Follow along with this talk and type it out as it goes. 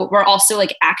we're also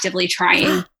like actively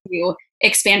trying to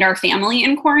expand our family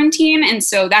in quarantine. And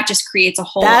so that just creates a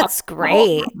whole. That's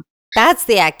great. That's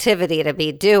the activity to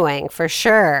be doing for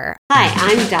sure. Hi,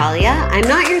 I'm Dahlia. I'm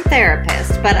not your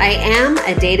therapist, but I am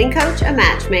a dating coach, a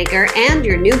matchmaker, and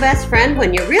your new best friend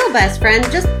when your real best friend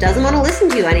just doesn't want to listen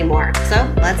to you anymore.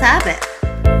 So let's have it.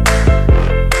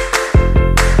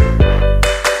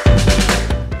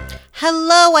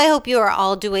 Hello, I hope you are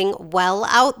all doing well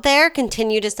out there.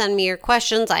 Continue to send me your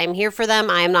questions. I am here for them.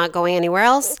 I am not going anywhere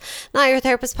else.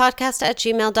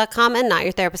 NotYourTherapistPodcast@gmail.com and Not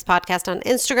Your Therapist Podcast on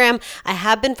Instagram. I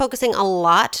have been focusing a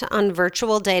lot on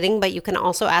virtual dating, but you can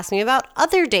also ask me about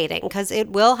other dating because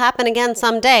it will happen again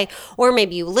someday. Or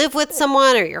maybe you live with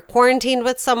someone or you're quarantined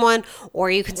with someone, or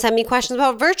you can send me questions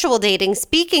about virtual dating.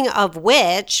 Speaking of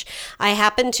which, I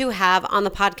happen to have on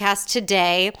the podcast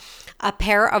today a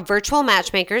pair of virtual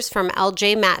matchmakers from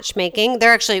LJ Matchmaking.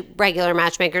 They're actually regular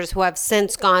matchmakers who have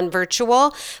since gone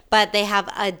virtual, but they have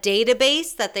a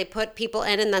database that they put people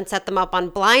in and then set them up on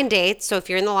blind dates. So if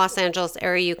you're in the Los Angeles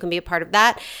area, you can be a part of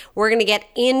that. We're going to get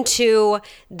into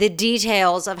the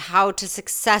details of how to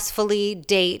successfully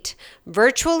date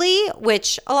virtually,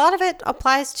 which a lot of it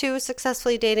applies to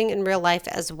successfully dating in real life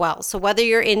as well. So whether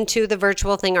you're into the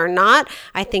virtual thing or not,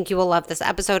 I think you will love this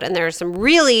episode. And there are some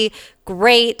really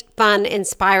great, fun,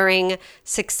 inspiring,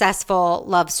 successful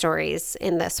love stories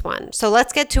in this one. So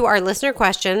let's get to our listener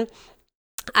question.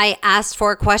 I asked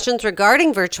for questions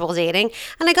regarding virtual dating,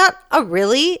 and I got a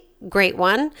really great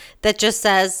one that just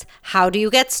says, how do you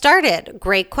get started?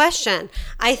 Great question.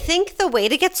 I think the way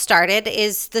to get started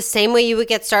is the same way you would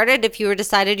get started if you were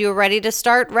decided you were ready to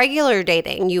start regular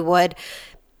dating. You would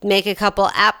make a couple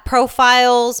app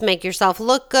profiles, make yourself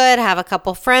look good, have a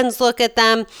couple friends look at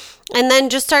them, and then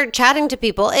just start chatting to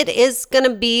people. It is going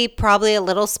to be probably a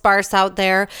little sparse out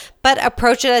there, but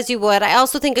approach it as you would. I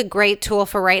also think a great tool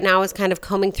for right now is kind of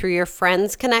combing through your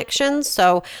friends' connections.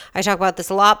 So I talk about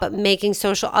this a lot, but making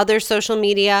other social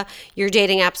media, your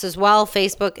dating apps as well,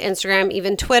 Facebook, Instagram,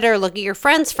 even Twitter, look at your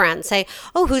friends' friends. Say,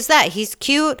 oh, who's that? He's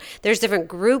cute. There's different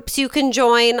groups you can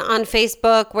join on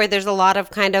Facebook where there's a lot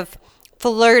of kind of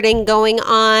flirting going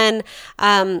on,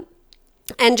 and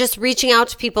just reaching out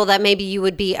to people that maybe you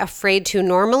would be afraid to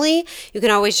normally. You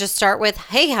can always just start with,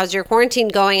 hey, how's your quarantine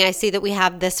going? I see that we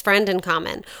have this friend in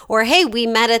common. Or, hey, we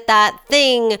met at that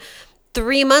thing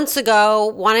 3 months ago,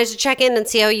 wanted to check in and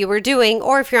see how you were doing.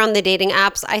 Or if you're on the dating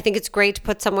apps, I think it's great to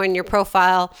put somewhere in your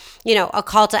profile, a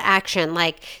call to action,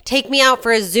 like take me out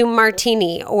for a Zoom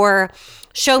martini, or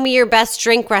show me your best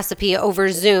drink recipe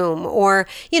over Zoom, or,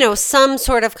 some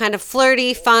sort of kind of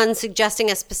flirty, fun,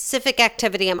 suggesting a specific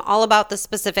activity. I'm all about the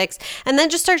specifics. And then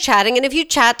just start chatting. And if you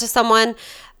chat to someone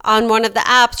on one of the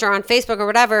apps or on Facebook or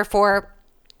whatever for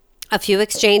a few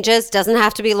exchanges, doesn't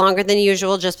have to be longer than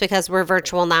usual just because we're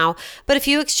virtual now, but a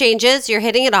few exchanges, you're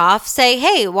hitting it off, say,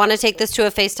 hey, want to take this to a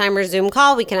FaceTime or Zoom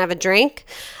call? We can have a drink.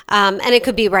 And it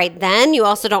could be right then. You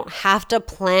also don't have to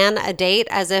plan a date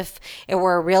as if it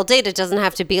were a real date. It doesn't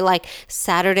have to be like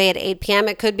Saturday at 8 p.m.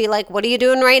 It could be like, what are you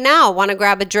doing right now? Want to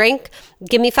grab a drink?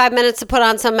 Give me 5 minutes to put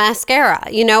on some mascara.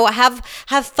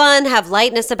 Have fun, have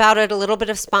lightness about it. A little bit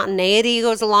of spontaneity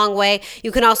goes a long way.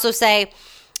 You can also say,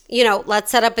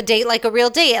 let's set up a date like a real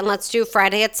date, and let's do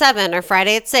Friday at 7 or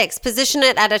Friday at 6. Position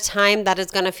it at a time that is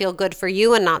going to feel good for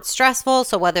you and not stressful.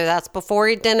 So whether that's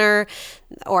before dinner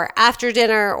or after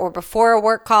dinner or before a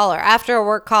work call or after a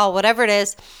work call, whatever it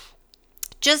is,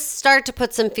 just start to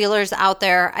put some feelers out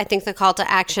there. I think the call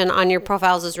to action on your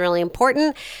profiles is really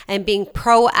important, and being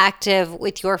proactive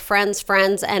with your friends'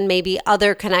 friends and maybe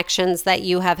other connections that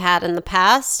you have had in the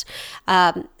past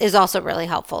is also really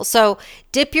helpful. So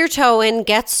dip your toe in,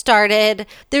 get started.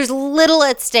 There's little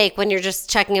at stake when you're just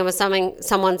checking in with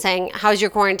someone saying, how's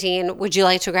your quarantine? Would you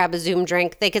like to grab a Zoom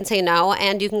drink? They can say no,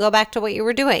 and you can go back to what you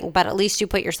were doing, but at least you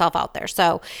put yourself out there.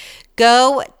 So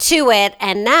go to it.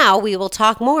 And now we will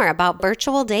talk more about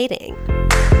virtual dating.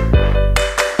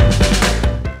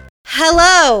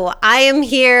 Hello, I am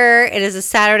here. It is a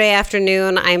Saturday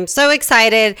afternoon. I'm so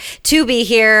excited to be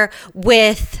here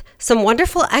with some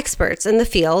wonderful experts in the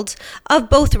field of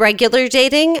both regular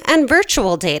dating and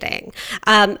virtual dating.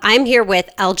 I'm here with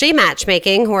LJ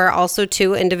Matchmaking, who are also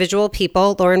two individual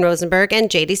people, Lauren Rosenberg and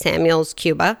JD Samuels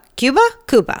Cuba.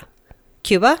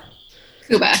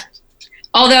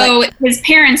 Although his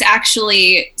parents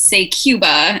actually say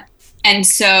Cuba, and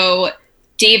so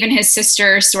Dave and his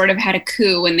sister sort of had a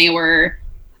coup when they were,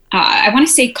 I want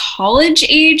to say college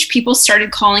age. People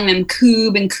started calling them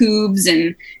Coob and Coobs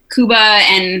and Cuba,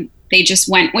 and they just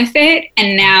went with it.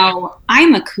 And now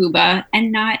I'm a Cuba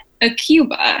and not a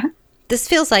Cuba. This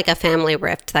feels like a family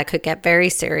rift that could get very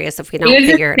serious if we don't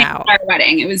figure it out. Our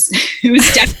wedding. It was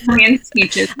definitely in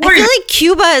speeches. I feel like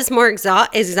Cuba is more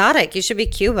exotic. You should be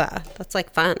Cuba. That's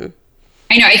like fun.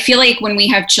 I know. I feel like when we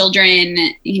have children,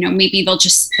 maybe they'll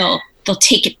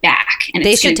take it back. And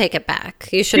they should take it back.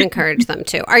 You should encourage them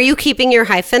to. Are you keeping your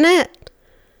hyphenate?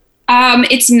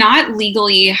 It's not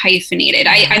legally hyphenated.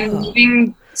 I'm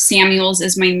leaving Samuels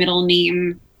as my middle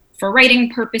name for writing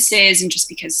purposes and just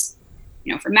because,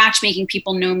 for matchmaking,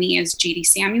 people know me as JD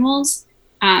Samuels.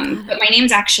 But my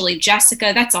name's actually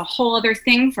Jessica. That's a whole other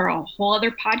thing for a whole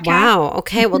other podcast. Wow.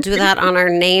 Okay. We'll do that on our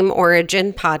Name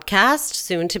Origin podcast,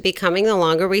 soon to be coming the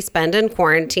longer we spend in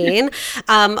quarantine.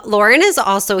 Lauren is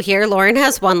also here. Lauren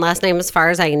has one last name as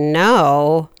far as I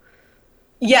know.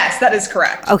 Yes, that is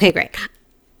correct. Okay, great.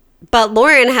 But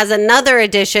Lauren has another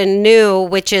addition new,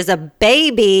 which is a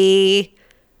baby.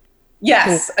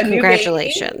 Yes, a new baby.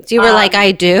 Congratulations. You were like,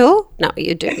 I do? No,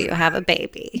 you do. You have a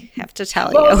baby. I have to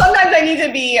tell you. Well, sometimes I need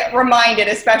to be reminded,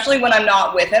 especially when I'm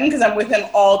not with him, because I'm with him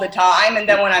all the time. And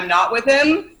then when I'm not with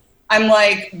him, I'm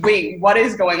like, wait, what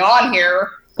is going on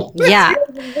here? Yeah.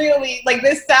 Really,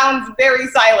 this sounds very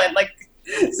silent.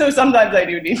 So sometimes I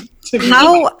do need to be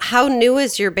How new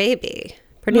is your baby?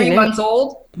 Pretty 3 new. months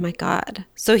old. Oh my God.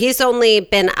 So he's only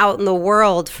been out in the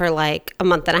world for a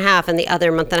month and a half, and the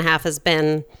other month and a half has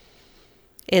been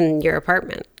in your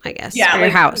apartment, I guess. Yeah, or your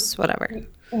house, whatever.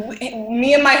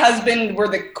 Me and my husband were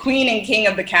the queen and king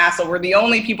of the castle. We're the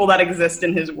only people that exist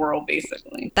in his world,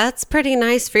 basically. That's pretty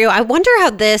nice for you. I wonder how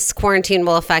this quarantine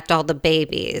will affect all the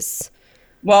babies.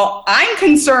 Well, I'm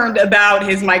concerned about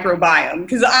his microbiome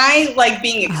because I like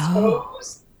being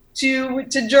exposed to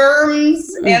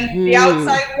germs and the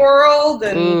outside world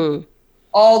and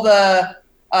all the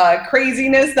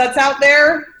craziness that's out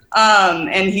there.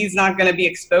 And he's not going to be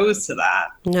exposed to that.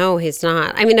 No, he's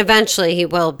not. I mean, eventually he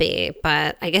will be,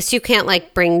 but I guess you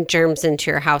can't bring germs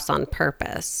into your house on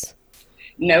purpose.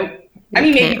 Nope.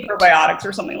 Maybe probiotics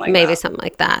or something like that. Maybe something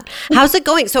like that. How's it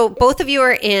going? So both of you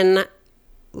are in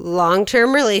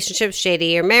long-term relationships.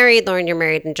 JD, you're married. Lauren, you're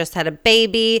married and just had a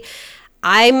baby.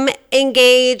 I'm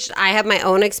engaged. I have my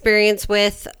own experience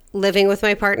with living with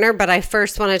my partner, but I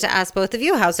first wanted to ask both of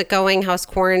you, how's it going? How's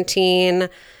quarantine?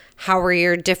 How are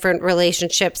your different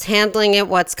relationships handling it?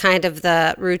 What's kind of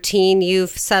the routine you've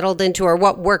settled into, or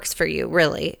what works for you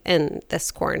really in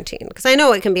this quarantine? Because I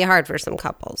know it can be hard for some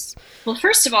couples. Well,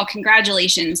 first of all,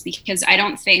 congratulations, because I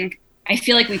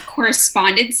feel like we've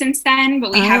corresponded since then,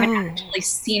 but we haven't actually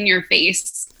seen your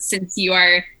face since you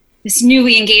are this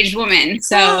newly engaged woman.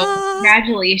 So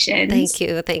congratulations.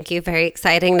 Thank you. Very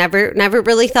exciting. Never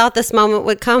really thought this moment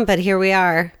would come, but here we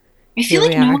are. I feel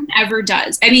like no one ever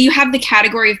does. I mean, you have the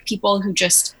category of people who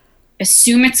just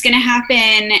assume it's going to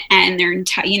happen, and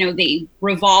they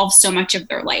revolve so much of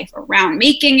their life around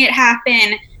making it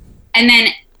happen. And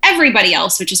then everybody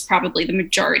else, which is probably the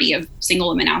majority of single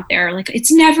women out there,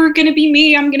 it's never going to be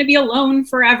me. I'm going to be alone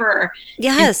forever.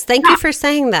 Yes. Thank you for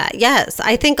saying that. Yes.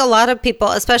 I think a lot of people,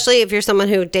 especially if you're someone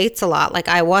who dates a lot, like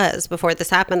I was before this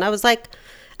happened, I was like,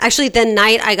 actually, the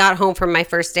night I got home from my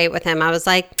first date with him, I was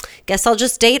like, guess I'll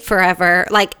just date forever.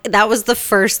 That was the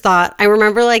first thought. I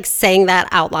remember saying that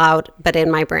out loud, but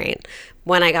in my brain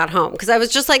when I got home. Because I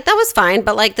was just like, that was fine.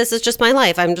 But this is just my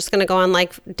life. I'm just going to go on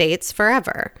dates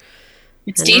forever.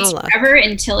 It's dates forever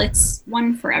until it's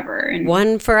one forever.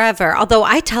 One forever. Although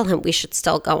I tell him we should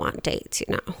still go on dates,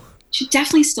 Should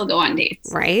definitely still go on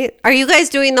dates. Right? Are you guys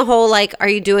doing the whole, are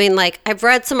you doing, I've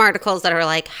read some articles that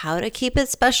are how to keep it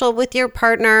special with your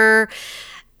partner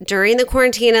during the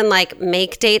quarantine and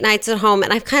make date nights at home.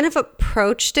 And I've kind of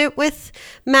approached it with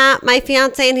Matt, my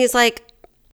fiance, and he's like,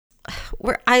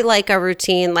 I like our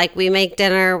routine. We make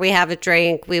dinner, we have a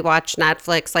drink, we watch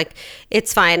Netflix.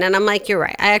 It's fine. And I'm like, you're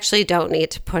right. I actually don't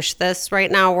need to push this right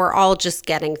now. We're all just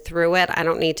getting through it. I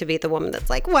don't need to be the woman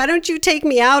that's like, why don't you take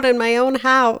me out in my own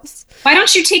house? Why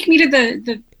don't you take me to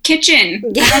the kitchen?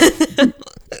 Yeah.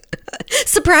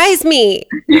 Surprise me.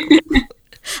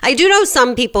 I do know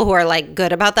some people who are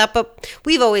good about that, but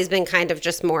we've always been kind of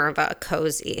just more of a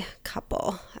cozy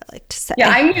couple, I like to say. Yeah,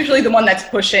 I'm usually the one that's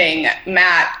pushing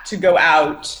Matt to go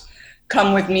out,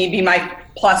 come with me, be my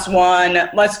plus one,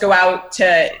 let's go out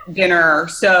to dinner.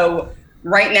 So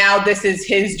right now, this is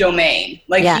his domain.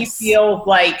 Yes. He feels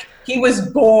like he was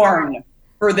born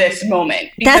for this moment.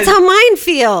 That's how mine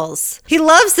feels. He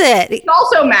loves it. He's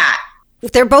also Matt.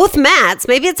 They're both Matts.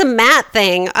 Maybe it's a Matt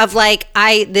thing of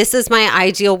this is my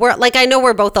ideal world. I know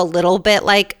we're both a little bit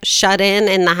shut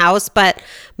in the house, but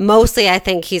mostly I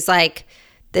think he's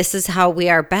this is how we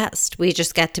are best. We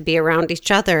just get to be around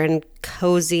each other and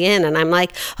cozy in. And I'm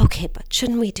like, okay, but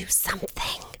shouldn't we do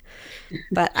something?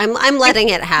 But I'm letting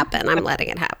it happen. I'm letting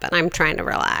it happen. I'm trying to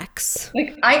relax.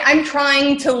 Like I'm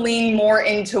trying to lean more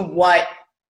into what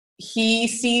he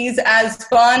sees as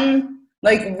fun.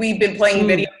 Like we've been playing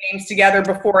video games together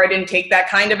before. I didn't take that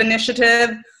kind of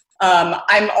initiative.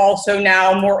 I'm also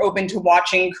now more open to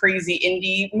watching crazy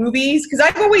indie movies because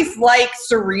I've always liked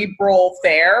cerebral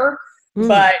fare,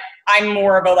 but I'm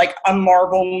more of a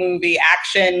Marvel movie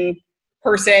action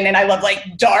person, and I love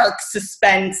like dark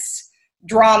suspense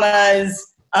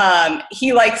dramas.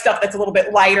 He likes stuff that's a little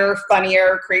bit lighter,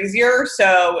 funnier, crazier.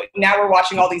 So now we're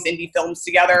watching all these indie films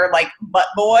together, like Butt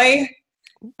Boy.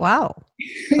 Wow.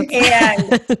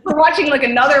 And we're watching like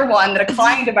another one that a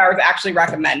client of ours actually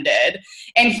recommended.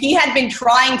 And he had been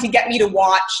trying to get me to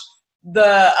watch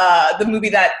the movie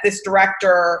that this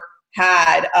director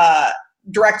had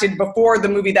directed before the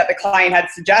movie that the client had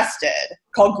suggested,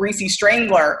 called Greasy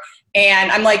Strangler.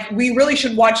 And I'm like, we really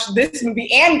should watch this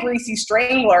movie and Greasy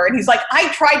Strangler. And he's like,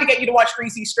 I tried to get you to watch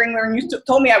Greasy Strangler and you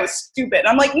told me I was stupid. And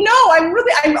I'm like, no, I'm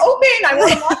open. I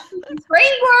want to watch Greasy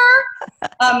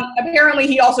Strangler. Apparently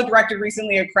he also directed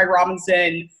recently a Craig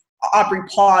Robinson, Aubrey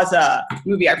Plaza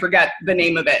movie. I forget the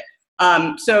name of it.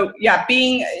 So yeah,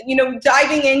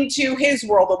 diving into his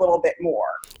world a little bit more.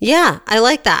 Yeah, I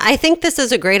like that. I think this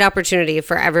is a great opportunity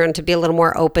for everyone to be a little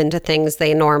more open to things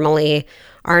they normally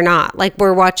are not. Like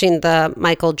we're watching the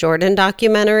Michael Jordan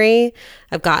documentary.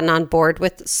 I've gotten on board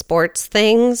with sports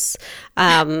things.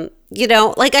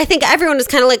 I think everyone is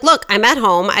kind of like, look, I'm at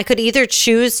home. I could either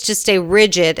choose to stay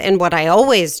rigid in what I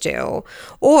always do,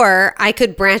 or I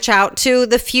could branch out to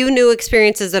the few new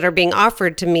experiences that are being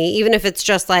offered to me, even if it's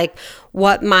just like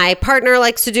what my partner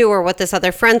likes to do or what this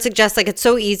other friend suggests. Like it's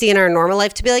so easy in our normal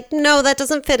life to be like, no, that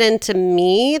doesn't fit into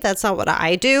me. That's not what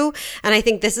I do. And I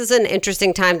think this is an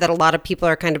interesting time that a lot of people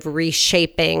are kind of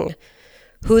reshaping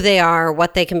who they are,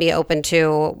 what they can be open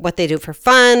to, what they do for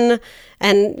fun,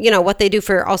 and what they do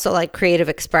for also like creative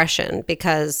expression,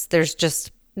 because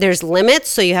there's limits,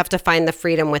 so you have to find the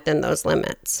freedom within those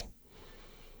limits.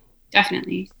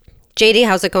 Definitely. JD,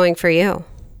 how's it going for you?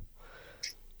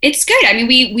 It's good. I mean,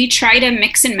 we try to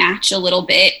mix and match a little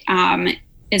bit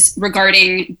is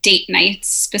regarding date nights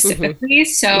specifically.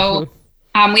 So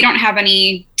we don't have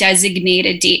any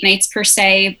designated date nights per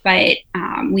se, but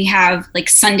we have like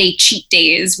Sunday cheat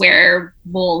days where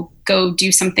we'll go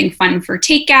do something fun for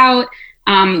takeout.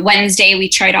 Wednesday, we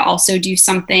try to also do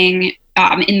something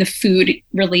in the food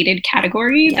related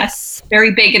category. Yes. That's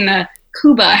very big in the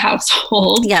Cuba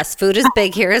household. Yes, food is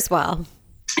big here as well.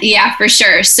 Yeah, for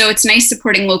sure. So it's nice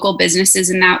supporting local businesses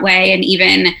in that way, and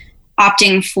even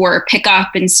opting for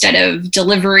pickup instead of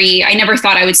delivery. I never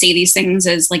thought I would say these things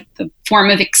as like the form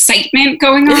of excitement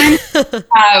going on.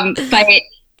 But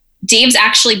Dave's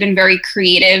actually been very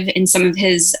creative in some of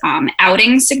his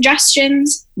outing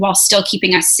suggestions while still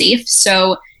keeping us safe.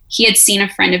 So he had seen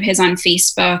a friend of his on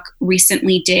Facebook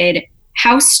recently did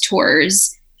house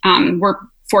tours. We're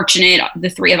fortunate, the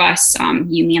three of us,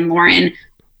 you, me, and Lauren,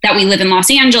 that we live in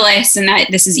Los Angeles and that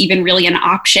this is even really an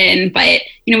option. But,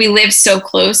 we live so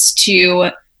close to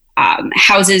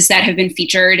houses that have been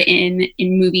featured in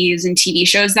movies and TV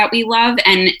shows that we love.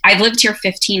 And I've lived here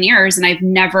 15 years and I've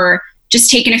never just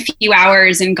taken a few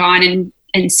hours and gone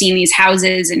and seen these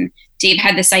houses. And Dave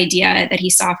had this idea that he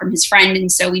saw from his friend. And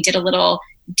so we did a little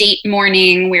date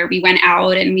morning where we went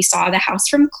out and we saw the house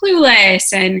from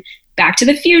Clueless and Back to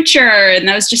the Future. And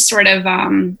that was just sort of,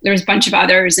 there was a bunch of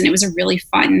others, and it was a really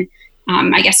fun,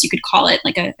 I guess you could call it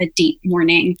like a date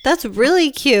morning. That's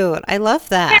really cute. I love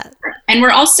that. Yeah. And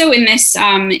we're also in this,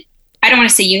 I don't want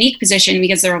to say unique position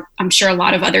because there are, I'm sure, a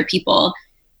lot of other people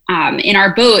in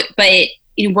our boat, but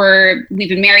we've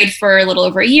been married for a little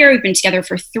over a year. We've been together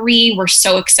for 3. We're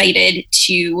so excited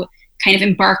to kind of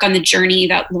embark on the journey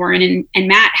that Lauren and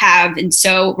Matt have. And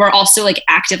so we're also like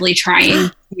actively trying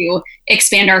to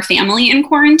expand our family in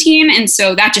quarantine. And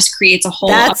so that just creates a whole.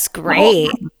 That's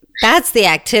great. That's the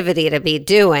activity to be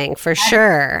doing for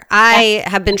sure. I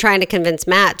have been trying to convince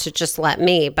Matt to just let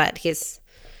me, but he's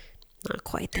not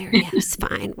quite there yet. It's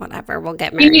fine. Whatever. We'll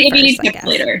get married if you need first, I tips guess.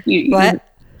 later. What?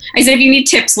 I said, if you need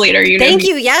tips later, Thank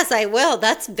you. Yes, I will.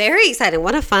 That's very exciting.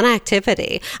 What a fun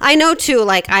activity. I know too,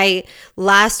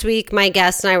 last week, my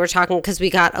guest and I were talking because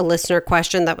we got a listener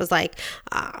question that was like,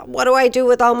 what do I do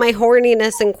with all my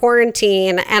horniness in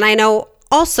quarantine? And I know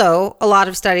also a lot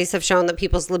of studies have shown that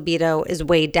people's libido is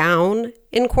way down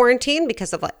in quarantine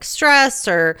because of like stress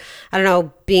or, I don't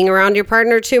know, being around your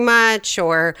partner too much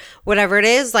or whatever it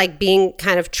is, like being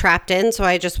kind of trapped in. So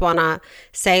I just want to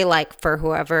say, like, for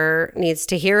whoever needs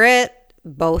to hear it,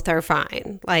 both are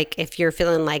fine. Like if you're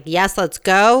feeling like, yes, let's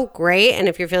go, great. And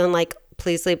if you're feeling like,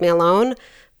 please leave me alone,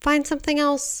 find something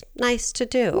else nice to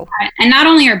do. And not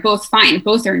only are both fine,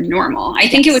 both are normal. I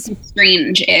think it would be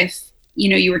strange if,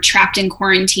 you were trapped in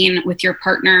quarantine with your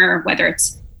partner, whether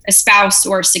it's a spouse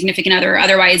or significant other or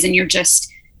otherwise, and you're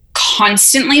just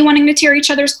constantly wanting to tear each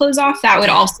other's clothes off. That would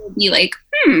also be like,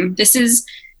 this is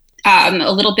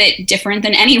a little bit different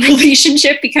than any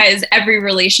relationship, because every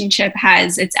relationship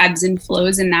has its ebbs and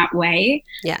flows in that way.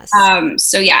 Yes.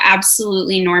 So yeah,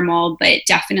 absolutely normal, but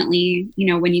definitely,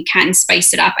 when you can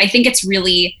spice it up, I think it's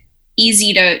really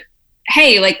easy to,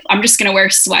 hey, like, I'm just going to wear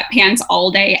sweatpants all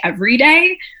day, every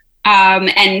day.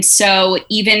 And so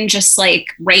even just like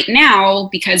right now,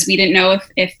 because we didn't know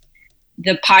if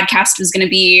the podcast was going to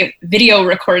be video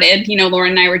recorded,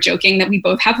 Lauren and I were joking that we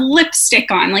both have lipstick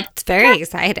on. Like, it's very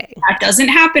exciting. That doesn't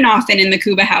happen often in the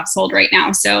Kuba household right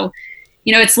now. So,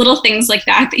 it's little things like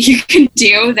that you can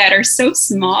do that are so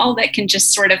small that can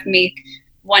just sort of make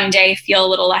one day feel a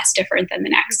little less different than the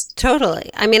next.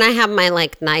 Totally. I mean, I have my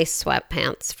like nice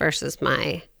sweatpants versus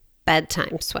my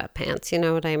bedtime sweatpants. You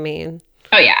know what I mean?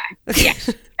 Oh yeah. Yeah.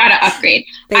 Gotta upgrade.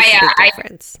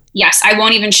 Yes, I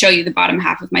won't even show you the bottom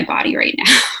half of my body right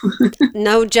now.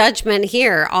 No judgment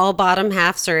here. All bottom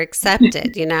halves are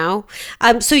accepted,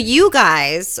 So you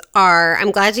guys are,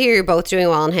 I'm glad to hear you're both doing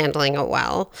well and handling it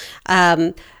well.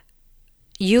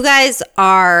 You guys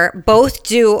are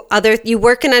both you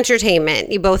work in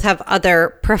entertainment. You both have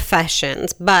other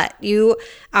professions, but you,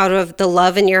 out of the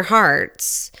love in your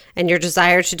hearts and your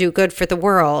desire to do good for the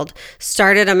world,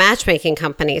 started a matchmaking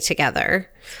company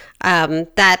together.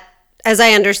 That, as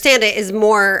I understand it, is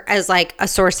more as like a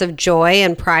source of joy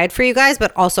and pride for you guys,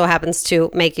 but also happens to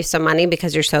make you some money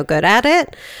because you're so good at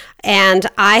it. And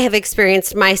I have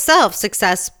experienced myself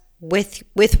success with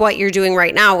what you're doing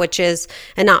right now, which is,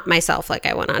 and not myself, like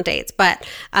I went on dates, but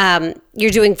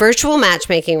you're doing virtual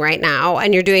matchmaking right now,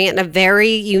 and you're doing it in a very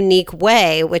unique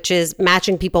way, which is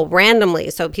matching people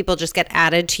randomly. So people just get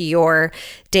added to your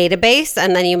database,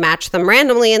 and then you match them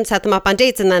randomly and set them up on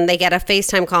dates, and then they get a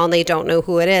FaceTime call and they don't know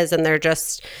who it is, and they're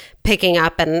just picking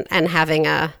up and having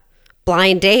a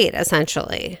blind date,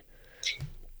 essentially.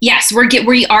 Yes,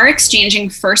 we are exchanging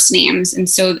first names, and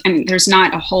there's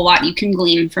not a whole lot you can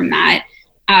glean from that.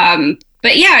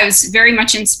 But yeah, I was very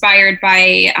much inspired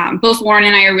by both Lauren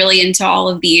and I are really into all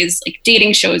of these like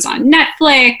dating shows on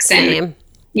Netflix, and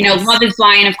yes. Love is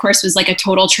Blind, of course, was like a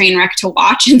total train wreck to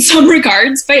watch in some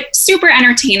regards, but super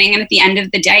entertaining. And at the end of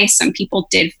the day, some people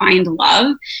did find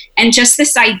love, and just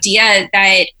this idea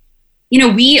that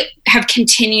we have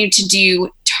continued to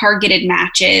do targeted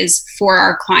matches for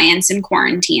our clients in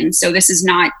quarantine. So this is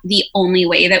not the only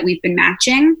way that we've been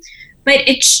matching, but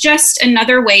it's just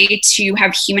another way to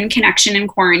have human connection in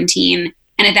quarantine.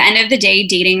 And at the end of the day,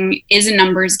 dating is a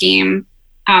numbers game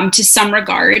to some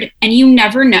regard, and you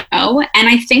never know. And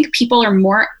I think people are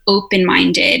more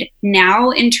open-minded now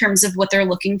in terms of what they're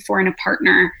looking for in a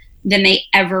partner than they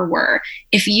ever were.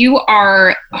 If you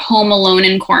are home alone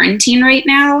in quarantine right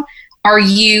now, are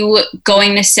you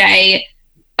going to say,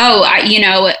 oh,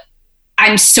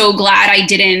 I'm so glad I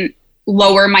didn't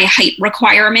lower my height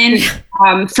requirement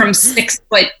from 6'2"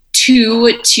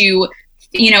 to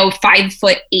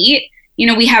 5'8"?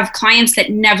 We have clients that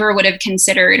never would have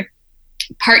considered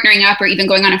partnering up or even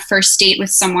going on a first date with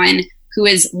someone who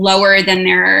is lower than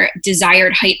their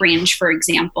desired height range, for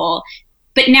example.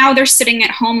 But now they're sitting at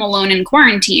home alone in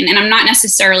quarantine, and I'm not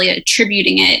necessarily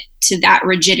attributing it to that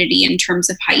rigidity in terms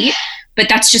of height, but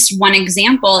that's just one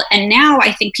example. And now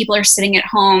I think people are sitting at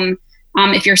home,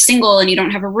 if you're single and you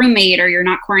don't have a roommate or you're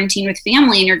not quarantined with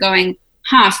family, and you're going,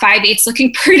 5'8's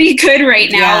looking pretty good right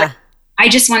now. Yeah. I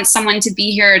just want someone to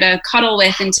be here to cuddle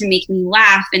with and to make me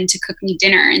laugh and to cook me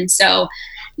dinner. And so,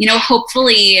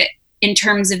 hopefully in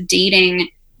terms of dating,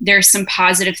 there's some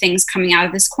positive things coming out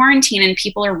of this quarantine, and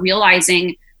people are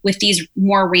realizing with these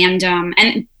more random,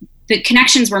 and the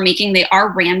connections we're making, they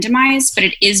are randomized, but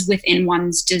it is within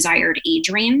one's desired age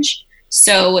range.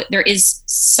 So there is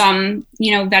some,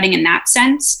 vetting in that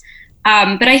sense.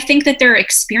 But I think that they're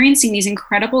experiencing these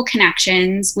incredible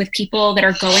connections with people that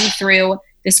are going through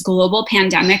this global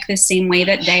pandemic the same way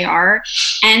that they are.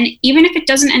 And even if it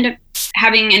doesn't end up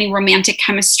having any romantic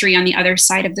chemistry on the other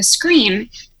side of the screen,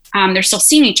 they're still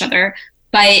seeing each other.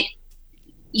 But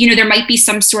there might be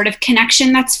some sort of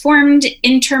connection that's formed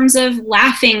in terms of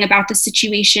laughing about the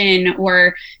situation.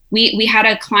 Or we had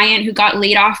a client who got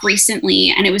laid off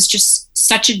recently, and it was just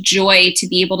such a joy to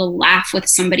be able to laugh with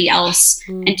somebody else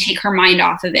and take her mind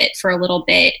off of it for a little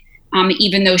bit,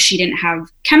 even though she didn't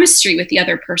have chemistry with the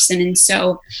other person. And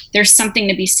so there's something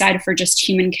to be said for just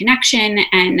human connection,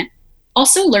 and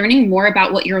also learning more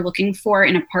about what you're looking for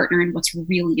in a partner and what's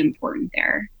really important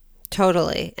there.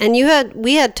 Totally. And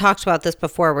we had talked about this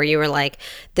before where you were like,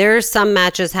 there's some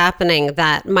matches happening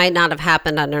that might not have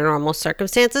happened under normal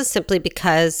circumstances simply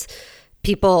because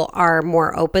people are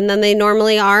more open than they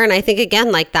normally are. And I think,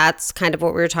 again, like that's kind of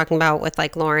what we were talking about with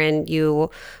like Lauren, you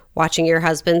watching your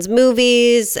husband's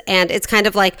movies. And it's kind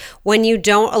of like when you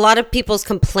don't, a lot of people's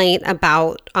complaint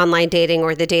about online dating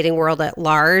or the dating world at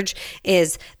large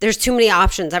is there's too many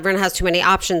options. Everyone has too many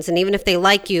options. And even if they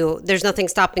like you, there's nothing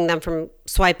stopping them from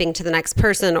swiping to the next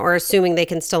person or assuming they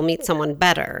can still meet someone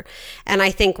better. And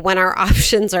I think when our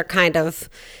options are kind of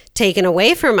taken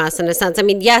away from us in a sense, I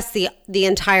mean, yes, the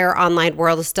entire online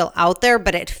world is still out there,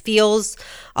 but it feels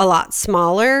a lot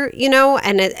smaller, you know,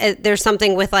 and there's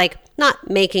something with like not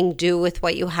making do with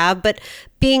what you have, but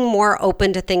being more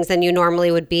open to things than you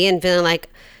normally would be and feeling like,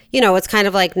 you know, it's kind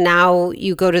of like now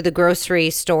you go to the grocery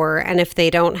store and if they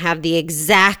don't have the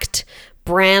exact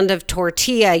brand of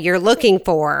tortilla you're looking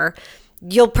for,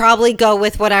 you'll probably go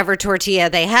with whatever tortilla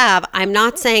they have. I'm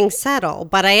not saying settle,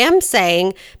 but I am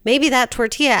saying maybe that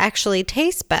tortilla actually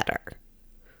tastes better.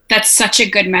 That's such a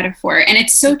good metaphor. And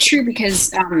it's so true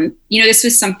because, you know, this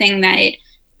was something that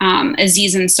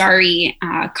Aziz Ansari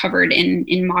covered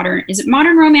in Modern, is it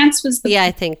Modern Romance? Yeah,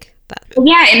 I think that.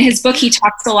 Yeah, in his book, he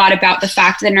talks a lot about the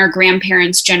fact that in our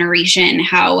grandparents' generation,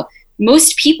 how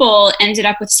most people ended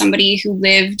up with somebody who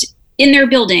lived in their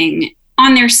building,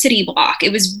 on their city block.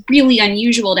 It was really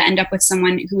unusual to end up with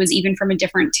someone who was even from a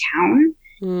different town.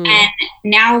 And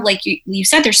now, like you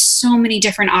said, there's so many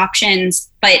different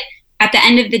options, but at the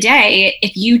end of the day,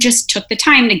 if you just took the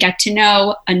time to get to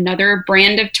know another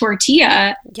brand of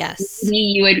tortilla, yes,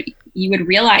 you would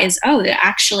realize, oh, that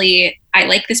actually I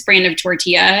like this brand of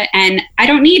tortilla, and I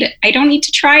don't need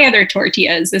to try other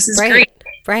tortillas. This is great.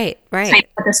 Right. Kind of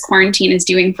what this quarantine is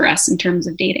doing for us in terms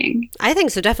of dating. I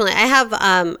think so, definitely. I have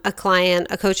a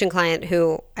coaching client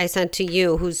who I sent to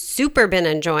you who's super been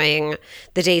enjoying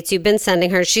the dates you've been sending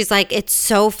her. She's like, it's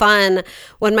so fun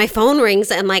when my phone rings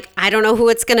and like, I don't know who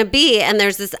it's going to be. And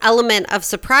there's this element of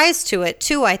surprise to it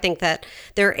too. I think that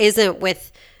there isn't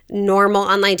with normal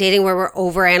online dating where we're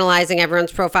overanalyzing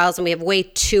everyone's profiles and we have way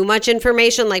too much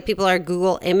information, like people are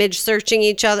Google image searching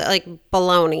each other, like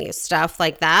baloney stuff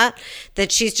like that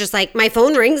she's just like, my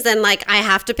phone rings and like I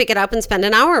have to pick it up and spend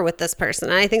an hour with this person.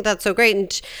 And I think that's so great.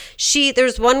 And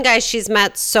there's one guy she's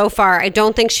met so far, I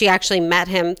don't think she actually met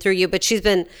him through you, but she's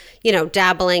been, you know,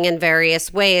 dabbling in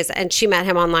various ways, and she met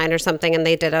him online or something and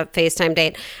they did a FaceTime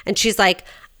date, and she's like,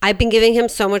 I've been giving him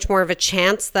so much more of a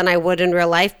chance than I would in real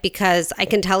life because I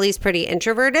can tell he's pretty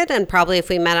introverted, and probably if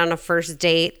we met on a first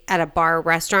date at a bar or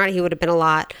restaurant, he would have been a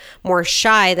lot more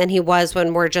shy than he was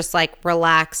when we're just like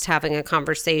relaxed having a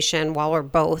conversation while we're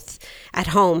both at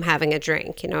home having a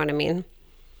drink. You know what I mean?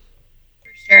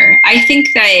 For sure. I think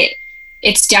that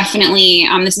it's definitely,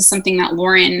 this is something that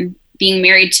Lauren, being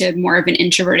married to more of an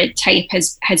introverted type,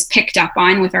 has picked up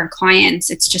on with our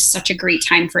clients. It's just such a great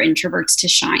time for introverts to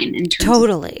shine.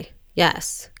 Totally.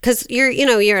 Yes. Because you're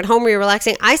at home, you're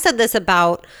relaxing. I said this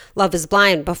about Love is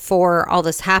Blind before all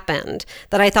this happened,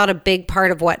 that I thought a big part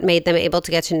of what made them able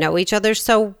to get to know each other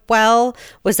so well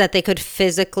was that they could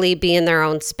physically be in their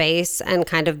own space and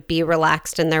kind of be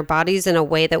relaxed in their bodies in a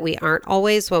way that we aren't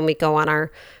always when we go on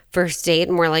our first date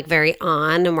and we're like very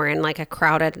on and we're in like a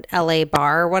crowded LA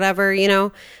bar or whatever, you know.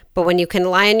 But when you can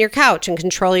lie on your couch and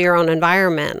control your own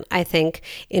environment, I think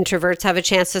introverts have a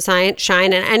chance to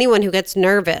shine, and anyone who gets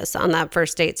nervous on that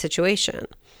first date situation.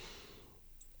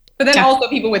 But then also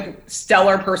people with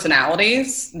stellar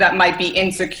personalities that might be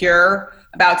insecure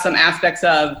about some aspects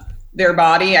of their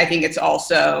body. I think it's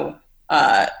also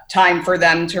time for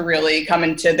them to really come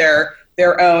into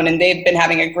their own, and they've been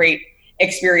having a great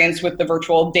experience with the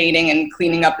virtual dating and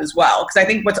cleaning up as well. Because I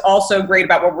think what's also great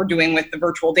about what we're doing with the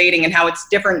virtual dating and how it's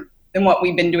different than what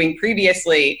we've been doing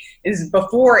previously is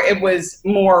before it was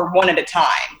more one at a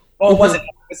time. Well, it wasn't, it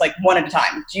was like one at a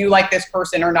time. Do you like this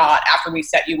person or not after we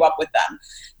set you up with them?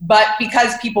 But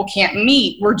because people can't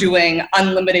meet, we're doing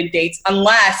unlimited dates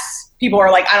unless people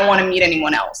are like, I don't want to meet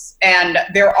anyone else. And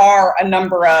there are a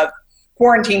number of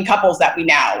quarantine couples that we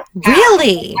now have.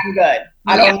 Really? I'm good.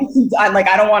 I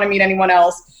don't want to meet anyone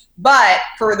else. But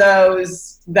for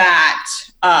those that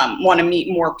want to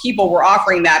meet more people, we're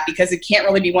offering that because it can't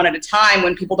really be one at a time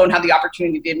when people don't have the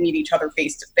opportunity to meet each other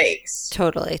face to face.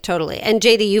 Totally. And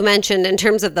JD, you mentioned in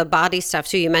terms of the body stuff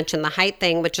too, you mentioned the height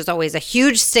thing, which is always a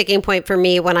huge sticking point for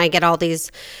me when I get all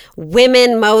these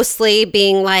women mostly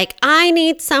being like, I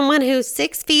need someone who's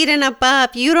 6 feet and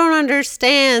above. You don't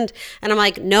understand. And I'm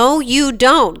like, no, you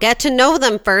don't. Get to know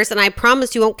them first. And I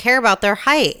promise you won't care about their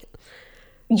height.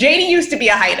 JD used to be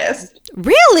a heightist.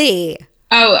 Really?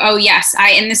 Oh yes.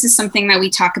 And this is something that we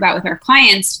talk about with our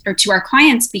clients or to our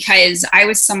clients, because I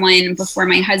was someone before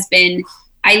my husband,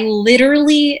 I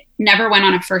literally never went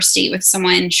on a first date with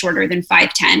someone shorter than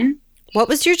 5'10". What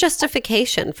was your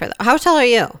justification for that? How tall are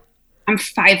you? I'm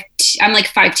like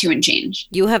 5'2" and change.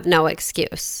 You have no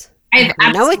excuse. I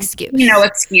have no excuse. No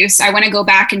excuse. I want to go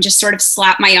back and just sort of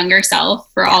slap my younger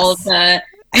self for all of the.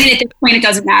 I mean, at this point, it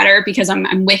doesn't matter because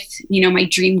I'm with my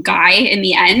dream guy in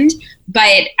the end.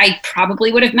 But I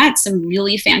probably would have met some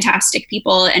really fantastic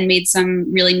people and made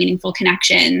some really meaningful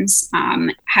connections.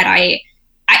 Had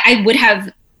I would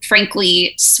have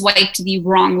frankly swiped the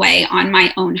wrong way on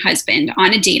my own husband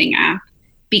on a dating app,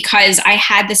 because I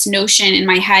had this notion in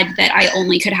my head that I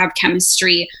only could have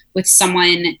chemistry with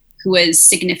someone who was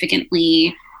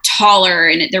significantly taller,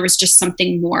 and there was just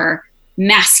something more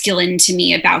masculine to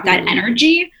me about that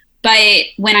energy. But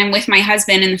when I'm with my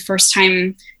husband and the first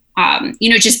time,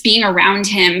 just being around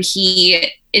him,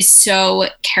 he is so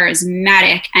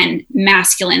charismatic and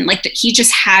masculine. Like he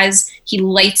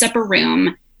lights up a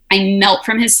room. I melt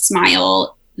from his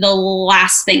smile. The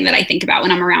last thing that I think about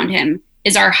when I'm around him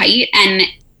is our height. And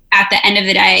at the end of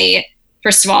the day,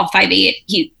 first of all,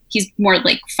 5'8", he's more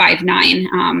like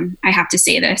 5'9". I have to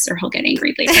say this or he'll get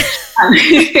angry later.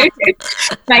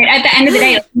 But at the end of the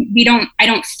day, I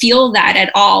don't feel that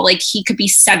at all. Like he could be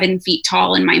 7 feet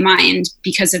tall in my mind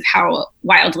because of how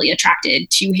wildly attracted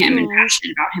to him and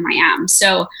passionate about him I am.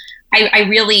 So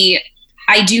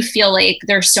I do feel like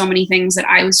there's so many things that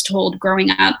I was told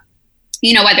growing up,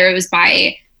 whether it was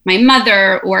by my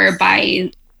mother or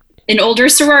by an older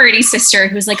sorority sister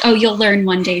who was like, oh, you'll learn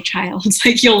one day, child.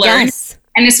 Like you'll learn. Yes.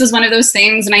 And this was one of those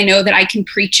things. And I know that I can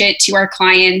preach it to our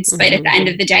clients, but at the end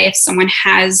of the day, if someone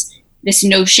has this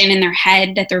notion in their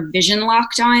head that they're vision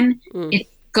locked on, it's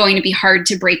going to be hard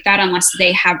to break that unless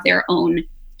they have their own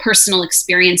personal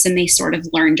experience and they sort of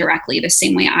learn directly the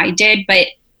same way I did. But,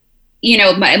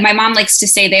 my mom likes to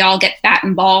say they all get fat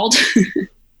and bald.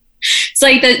 It's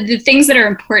like the things that are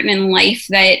important in life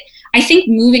that I think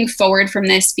moving forward from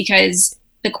this, because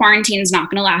the quarantine is not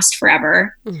going to last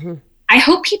forever. I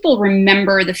hope people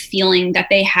remember the feeling that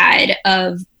they had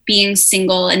of being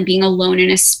single and being alone in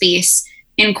a space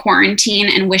in quarantine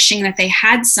and wishing that they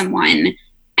had someone.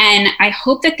 And I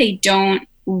hope that they don't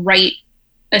write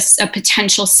a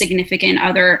potential significant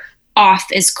other off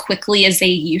as quickly as they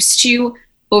used to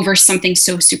over something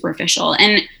so superficial.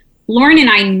 And Lauren and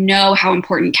I know how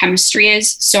important chemistry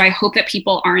is. So I hope that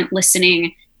people aren't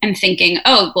listening and thinking,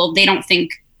 oh, well, they don't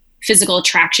think physical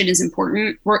attraction is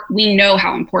important. We know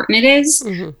how important it is.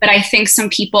 But I think some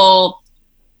people,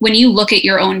 when you look at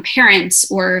your own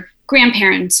parents or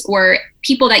grandparents or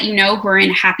people that who are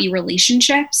in happy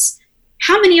relationships,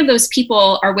 how many of those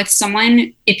people are with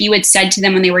someone, if you had said to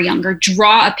them when they were younger,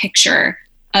 draw a picture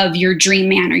of your dream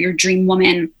man or your dream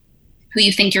woman who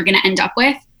you think you're going to end up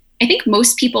with? I think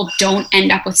most people don't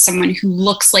end up with someone who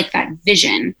looks like that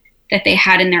vision that they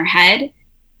had in their head.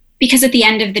 Because at the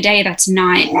end of the day, that's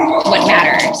not what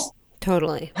matters.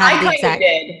 Totally. I kind of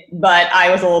did, but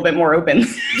I was a little bit more open.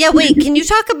 Yeah, wait, can you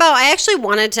talk about, I actually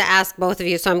wanted to ask both of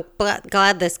you, so I'm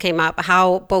glad this came up,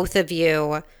 how both of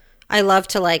you, I love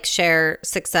to share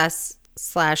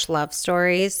success/love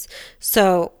stories.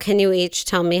 So can you each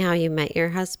tell me how you met your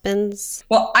husbands?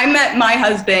 Well, I met my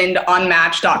husband on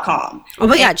Match.com. Oh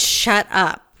my God, shut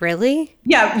up. Really?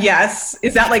 Yeah, yes.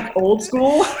 Is that old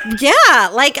school? Yeah,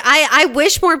 I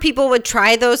wish more people would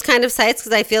try those kind of sites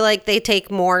because I feel like they take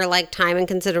more time and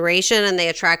consideration and they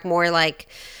attract more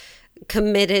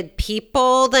committed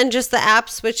people than just the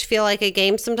apps, which feel like a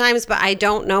game sometimes. But I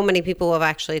don't know many people who have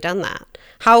actually done that.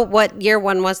 What year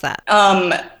one was that?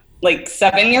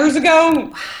 7 years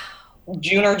ago. Wow.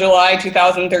 June or July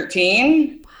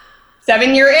 2013.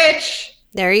 7-year itch.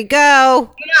 There you go.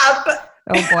 Yep.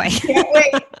 Oh boy. Can't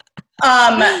wait.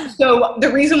 So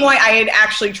the reason why I had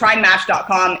actually tried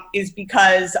Match.com is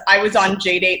because I was on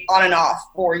JDate on and off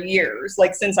for years,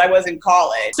 since I was in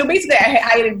college. So basically I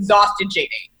had exhausted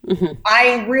JDate.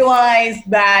 I realized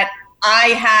that I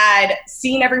had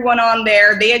seen everyone on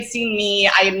there. They had seen me.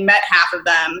 I had met half of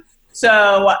them.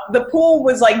 So the pool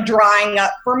was drying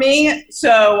up for me.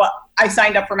 So I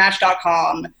signed up for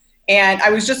Match.com. And I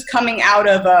was just coming out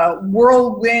of a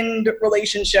whirlwind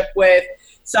relationship with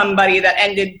somebody that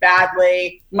ended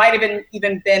badly. Might have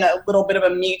even been a little bit of a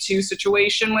Me Too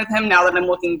situation with him now that I'm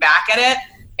looking back at it.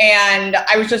 And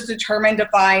I was just determined to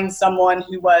find someone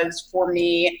who was for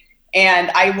me.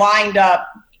 And I lined up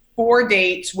 4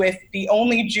 dates with the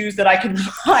only Jews that I could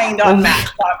find on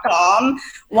Match.com.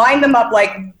 Lined them up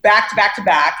back to back to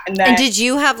back. And did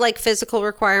you have physical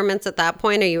requirements at that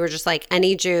point, or you were just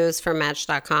any Jews from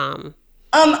Match.com?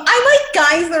 I like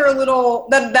guys that are a little,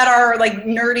 that are like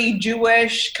nerdy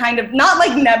Jewish, kind of, not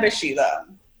like nebbishy though,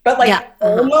 but like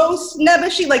almost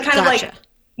nebbishy, like kind of like,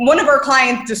 one of our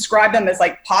clients described them as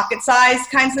like pocket-sized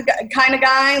kind of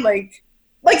guy, like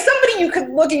somebody you could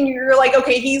look and you're like,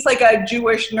 okay, he's like a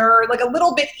Jewish nerd, like a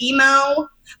little bit emo.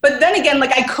 But then again,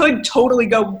 like I could totally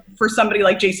go for somebody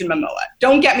like Jason Momoa.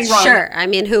 Don't get me wrong. Sure. I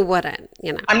mean, who wouldn't,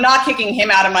 you know? I'm not kicking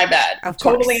him out of my bed. I'm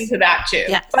totally into that too.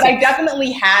 Yes. But I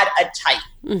definitely had a type.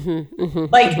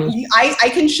 I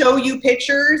can show you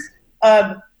pictures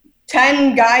of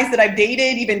 10 guys that I've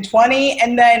dated, even 20.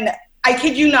 And then I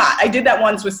kid you not, I did that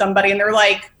once with somebody and they're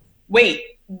like, wait,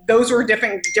 those were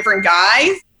different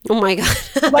guys? Oh my God.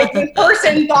 Like this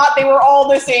person thought they were all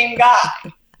the same guy.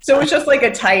 So it's just like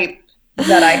a type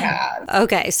that I had.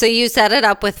 Okay, so you set it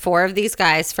up with 4 of these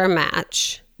guys for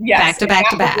Match. Yes. Back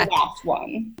to back. The last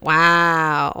one.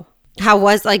 Wow. How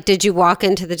was, like, did you walk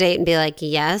into the date and be like,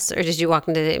 yes? Or did you walk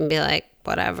into the date and be like,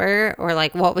 whatever? Or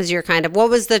like, what was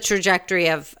the trajectory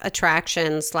of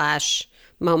attraction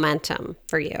 / momentum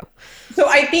for you? So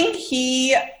I think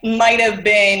he might have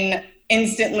been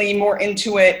instantly more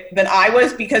into it than I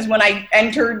was, because when I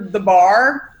entered the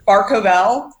bar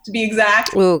Covell, to be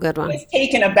exact, ooh, good one. I was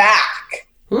taken aback.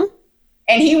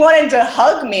 And he wanted to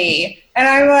hug me. And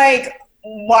I'm like,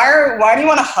 why do you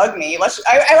want to hug me?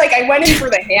 I went in for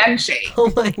the handshake.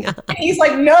 Oh my God. And he's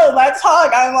like, no, let's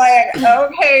hug. I'm like,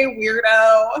 okay,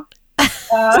 weirdo.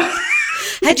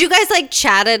 Had you guys like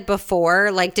chatted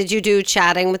before? Like, did you do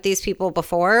chatting with these people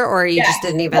before, or you just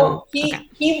didn't even?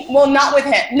 Well, not with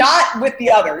him, not with the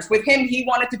others. With him, he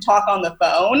wanted to talk on the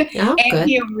phone,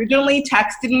 he originally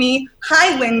texted me,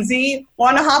 "Hi, Lindsay,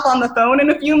 want to hop on the phone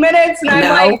in a few minutes?" And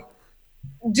I'm like,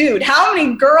 "Dude, how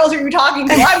many girls are you talking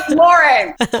to?" I'm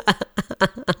Lauren.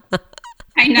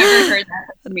 I never heard that.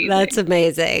 That's amazing. That's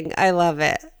amazing. I love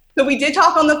it. So we did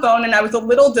talk on the phone, and I was a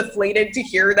little deflated to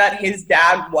hear that his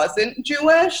dad wasn't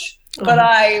Jewish, but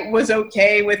I was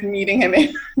okay with meeting him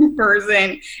in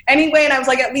person anyway. And I was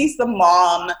like, at least the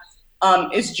mom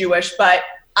is Jewish. But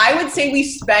I would say we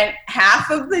spent half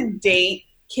of the date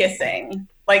kissing.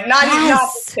 Like not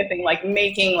just kissing, like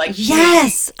making like.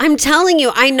 Yes, I'm telling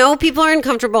you, I know people are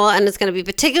uncomfortable, and it's going to be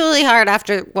particularly hard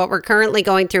after what we're currently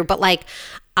going through. But like,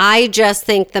 I just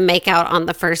think the makeout on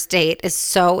the first date is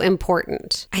so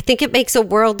important. I think it makes a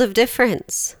world of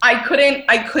difference. I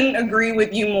couldn't agree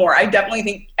with you more. I definitely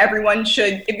think everyone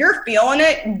should, if you're feeling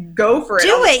it, go for it.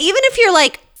 Do it. Even if you're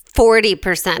like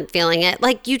 40% feeling it,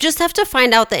 like you just have to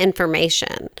find out the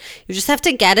information. You just have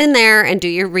to get in there and do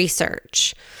your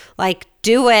research. Like,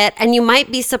 do it, and you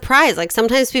might be surprised. Like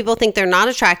sometimes people think they're not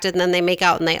attracted and then they make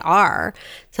out and they are.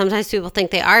 Sometimes people think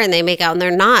they are and they make out and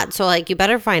they're not. So like, you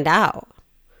better find out.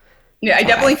 Yeah, I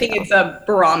definitely think it's a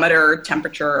barometer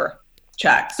temperature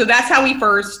check. So that's how we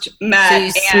first met. So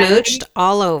you smooched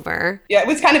all over. Yeah, it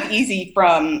was kind of easy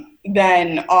from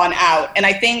then on out. And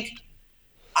I think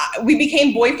we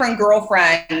became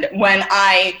boyfriend-girlfriend when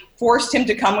I forced him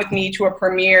to come with me to a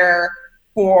premiere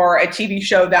for a TV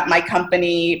show that my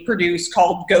company produced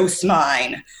called Ghost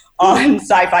Mine on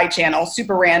Sci-Fi Channel,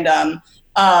 super random.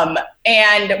 And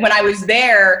when I was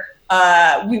there,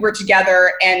 we were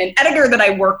together, and an editor that I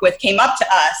work with came up to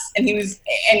us, and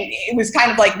it was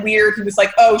kind of like weird. He was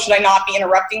like, "Oh, should I not be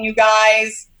interrupting you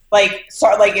guys? Like,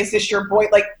 sorry, like, is this your boy?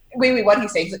 Like, wait, what did he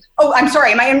say?" He's like, "Oh, I'm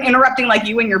sorry. Am I interrupting like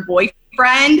you and your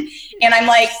boyfriend?" And I'm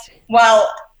like,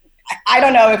 "Well, I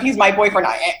don't know if he's my boyfriend.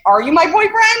 Are you my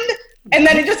boyfriend?" And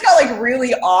then it just got like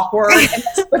really awkward.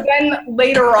 But then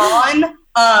later on,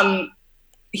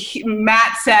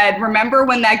 Matt said, "Remember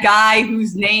when that guy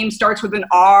whose name starts with an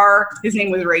R, his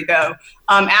name was Reiko,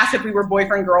 asked if we were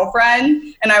boyfriend,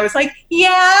 girlfriend?" And I was like,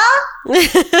 "Yeah."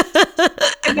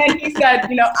 And then he said,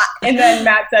 and then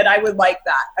Matt said, "I would like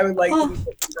that. I would like to be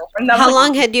boyfriend, girlfriend." How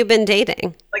long had you been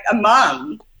dating? Like a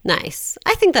month. Nice.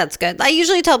 I think that's good. I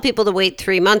usually tell people to wait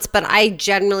 3 months, but I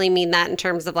generally mean that in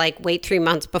terms of like wait 3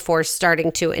 months before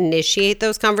starting to initiate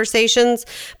those conversations.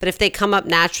 But if they come up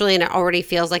naturally and it already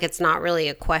feels like it's not really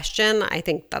a question, I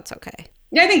think that's okay.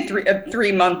 Yeah, I think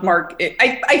 3-month mark.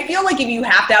 I feel like if you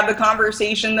have to have the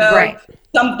conversation though,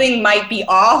 something might be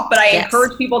off, but I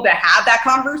encourage people to have that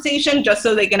conversation just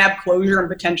so they can have closure and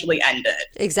potentially end it.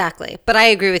 Exactly. But I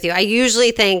agree with you. I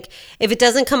usually think if it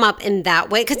doesn't come up in that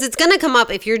way, because it's going to come up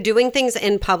if you're doing things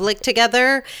in public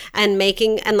together and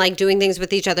like doing things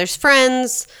with each other's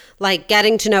friends, like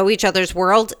getting to know each other's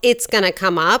world, it's going to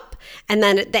come up. And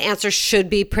then the answer should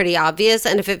be pretty obvious.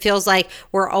 And if it feels like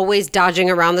we're always dodging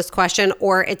around this question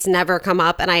or it's never come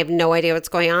up and I have no idea what's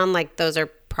going on, like those are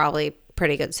probably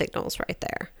pretty good signals right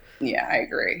there. Yeah, I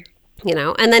agree. You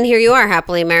know, and then here you are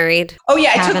happily married. Oh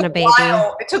yeah, having a baby.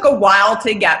 It took a while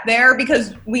to get there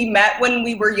because we met when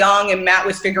we were young and Matt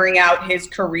was figuring out his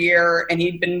career and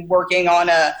he'd been working on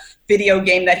a video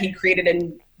game that he created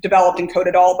and developed and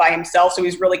coded all by himself. So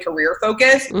he's really career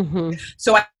focused. Mm-hmm.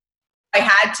 So I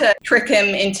had to trick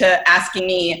him into asking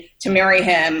me to marry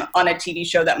him on a TV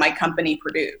show that my company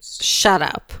produced. Shut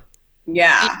up.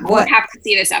 Yeah. We'll have to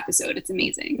see this episode. It's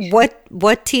amazing. What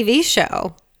TV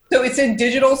show? So it's a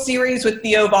digital series with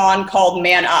Theo Vaughn called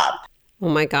Man Up. Oh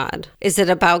my God. Is it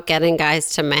about getting guys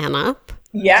to man up?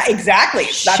 Yeah, exactly.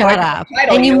 That's Shut up.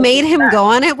 And you made him go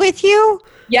on it with you?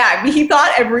 Yeah, he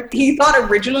thought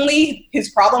originally his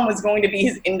problem was going to be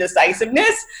his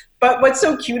indecisiveness. But what's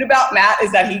so cute about Matt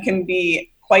is that he can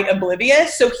be quite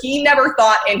oblivious. So he never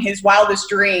thought in his wildest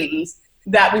dreams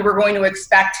that we were going to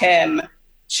expect him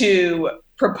to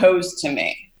propose to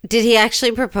me. Did he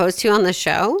actually propose to you on the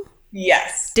show?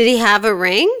 Yes. Did he have a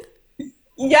ring?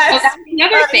 Yes. Well, that's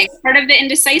another thing. Part of the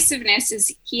indecisiveness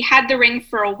is he had the ring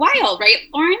for a while, right,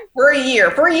 Lauren? For a year.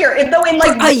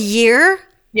 A year?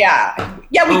 Yeah.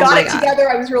 Yeah, we got it together.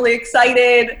 I was really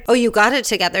excited. Oh, you got it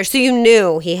together. So you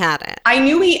knew he had it. I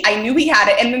knew he had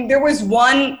it. And then there was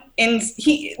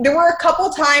there were a couple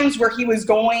times where he was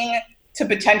going to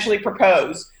potentially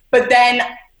propose. But then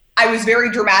I was very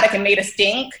dramatic and made a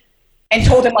stink and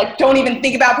told him, like, don't even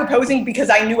think about proposing because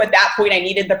I knew at that point I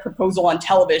needed the proposal on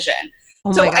television.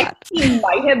 Oh so my God. I think he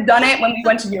might have done it when we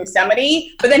went to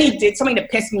Yosemite, but then he did something to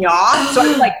piss me off. So I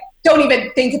was like, don't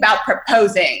even think about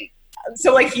proposing.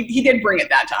 So like he did bring it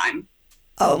that time.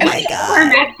 Oh my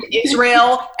God. Back to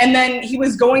Israel, and then he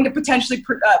was going to potentially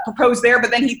propose there, but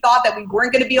then he thought that we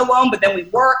weren't going to be alone, but then we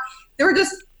were. They were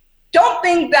just, don't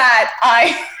think that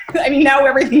I mean, now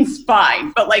everything's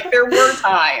fine, but like there were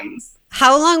times.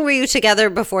 How long were you together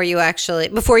before you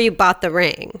bought the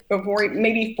ring?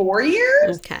 Maybe 4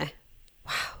 years. Okay.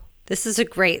 Wow. This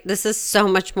is so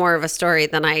much more of a story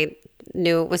than I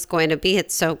knew it was going to be.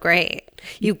 It's so great.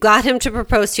 You got him to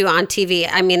propose to you on TV.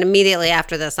 I mean, immediately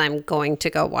after this, I'm going to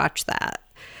go watch that.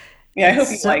 Yeah, I hope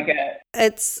you like it.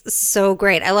 It's so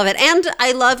great. I love it. And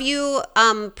I love you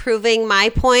proving my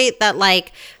point that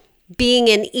like being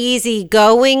an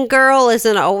easygoing girl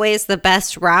isn't always the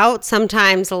best route.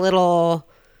 Sometimes a little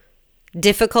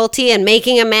difficulty and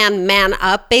making a man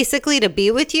up basically to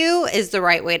be with you is the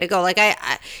right way to go. Like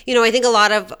I think a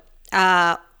lot of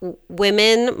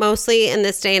women mostly in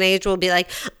this day and age will be like,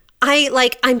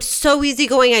 I'm so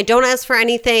easygoing. I don't ask for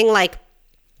anything. Like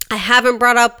I haven't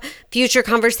brought up future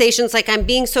conversations. Like I'm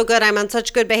being so good. I'm on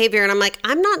such good behavior. And I'm like,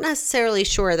 I'm not necessarily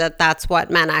sure that that's what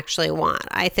men actually want.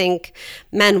 I think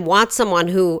men want someone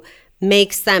who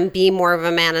makes them be more of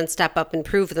a man and step up and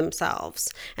prove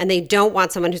themselves. And they don't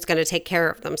want someone who's going to take care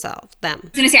of them. I was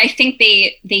going to say, I think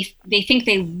they think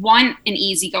they want an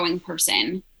easygoing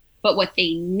person, but what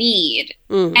they need.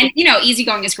 Mm-hmm. And,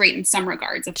 easygoing is great in some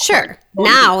regards. Of sure. course.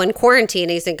 Now in quarantine,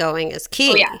 easygoing is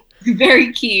key. Oh, yeah.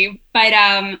 Very key. But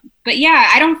yeah,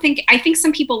 I think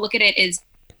some people look at it as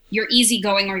you're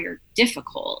easygoing or you're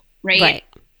difficult, right?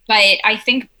 But I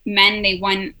think men,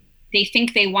 they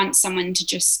think they want someone to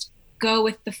just go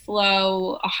with the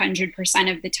flow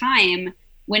 100% of the time,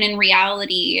 when in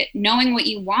reality, knowing what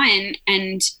you want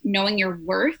and knowing your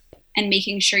worth and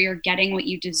making sure you're getting what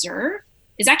you deserve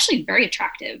is actually very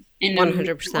attractive.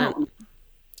 100%.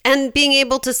 And being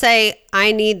able to say,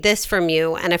 I need this from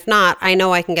you. And if not, I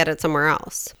know I can get it somewhere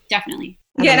else. Definitely.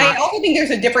 Yeah, and I also think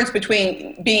there's a difference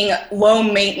between being low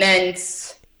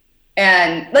maintenance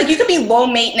and, like, you could be low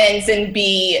maintenance and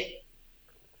be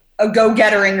a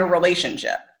go-getter in your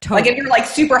relationship. Totally. Like, if you're, like,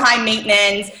 super high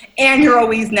maintenance and you're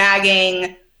always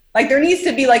nagging, like, there needs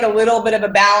to be, like, a little bit of a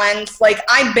balance. Like,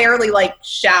 I barely, like,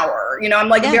 shower. I'm,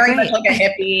 like, very much like a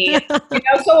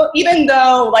hippie. So even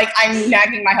though, like, I'm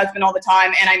nagging my husband all the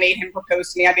time and I made him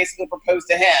propose to me, I basically proposed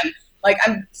to him. Like,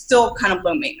 I'm still kind of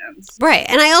low maintenance. Right.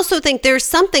 And I also think there's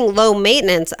something low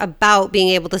maintenance about being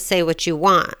able to say what you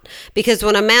want. Because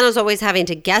when a man is always having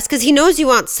to guess, because he knows you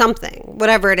want something,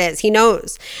 whatever it is, he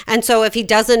knows. And so if he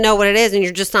doesn't know what it is and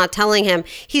you're just not telling him,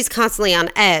 he's constantly on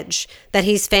edge that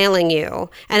he's failing you.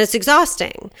 And it's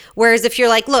exhausting. Whereas if you're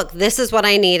like, look, this is what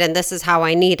I need and this is how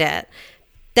I need it,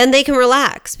 then they can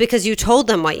relax because you told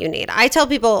them what you need. I tell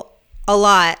people a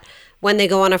lot when they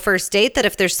go on a first date that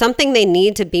if there's something they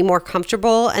need to be more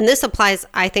comfortable, and this applies,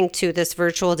 I think, to this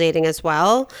virtual dating as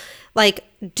well, like,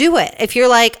 do it. If you're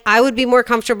like, I would be more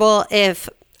comfortable if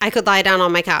I could lie down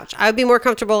on my couch. I would be more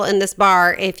comfortable in this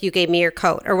bar if you gave me your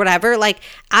coat or whatever. Like,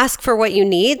 ask for what you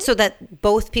need so that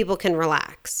both people can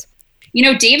relax.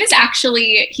 Dave is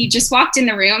actually, he just walked in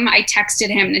the room. I texted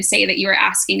him to say that you were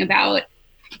asking about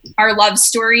our love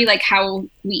story, like how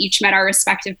we each met our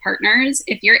respective partners.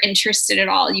 If you're interested at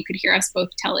all, you could hear us both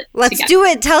tell it Let's together. do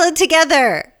it. Tell it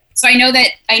together. So I know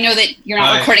that you're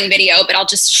not recording video, but I'll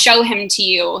just show him to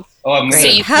you. Oh, I'm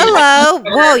Great. Hello.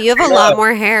 Whoa, you have a lot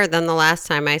more hair than the last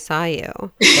time I saw you.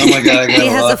 Oh my God. He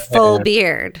has a full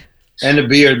beard. And a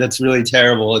beard that's really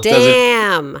terrible. It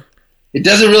Damn.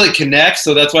 doesn't really connect,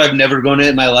 so that's why I've never grown it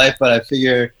in my life, but I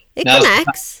figure it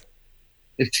connects.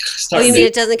 It's you mean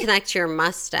it doesn't connect to your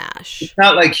mustache? It's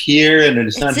not like here and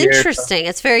it's not here. It's interesting.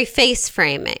 It's very face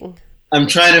framing. I'm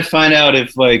trying to find out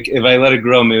if I let it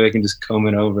grow, maybe I can just comb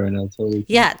it over and I'll totally.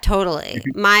 Yeah, totally.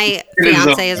 My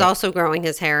fiance is also growing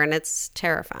his hair and it's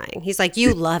terrifying. He's like,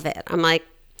 you love it. I'm like,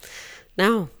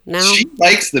 no. She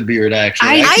likes the beard,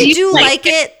 actually. I do like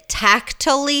it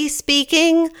tactily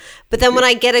speaking, but then when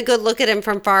I get a good look at him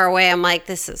from far away, I'm like,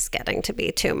 this is getting to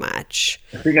be too much.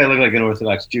 I think I look like an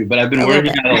Orthodox Jew, but I've been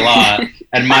working out a lot,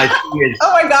 and my thing is,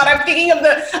 oh my God, I'm thinking of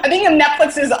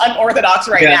Netflix's Unorthodox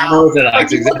right now. Unorthodox,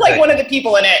 like, you look like one of the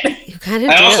people in it. You kind of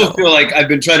I also feel like I've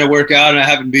been trying to work out and I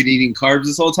haven't been eating carbs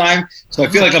this whole time, so I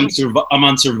feel like I'm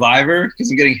on Survivor because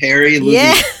I'm getting hairy and losing.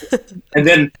 Yeah. And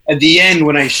then at the end,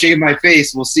 when I shave my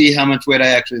face, we'll see how much weight I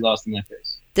actually lost in my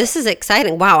face. This is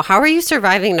exciting. Wow. How are you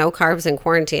surviving no carbs in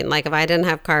quarantine? Like, if I didn't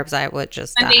have carbs, I would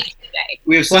just die.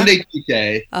 We have Sunday cheat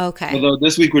day. Okay. Although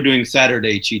this week we're doing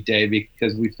Saturday cheat day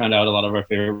because we found out a lot of our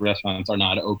favorite restaurants are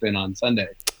not open on Sunday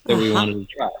that we wanted to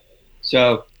try.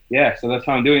 So, yeah, so that's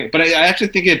how I'm doing it. But I actually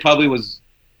think it probably was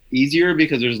easier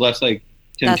because there's less, like,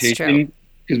 temptation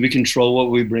because we control what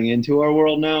we bring into our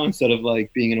world now instead of,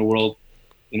 like, being in a world,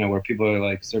 where people are,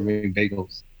 like, serving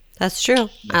bagels. That's true.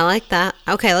 I like that.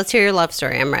 Okay, let's hear your love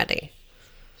story. I'm ready.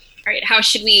 All right, how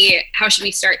should we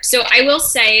start? So I will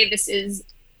say he's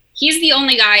the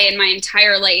only guy in my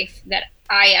entire life that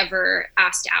I ever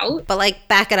asked out. But like,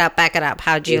 back it up.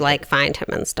 How'd you like find him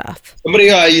and stuff?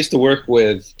 Somebody I used to work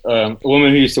with, a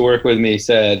woman who used to work with me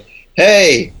said,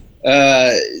 "Hey,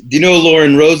 do you know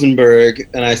Lauren Rosenberg?"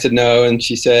 And I said, "No." And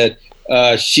she said,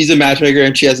 she's a matchmaker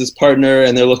and she has this partner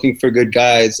and they're looking for good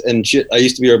guys. And I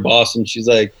used to be her boss, and she's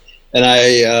like, and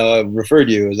I referred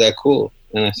you. Is that cool?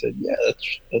 And I said, yeah, that's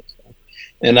fine.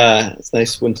 And it's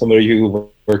nice when somebody who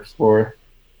worked for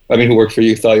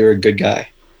you thought you were a good guy.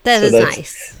 That's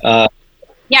nice.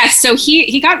 Yeah, so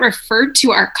he got referred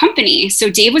to our company. So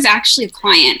Dave was actually a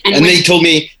client. And they told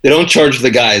me they don't charge the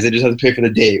guys. They just have to pay for the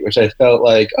date, which I felt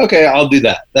like, okay, I'll do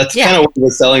that. That's kind of one of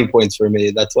the selling points for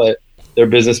me. That's why their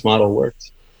business model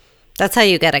works. That's how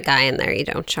you get a guy in there. You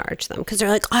don't charge them because they're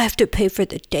like, I have to pay for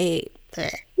the date.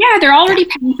 Yeah, they're already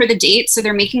paying for the date, so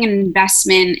they're making an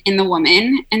investment in the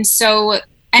woman. And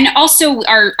also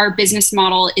our business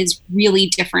model is really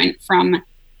different from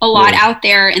a lot out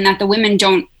there in that the women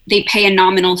they pay a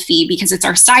nominal fee because it's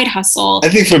our side hustle. I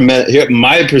think from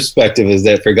my perspective is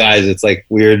that for guys, it's like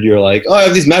weird. You're like, oh, I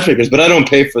have these matchmakers, but I don't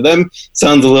pay for them.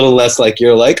 Sounds a little less like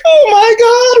you're like, oh my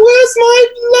God, where's my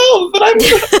love? And I'm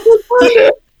going to find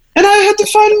it. And I had to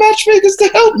find matchmakers to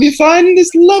help me find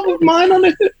this love of mine on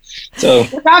it. So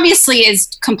it obviously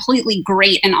is completely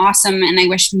great and awesome. And I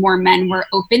wish more men were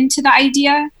open to the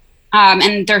idea.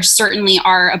 And there certainly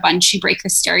are a bunch who break the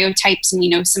stereotypes. And we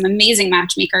know some amazing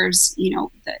matchmakers, the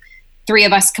three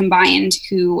of us combined,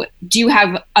 who do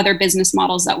have other business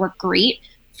models that work great.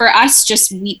 For us,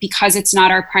 because it's not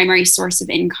our primary source of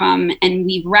income, and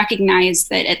we've recognized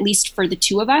that, at least for the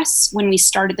two of us, when we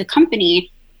started the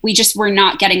company, we just were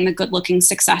not getting the good-looking,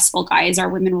 successful guys our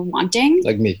women were wanting.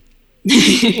 Like me.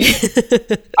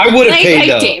 I would have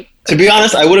paid, though. Dave. To be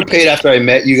honest, I would have paid after I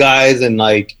met you guys and,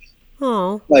 like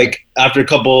after a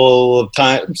couple of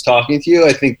times talking to you.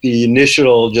 I think the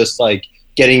initial just, like,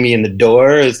 getting me in the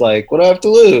door is like, what do I have to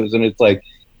lose? And it's like,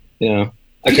 We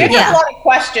did have a lot of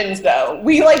questions, though.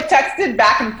 We, like, texted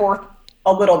back and forth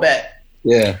a little bit.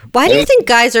 Yeah. Why do you think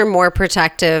guys are more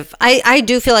protective? I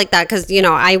do feel like that because,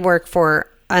 I work for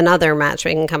another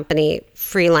matchmaking company,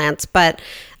 freelance, but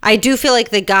I do feel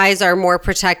like the guys are more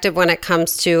protective when it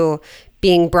comes to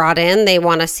being brought in. They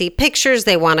want to see pictures.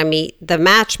 They want to meet the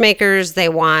matchmakers. They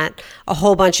want a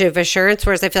whole bunch of assurance,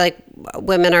 whereas I feel like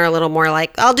women are a little more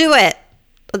like, I'll do it.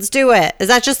 Let's do it. Is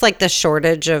that just like the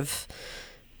shortage of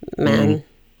men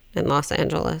in Los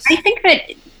Angeles? I think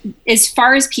that as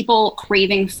far as people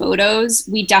craving photos,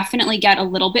 we definitely get a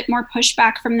little bit more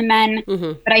pushback from the men.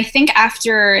 Mm-hmm. But I think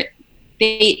after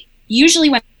usually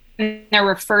when they're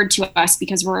referred to us,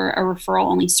 because we're a referral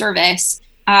only service,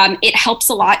 it helps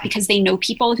a lot because they know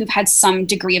people who've had some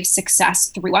degree of success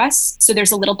through us. So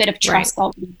there's a little bit of trust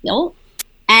already built.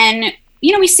 And,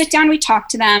 we sit down, we talk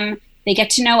to them, they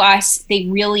get to know us. They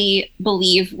really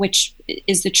believe, which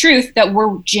is the truth, that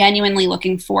we're genuinely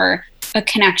looking for a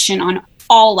connection on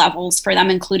all levels for them,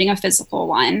 including a physical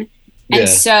one. And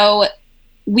so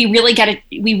we really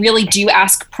do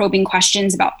ask probing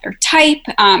questions about their type.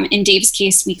 In Dave's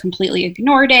case, we completely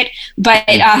ignored it, but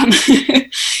I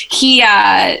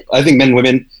think men and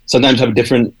women sometimes have a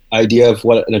different idea of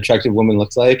what an attractive woman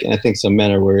looks like, and I think some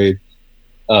men are worried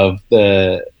of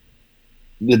the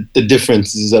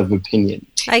differences of opinion.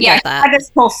 I get that. I had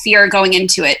this whole fear going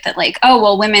into it that like, oh,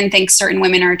 well, women think certain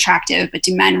women are attractive, but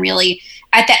do men really?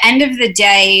 At the end of the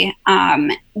day,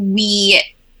 we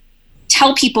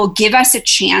tell people, give us a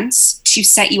chance to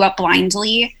set you up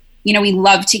blindly. You know, we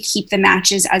love to keep the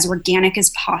matches as organic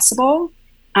as possible.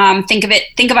 Think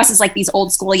of us as like these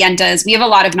old school yentas. We have a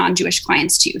lot of non-Jewish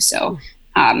clients too. So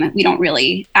we don't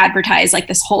really advertise like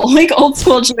this whole like old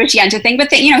school Jewish yenta thing, but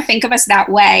think of us that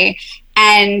way.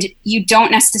 And you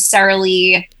don't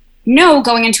necessarily know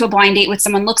going into a blind date what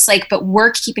someone looks like, but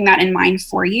we're keeping that in mind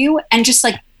for you. And just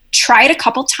like try it a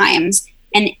couple times.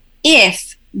 And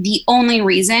if the only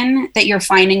reason that you're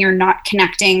finding you're not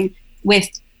connecting with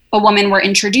a woman we're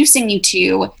introducing you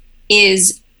to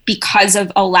is because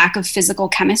of a lack of physical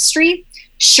chemistry,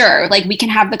 sure, like we can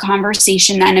have the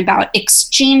conversation then about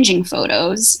exchanging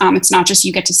photos. It's not just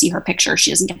you get to see her picture,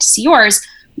 she doesn't get to see yours.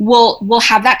 We'll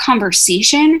have that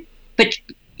conversation, but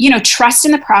trust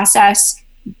in the process,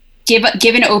 give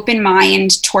an open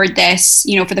mind toward this,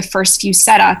 for the first few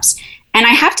setups. And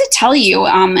I have to tell you,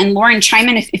 and Lauren, chime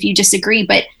in if you disagree,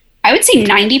 but I would say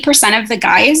 90% of the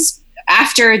guys,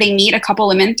 after they meet a couple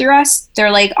women through us, they're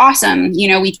like, awesome,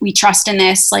 we trust in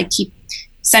this, like keep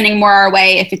sending more our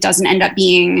way if it doesn't end up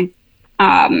being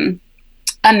a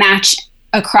match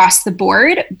across the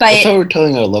board. But that's how we're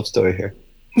telling our love story here.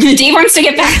 Dave wants to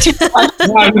get back to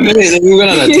we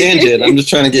went on a tangent. I'm just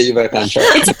trying to get you back on track.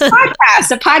 It's a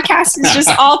podcast. A podcast is just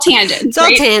all tangents. It's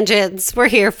all tangents. We're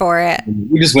here for it.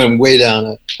 We just went way down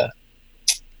it.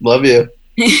 Love you.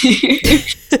 All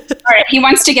right. He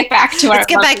wants to get back to Let's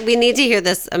get back. We need to hear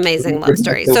this amazing love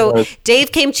story. So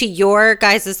Dave came to your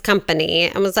guys' company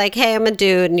and was like, hey, I'm a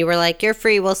dude. And you were like, you're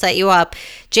free. We'll set you up.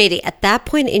 JD, at that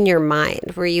point in your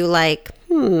mind, were you like,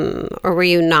 or were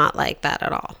you not like that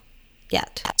at all?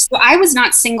 Yet. So I was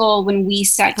not single when we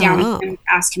sat down with him to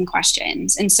ask him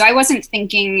questions. And so I wasn't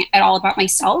thinking at all about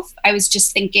myself. I was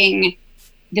just thinking,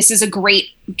 this is a great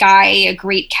guy, a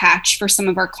great catch for some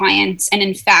of our clients. And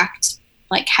in fact,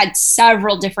 like had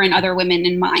several different other women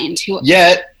in mind who.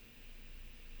 Yet,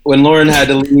 when Lauren had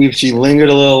to leave, she lingered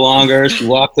a little longer. She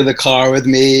walked to the car with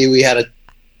me. We had a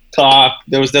talk.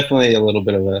 There was definitely a little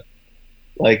bit of a,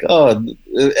 like, oh,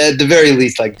 at the very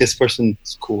least, like this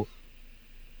person's cool.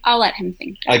 I'll let him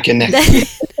think. I connect.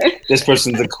 This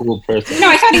person's a cool person. No,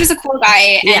 I thought he was a cool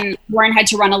guy, and Lauren had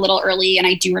to run a little early, and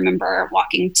I do remember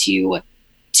walking to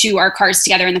our cars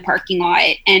together in the parking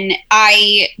lot, and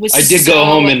I did go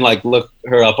home and like look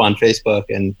her up on Facebook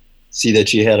and see that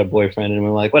she had a boyfriend, and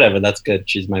we're like, whatever, that's good.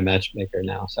 She's my matchmaker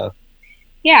now. So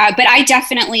yeah, but I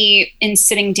definitely, in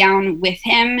sitting down with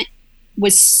him,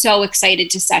 was so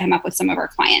excited to set him up with some of our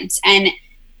clients. And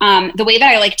the way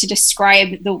that I like to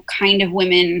describe the kind of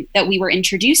women that we were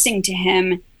introducing to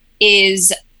him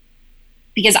is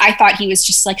because I thought he was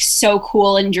just like so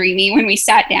cool and dreamy when we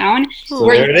sat down. So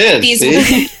there it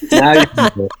is.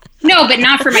 No, but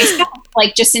not for myself,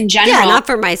 like just in general. Yeah, not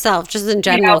for myself, just in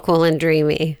general, cool and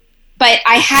dreamy. But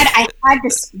I had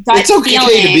this gut It's okay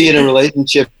feeling. to be in a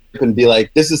relationship and be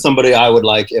like, this is somebody I would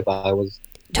like if I was.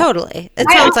 Totally. It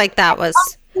sounds like that was.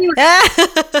 Yeah,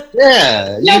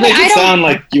 you make it sound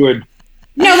like you were.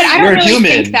 No, but I don't really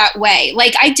human. think that way.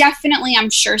 Like, I definitely, I'm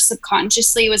sure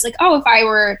subconsciously was like, oh, if I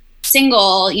were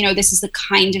single, this is the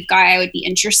kind of guy I would be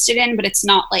interested in. But it's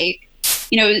not like,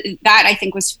 that I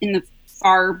think was in the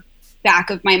far back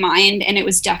of my mind, and it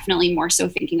was definitely more so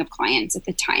thinking of clients at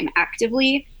the time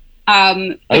actively.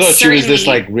 I thought she was this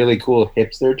like really cool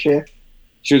hipster chick.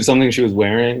 She was something she was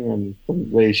wearing and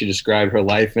the way she described her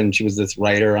life, and she was this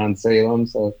writer on Salem.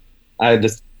 So I had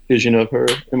this vision of her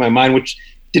in my mind, which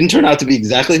didn't turn out to be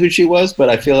exactly who she was, but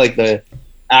I feel like the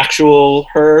actual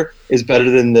her is better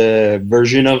than the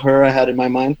version of her I had in my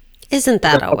mind. Isn't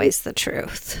that always the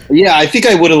truth? Yeah, I think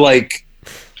I would have like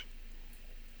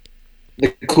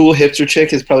the cool hipster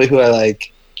chick is probably who I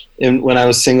like when I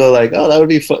was single, like, oh, that would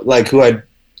be fun, like who I'd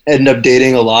end up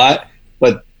dating a lot,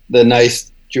 but the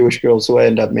nice Jewish girls who I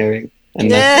end up marrying,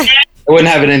 and I wouldn't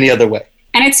have it any other way.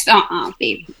 And it's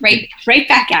babe, right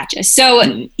back at you.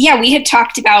 So yeah, we had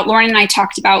talked about, Lauren and I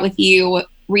talked about with you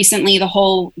recently the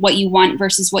whole what you want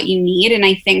versus what you need, and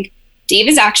I think Dave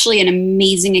is actually an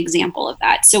amazing example of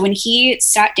that. So when he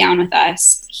sat down with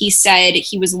us, he said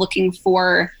he was looking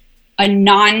for a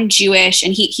non-Jewish,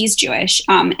 and he's Jewish,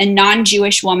 a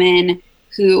non-Jewish woman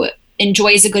who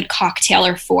enjoys a good cocktail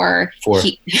or four. Four.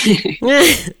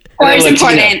 Four is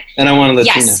important. And I want a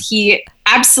Latina. Yes, he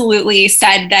absolutely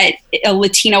said that a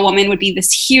Latina woman would be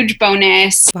this huge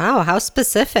bonus. Wow, how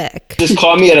specific. Just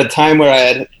caught me at a time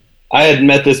where I had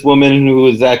met this woman who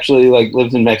was actually like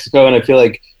lives in Mexico, and I feel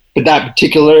like for that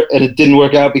particular, and it didn't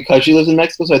work out because she lives in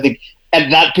Mexico. So I think at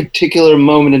that particular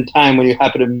moment in time when you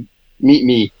happen to meet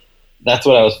me, that's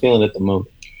what I was feeling at the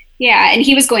moment. Yeah, and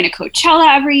he was going to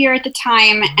Coachella every year at the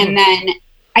time, and then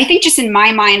I think just in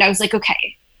my mind, I was like,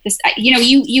 okay, this,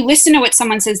 you listen to what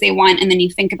someone says they want, and then you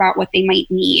think about what they might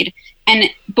need. And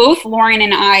both Lauren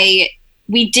and I,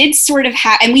 we did sort of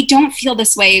have, and we don't feel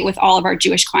this way with all of our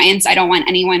Jewish clients. I don't want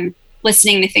anyone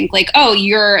listening to think like, oh,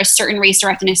 you're a certain race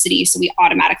or ethnicity, so we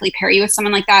automatically pair you with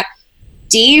someone like that.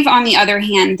 Dave, on the other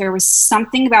hand, there was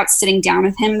something about sitting down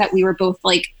with him that we were both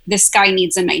like, this guy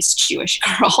needs a nice Jewish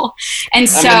girl. And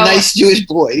so I'm a nice Jewish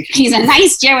boy. He's a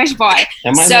nice Jewish boy.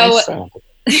 Am I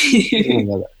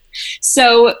nice?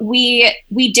 So we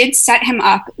did set him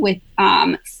up with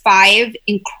 5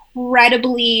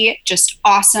 incredibly just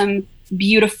awesome,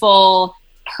 beautiful,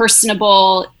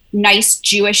 personable, nice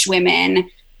Jewish women.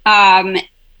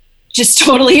 Just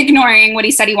totally ignoring what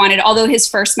he said he wanted, although his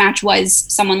first match was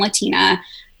someone Latina.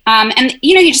 And,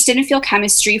 he just didn't feel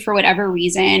chemistry for whatever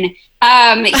reason.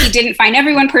 He didn't find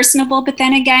everyone personable, but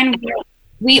then again,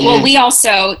 we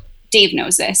also, Dave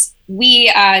knows this,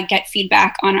 we get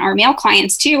feedback on our male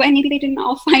clients too, and maybe they didn't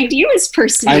all find you as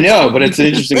personable. I know, but it's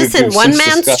interesting. Listen, one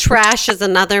man's trash is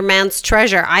another man's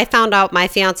treasure. I found out my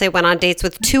fiance went on dates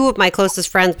with 2 of my closest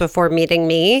friends before meeting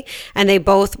me, and they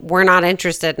both were not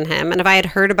interested in him. And if I had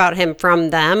heard about him from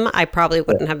them, I probably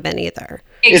wouldn't have been either.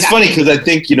 Exactly. It's funny because I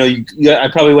think, I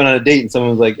probably went on a date and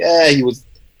someone was like, he was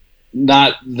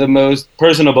not the most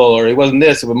personable, or he wasn't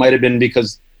this. It might have been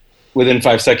because within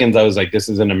 5 seconds I was like, this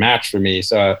isn't a match for me.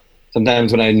 So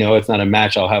sometimes when I know it's not a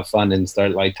match, I'll have fun and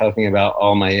start like talking about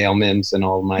all my ailments and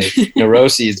all my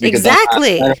neuroses. Because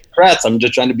exactly. I'm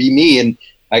just trying to be me, and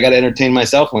I got to entertain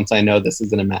myself once I know this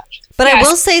isn't a match. But yes. I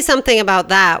will say something about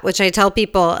that, which I tell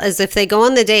people, is if they go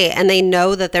on the date and they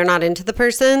know that they're not into the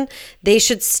person, they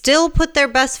should still put their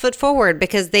best foot forward,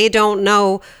 because they don't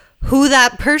know who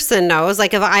that person knows.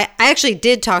 Like if I actually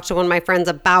did talk to one of my friends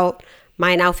about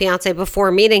my now fiance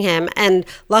before meeting him, and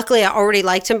luckily I already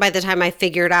liked him by the time I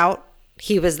figured out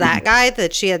he was that guy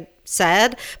that she had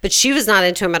said, but she was not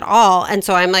into him at all. And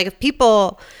so I'm like, if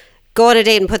people go on a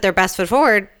date and put their best foot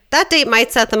forward, that date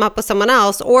might set them up with someone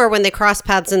else, or when they cross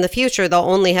paths in the future, they'll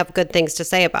only have good things to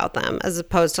say about them, as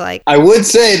opposed to like... I would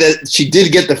say that she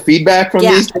did get the feedback from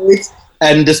these dates.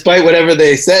 And despite whatever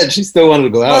they said, she still wanted to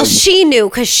go out. Well, she knew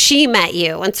because she met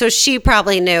you. And so she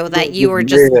probably knew that you were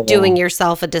just doing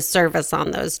yourself a disservice on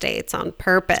those dates on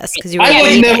purpose. Because you were I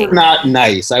was never not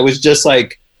nice. I was just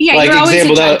like, you're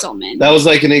always a gentleman. That was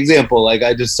like an example. Like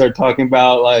I just started talking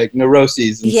about like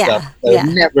neuroses and stuff that I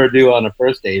never do on a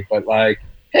first date. But like,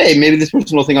 hey, maybe this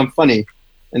person will think I'm funny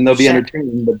and they'll be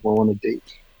entertained, but won't want to date.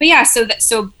 But yeah, so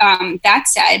that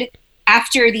said,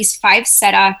 after these 5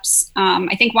 setups,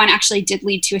 I think one actually did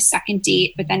lead to a second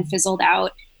date, but then fizzled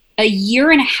out. A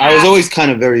year and a half. I was always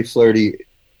kind of very flirty,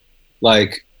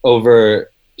 like over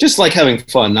just like having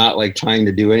fun, not like trying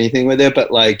to do anything with it,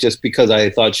 but like just because I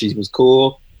thought she was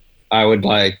cool, I would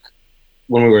like,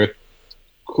 when we were,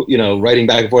 writing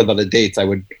back and forth on the dates, I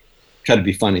would try to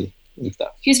be funny and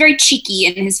stuff. He was very cheeky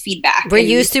in his feedback. Were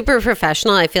you super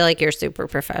professional? I feel like you're super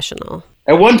professional.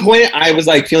 At one point, I was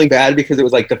like feeling bad because it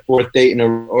was like the 4th date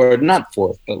or not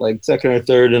 4th, but like 2nd or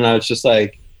 3rd, and I was just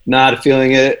like not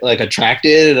feeling it, like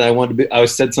attracted, and I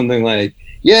said something like,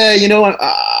 "Yeah, I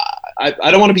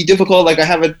don't want to be difficult. Like I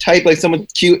have a type, like someone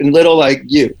cute and little, like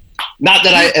you. Not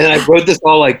that I wrote this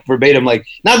all like verbatim, like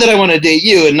not that I want to date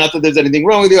you, and not that there's anything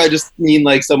wrong with you. I just mean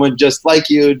like someone just like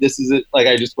you. This is it. Like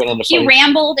I just went on the. You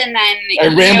rambled, and then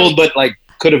I rambled, but like.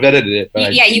 Could have edited it.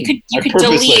 But you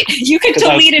could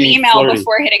delete an email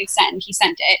before hitting send. He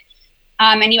sent it.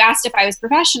 And you asked if I was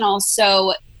professional.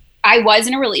 So I was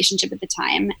in a relationship at the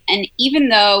time. And even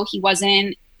though he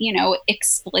wasn't,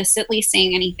 explicitly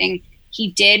saying anything, he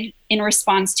did, in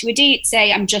response to a date,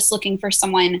 say, I'm just looking for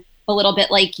someone a little bit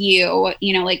like you,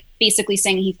 like basically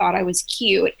saying he thought I was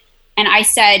cute. And I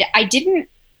said, I didn't,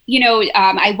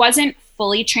 I wasn't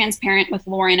fully transparent with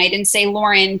Lauren. I didn't say,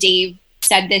 Lauren, Dave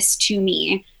said this to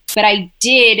me, but I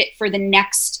did, for the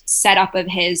next setup of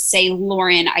his, say,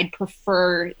 Lauren, I'd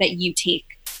prefer that you take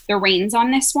the reins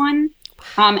on this one.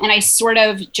 And I sort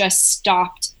of just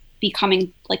stopped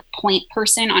becoming like point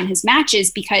person on his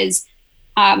matches, because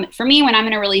for me, when I'm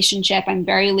in a relationship, I'm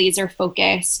very laser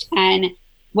focused, and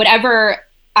whatever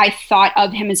I thought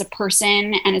of him as a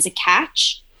person and as a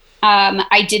catch,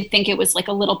 I did think it was like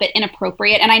a little bit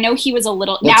inappropriate. And I know he was a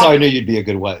little. That's how I knew you'd be a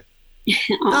good wife.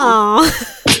 Oh.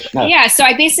 Yeah, so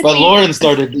I basically. But Lauren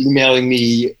started emailing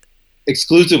me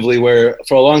exclusively, where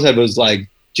for a long time it was like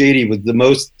JD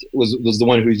was the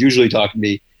one who was usually talking to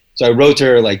me. So I wrote to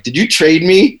her like, "Did you trade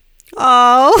me?"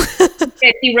 Oh.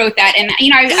 He wrote that, and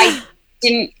I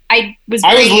didn't. I was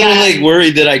literally like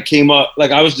worried that I came up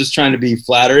like I was just trying to be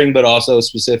flattering, but also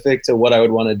specific to what I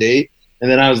would want to date. And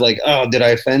then I was like, "Oh, did I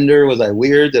offend her? Was I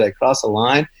weird? Did I cross a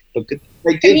line?" But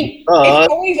it's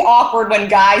always awkward when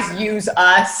guys use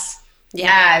us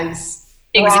as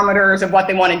barometers of what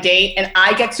they want to date, and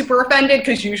I get super offended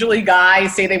because usually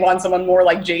guys say they want someone more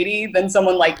like JD than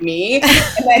someone like me.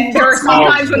 And then there are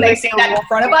sometimes when they say that in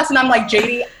front of us, and I'm like,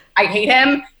 JD, I hate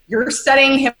him. You're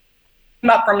setting him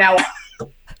up from now on.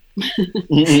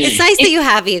 It's nice that you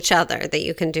have each other, that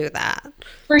you can do that.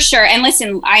 For sure. And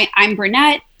listen, I'm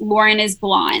brunette. Lauren is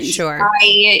blonde. Sure.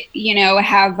 I,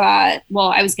 have, I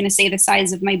was going to say the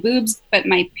size of my boobs, but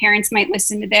my parents might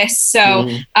listen to this. So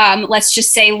let's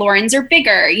just say Lauren's are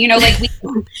bigger.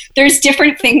 There's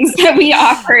different things that we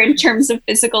offer in terms of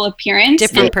physical appearance.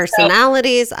 Different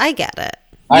personalities. So, I get it.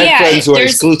 I have friends who are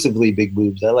exclusively big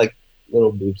boobs. I like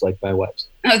little boobs like my wife's.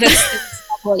 Oh, that's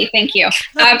lovely. Thank you.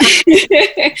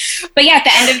 But yeah, at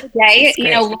the end of the day,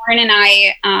 Lauren and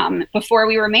I, before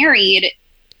we were married,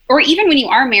 or even when you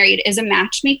are married, is a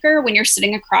matchmaker when you're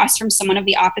sitting across from someone of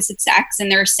the opposite sex and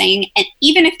they're saying, and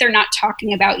even if they're not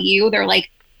talking about you, they're like,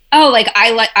 oh, like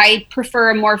I prefer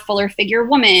a more fuller figure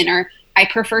woman, or I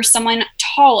prefer someone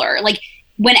taller. Like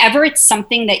whenever it's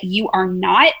something that you are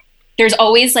not, there's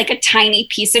always like a tiny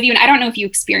piece of you. And I don't know if you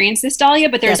experience this, Dahlia,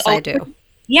 but there's I do.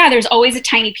 Yeah, there's always a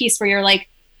tiny piece where you're like,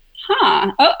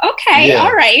 oh, okay,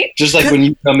 all right. Just like when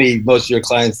you tell me most of your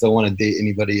clients don't want to date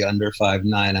anybody under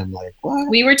 5'9", I'm like, what?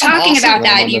 We were talking about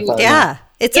that.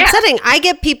 It's upsetting. I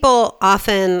get people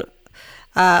often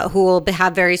who will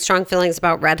have very strong feelings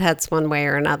about redheads one way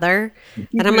or another.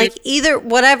 And I'm like, either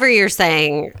whatever you're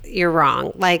saying, you're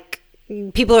wrong. Like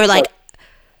people are like,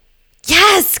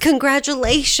 yes,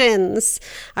 congratulations.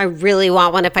 I really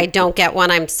want one. If I don't get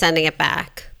one, I'm sending it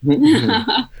back.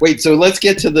 Wait, so let's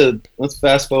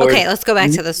fast forward. Okay, let's go back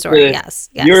to the story. Yes.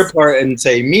 Your part and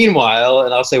say, meanwhile,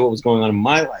 and I'll say what was going on in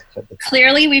my life at the time.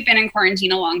 Clearly, we've been in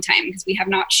quarantine a long time because we have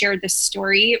not shared this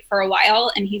story for a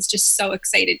while, and he's just so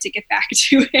excited to get back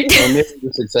to it. Well, maybe I'm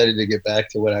just excited to get back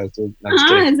to what I was doing.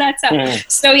 Is that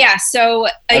so? So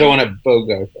I don't want to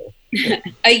bogart though.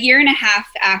 A year and a half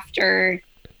after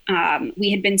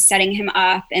we had been setting him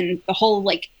up, and the whole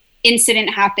incident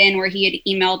happened where he had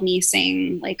emailed me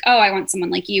saying like, oh, I want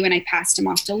someone like you, and I passed him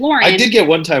off to Lauren. I did get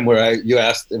one time where you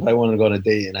asked if I wanted to go on a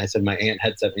date, and I said my aunt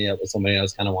had set me up with somebody I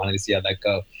was kind of wanting to see how that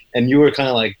go, and you were kind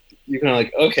of like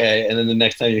okay, and then the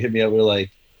next time you hit me up, we were like,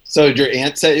 so did your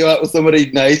aunt set you up with somebody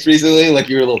nice recently? Like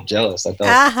you were a little jealous, I felt.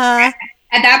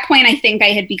 At that point, I think I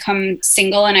had become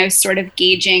single, and I was sort of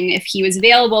gauging if he was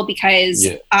available because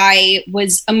I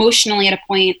was emotionally at a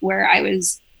point where I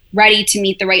was ready to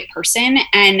meet the right person.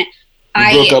 And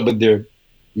I broke up with you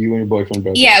and your boyfriend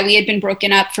broke up. Yeah, we had been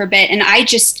broken up for a bit, and I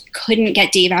just couldn't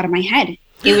get Dave out of my head.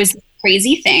 It was a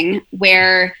crazy thing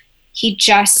where he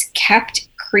just kept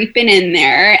creeping in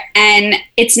there, and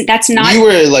that's not. You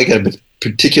were like at a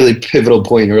particularly pivotal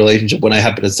point in your relationship when I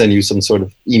happened to send you some sort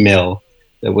of email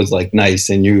that was like nice,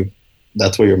 and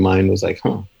that's where your mind was like,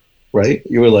 huh. Right?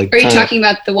 You were like. Are you talking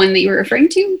about the one that you were referring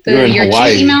to? Your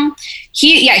Hawaii email?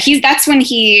 That's when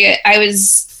I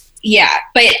was,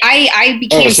 but I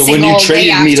became so single. When you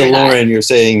traded me to Lauren, you're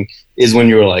saying is when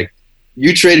you were like,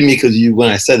 you traded me because when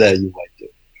I said that, you liked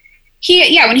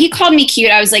it. When he called me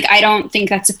cute, I was like, I don't think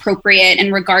that's appropriate.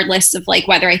 And regardless of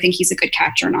whether I think he's a good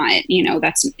catch or not,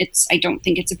 I don't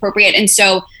think it's appropriate. And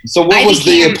so what was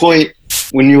the point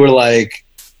when you were like,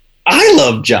 I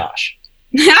love Josh?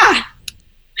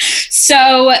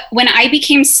 So when I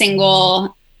became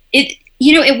single,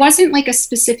 it wasn't like a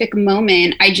specific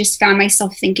moment. I just found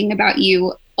myself thinking about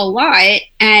you a lot.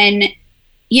 And,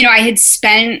 I had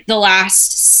spent the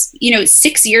last,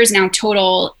 6 years now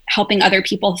total helping other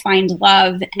people find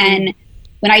love. Mm-hmm. And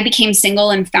when I became single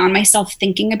and found myself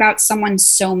thinking about someone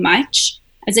so much,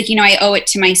 I was like, I owe it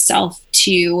to myself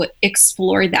to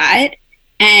explore that.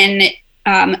 And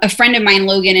a friend of mine,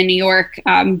 Logan in New York,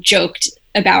 joked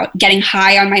about getting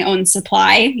high on my own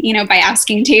supply, by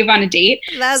asking Dave on a date.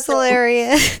 That's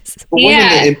hilarious. But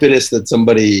wasn't the impetus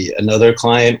that another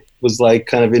client was like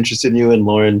kind of interested in you, and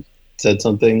Lauren said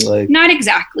something like? Not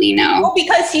exactly, no. Well,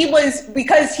 because he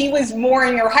was more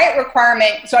in your height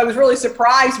requirement. So I was really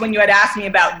surprised when you had asked me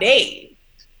about Dave.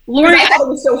 Lauren, I thought it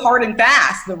was so hard and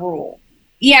fast, the rule.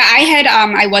 yeah,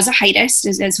 I was a heightist,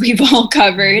 as we've all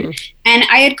covered. And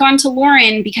I had gone to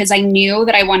Lauren because I knew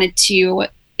that I wanted to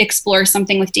explore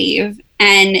something with Dave.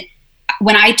 And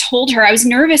when I told her, I was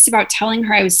nervous about telling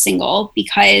her I was single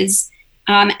because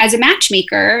as a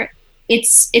matchmaker,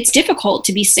 it's difficult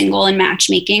to be single in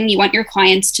matchmaking. You want your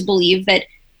clients to believe that,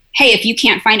 hey, if you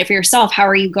can't find it for yourself, how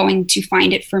are you going to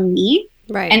find it for me?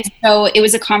 Right. And so it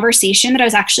was a conversation that I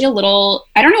was actually a little,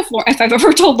 I don't know if I've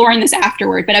ever told Lauren this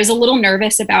afterward, but I was a little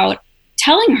nervous about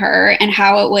telling her and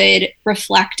how it would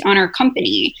reflect on our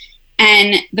company.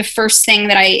 And the first thing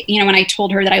that when I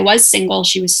told her that I was single,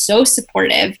 she was so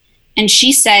supportive. And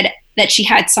she said that she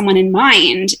had someone in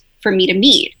mind for me to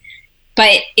meet,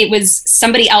 but it was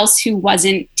somebody else who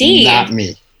wasn't Dave. Not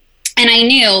me. And I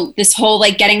knew this whole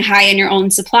like getting high in your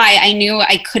own supply, I knew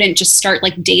I couldn't just start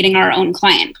like dating our own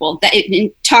client. Well,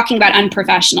 talking about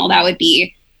unprofessional, that would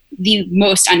be the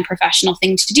most unprofessional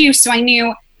thing to do. So I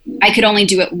knew I could only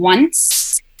do it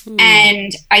once.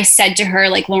 And I said to her,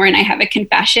 like, Lauren, I have a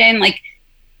confession. Like,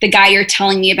 the guy you're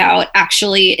telling me about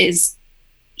actually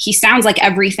he sounds like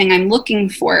everything I'm looking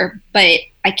for, but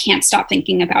I can't stop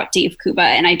thinking about Dave Kuba,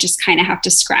 and I just kind of have to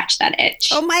scratch that itch.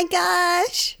 Oh my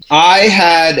gosh.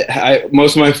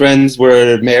 Most of my friends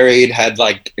were married, had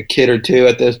like a kid or two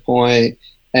at this point.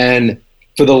 And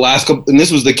for the last couple, and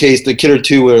this was the case, the kid or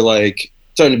two were like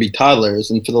starting to be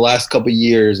toddlers. And for the last couple of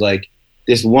years, like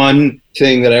this one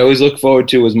thing that I always look forward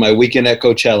to was my weekend at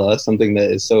Coachella, something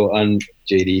that is so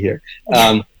un-JD here.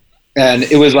 And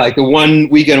it was like the one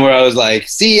weekend where I was like,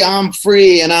 see, I'm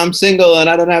free and I'm single and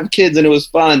I don't have kids, and it was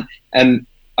fun. And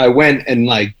I went and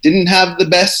like didn't have the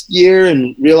best year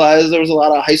and realized there was a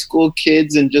lot of high school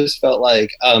kids and just felt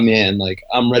like, oh man, like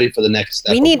I'm ready for the next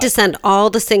step. We need to send all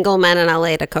the single men in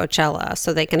LA to Coachella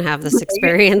so they can have this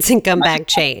experience and come back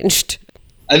changed.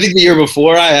 I think the year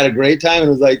before I had a great time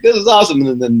and was like, this is awesome.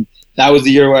 And then that was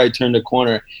the year where I turned a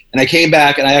corner. And I came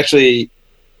back and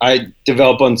I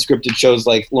develop unscripted shows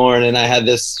like Lauren, and I had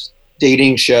this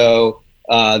dating show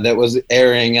that was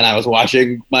airing, and I was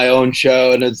watching my own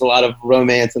show, and there's a lot of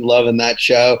romance and love in that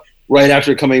show right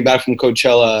after coming back from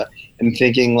Coachella and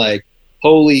thinking like,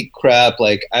 holy crap,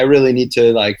 like I really need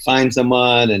to like find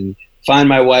someone and find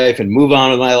my wife and move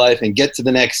on with my life and get to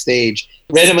the next stage.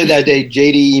 Randomly that day,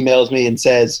 JD emails me and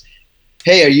says,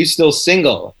 hey, are you still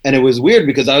single? And it was weird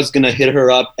because I was going to hit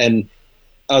her up, and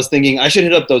I was thinking I should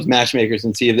hit up those matchmakers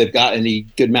and see if they've got any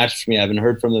good matches for me. I haven't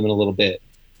heard from them in a little bit.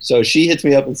 So she hits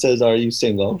me up and says, are you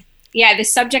single? Yeah, the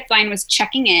subject line was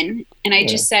checking in. And I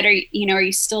just said, are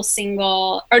you still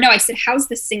single? Or no, I said, how's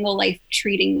the single life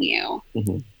treating you?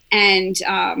 Mm-hmm. And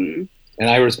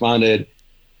I responded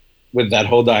with that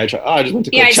whole diatribe. Oh, I just went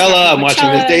to Coachella. I'm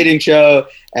watching this dating show,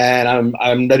 and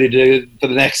I'm ready for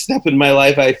the next step in my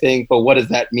life, I think. But what does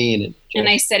that mean? And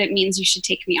I said, it means you should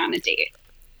take me on a date.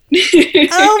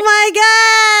 Oh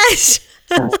my gosh.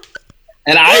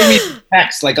 And I read the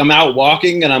text, like I'm out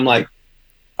walking and I'm like,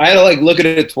 I had to like look at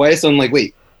it twice. I'm like,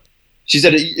 wait, she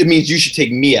said, it means you should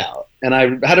take me out. And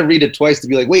I had to read it twice to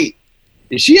be like, wait,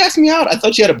 did she ask me out? I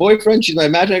thought she had a boyfriend. She's my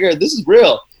matchmaker. This is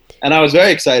real. And I was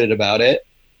very excited about it.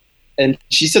 And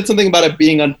she said something about it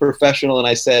being unprofessional. And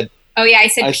I said, oh yeah, I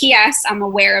said, P.S. I'm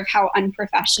aware of how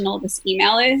unprofessional this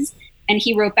email is. And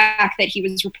he wrote back that he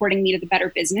was reporting me to the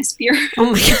Better Business Bureau.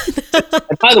 Oh my God.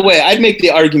 And by the way, I'd make the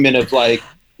argument of like,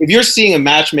 if you're seeing a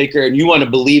matchmaker and you want to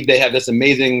believe they have this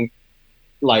amazing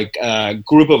like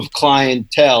group of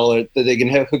clientele that they can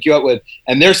hook you up with,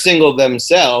 and they're single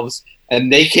themselves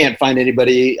and they can't find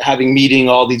anybody meeting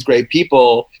all these great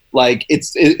people, like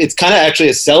it's kind of actually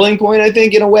a selling point, I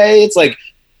think, in a way. It's like,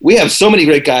 we have so many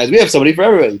great guys. We have somebody for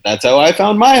everybody. That's how I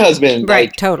found my husband. Right,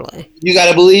 like, totally. You got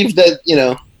to believe that,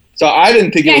 So I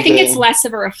didn't think I think it's less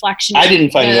of a reflection. I didn't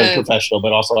find it unprofessional,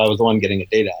 but also I was the one getting a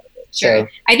date out of it. Sure. So.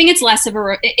 I think it's less of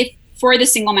if for the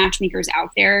single matchmakers out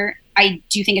there, I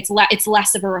do think it's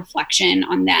less of a reflection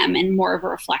on them and more of a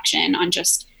reflection on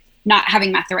just not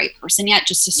having met the right person yet,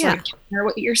 just to sort of counter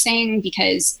what you're saying,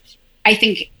 because I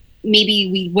think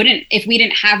maybe if we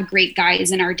didn't have great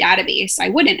guys in our database, I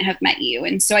wouldn't have met you.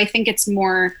 And so I think it's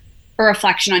more a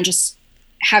reflection on just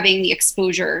having the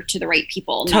exposure to the right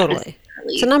people. Totally.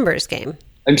 It's a numbers game.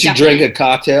 And she drank a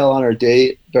cocktail on our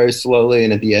date very slowly.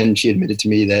 And at the end, she admitted to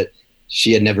me that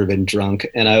she had never been drunk.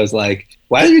 And I was like,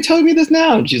 why are you telling me this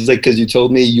now? And she's like, because you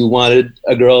told me you wanted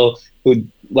a girl who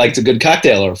liked a good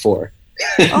cocktail or four.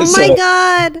 Oh my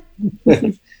God.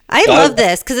 I love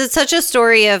this because it's such a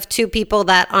story of two people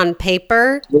that on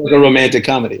paper. Like a romantic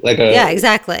comedy. Yeah,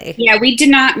 exactly. Yeah,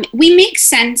 we make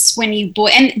sense when you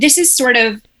and this is sort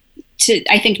of to,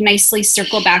 I think, nicely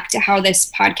circle back to how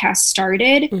this podcast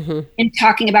started and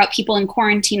talking about people in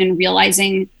quarantine and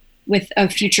realizing with a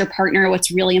future partner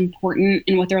what's really important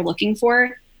and what they're looking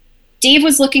for. Dave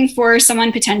was looking for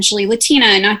someone potentially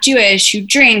Latina, not Jewish, who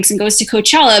drinks and goes to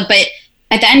Coachella. But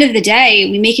at the end of the day,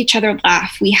 we make each other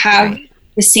laugh. We have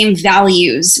the same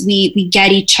values. We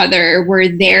get each other. We're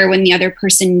there when the other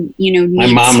person, needs.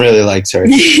 My mom really likes her.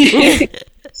 Like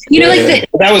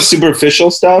that was superficial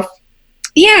stuff.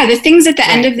 Yeah, the things at the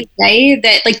end of the day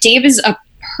that, like, Dave is a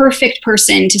perfect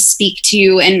person to speak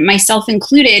to, and myself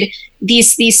included,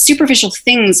 these superficial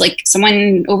things, like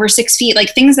someone over 6 feet,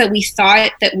 like things that we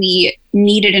thought that we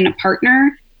needed in a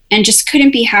partner and just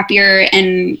couldn't be happier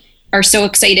and are so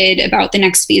excited about the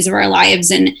next phase of our lives.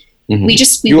 And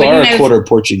you are a quarter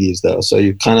Portuguese though, so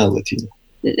you're kind of Latino.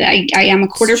 I am a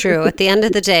quarter. It's true. At the end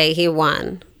of the day, he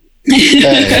won.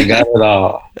 Hey, I got it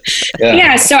all.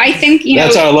 Yeah. So I think,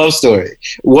 that's our love story.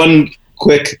 One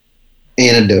quick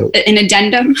anecdote. An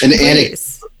addendum.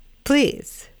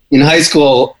 Please. In high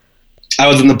school, I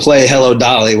was in the play Hello,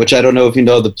 Dolly, which I don't know if you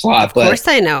know the plot. Of course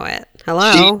I know it.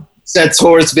 Hello.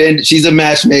 She's a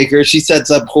matchmaker. She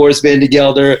sets up Horace Van de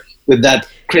Gelder with that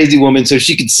crazy woman so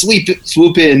she could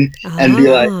swoop in and be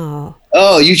like,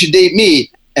 oh, you should date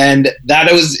me. And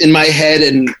that was in my head.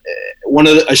 And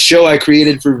a show I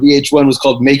created for VH1 was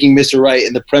called Making Mr. Right.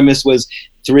 And the premise was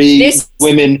three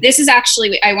women. This is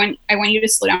actually, I want you to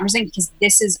slow down for a second because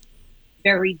this is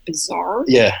very bizarre.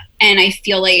 Yeah. And I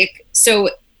feel like, so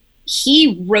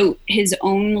he wrote his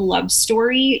own love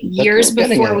story years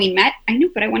before we met. I know,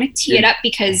 but I want to tee it up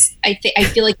because I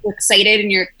feel like you're excited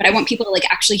but I want people to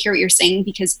like actually hear what you're saying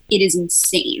because it is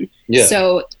insane. Yeah.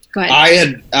 So go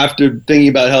ahead. After thinking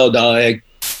about Hello, Dolly, I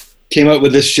came up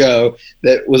with this show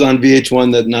that was on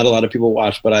VH1 that not a lot of people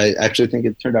watched, but I actually think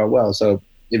it turned out well. So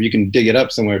if you can dig it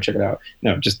up somewhere, check it out.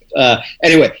 No, just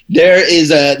anyway, there is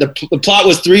the plot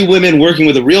was three women working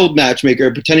with a real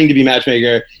matchmaker, pretending to be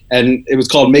matchmaker, and it was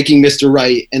called Making Mr.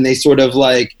 Right. And they sort of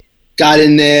like got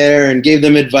in there and gave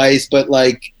them advice, but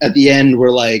like at the end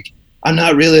were like, I'm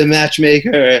not really a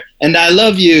matchmaker and I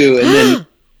love you. And then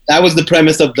that was the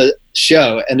premise of the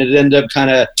show. And it ended up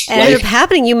It ended up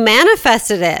happening. You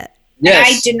manifested it. Yes.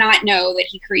 I did not know that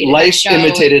he created Life that show.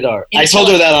 Imitated art. I told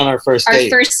her that on our first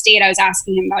date. Our first date, I was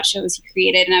asking him about shows he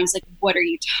created, and I was like, what are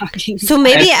you talking about? So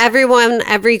maybe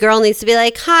every girl needs to be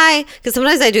like, hi, because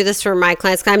sometimes I do this for my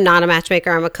clients, because I'm not a matchmaker,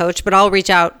 I'm a coach, but I'll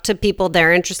reach out to people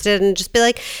they're interested in and just be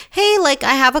like, hey, like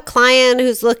I have a client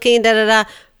who's looking, da-da-da.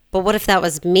 But what if that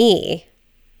was me?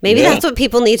 Maybe that's what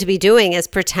people need to be doing is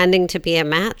pretending to be a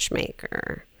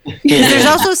matchmaker. Because there's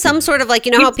also some sort of like,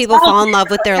 you know how people fall in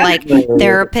love with their like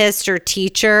therapist or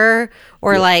teacher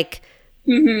or like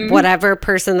whatever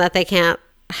person that they can't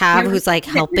have who's like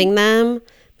helping them.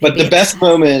 But the best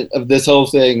moment of this whole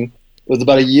thing was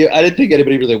about a year. I didn't think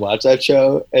anybody really watched that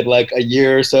show. And like a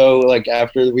year or so, like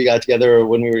after we got together or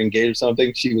when we were engaged or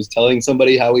something, she was telling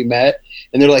somebody how we met.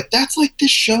 And they're like, that's like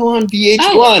this show on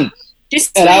VH1.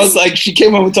 I was like, she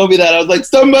came home and told me that. I was like,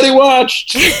 somebody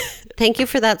watched. Thank you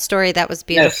for that story. That was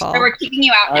beautiful. Yes. So we're keeping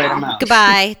you out now. Right,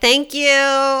 Goodbye. Thank you.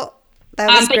 That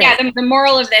was but great. yeah, the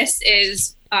moral of this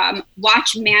is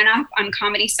watch Man Up on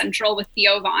Comedy Central with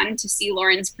Theo Vaughn to see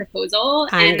Lauren's proposal.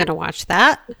 I'm going to watch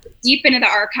that. Deep into the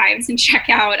archives and check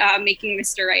out Making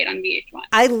Mr. Right on VH1.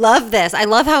 I love this. I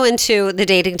love how into the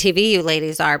dating TV you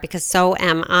ladies are because so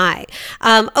am I.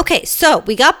 Okay, so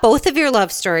we got both of your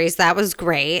love stories. That was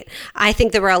great. I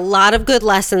think there were a lot of good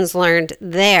lessons learned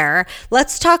there.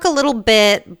 Let's talk a little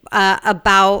bit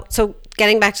about, so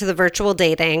getting back to the virtual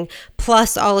dating,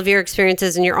 plus all of your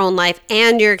experiences in your own life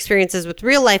and your experiences with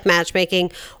real life matchmaking,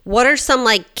 what are some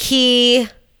like key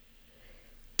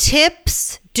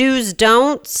tips, do's,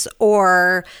 don'ts,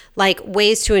 or like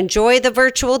ways to enjoy the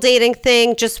virtual dating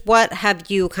thing? Just what have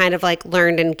you kind of like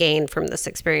learned and gained from this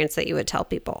experience that you would tell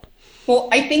people? Well,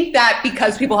 I think that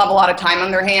because people have a lot of time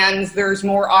on their hands, there's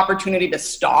more opportunity to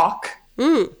stalk.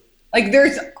 Like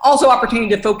there's also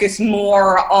opportunity to focus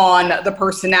more on the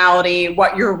personality,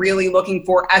 what you're really looking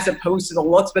for as opposed to the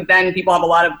looks. But then people have a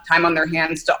lot of time on their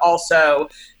hands to also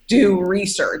do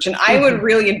research. And I would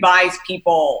really advise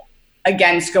people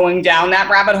against going down that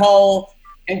rabbit hole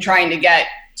and trying to get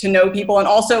to know people and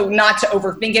also not to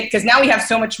overthink it because now we have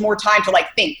so much more time to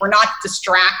like think. We're not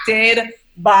distracted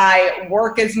by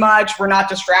work as much. We're not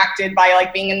distracted by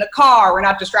like being in the car. We're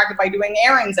not distracted by doing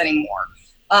errands anymore.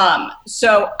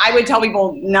 So I would tell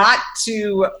people not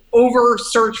to over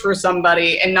search for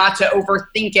somebody and not to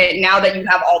overthink it now that you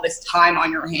have all this time on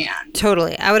your hands.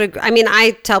 Totally. I would agree. I mean,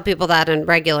 I tell people that in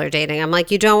regular dating. I'm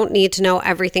like, you don't need to know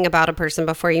everything about a person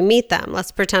before you meet them.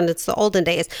 Let's pretend it's the olden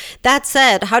days. That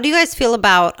said, how do you guys feel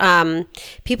about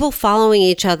people following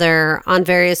each other on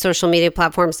various social media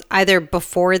platforms, either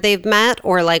before they've met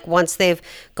or like once they've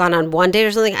gone on one date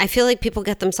or something? I feel like people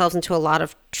get themselves into a lot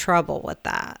of trouble with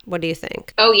that. What do you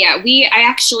think? Oh yeah, we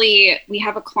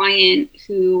have a client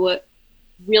who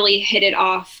really hit it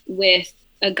off with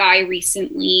a guy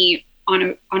recently on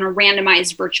a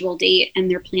randomized virtual date, and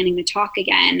they're planning to talk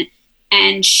again.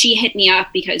 And she hit me up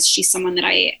because she's someone that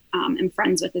I am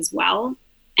friends with as well.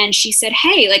 And she said,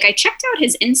 "Hey, like I checked out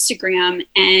his Instagram,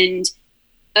 and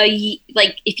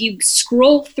like if you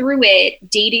scroll through it,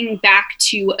 dating back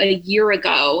to a year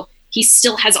ago, he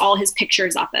still has all his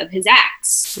pictures up of his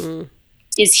ex.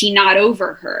 Is he not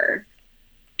over her?"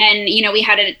 And, you know, we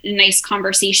had a nice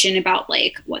conversation about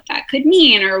like what that could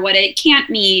mean or what it can't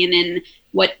mean and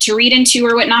what to read into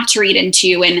or what not to read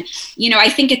into. And, you know, I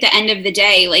think at the end of the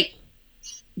day, like,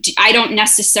 I don't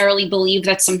necessarily believe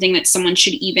that's something that someone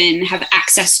should even have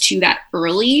access to that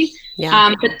early.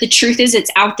 Yeah. But the truth is it's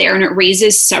out there, and it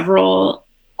raises several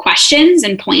questions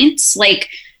and points. Like,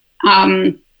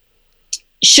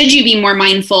 should you be more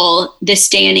mindful this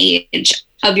day and age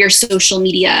of your social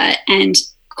media and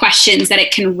questions that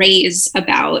it can raise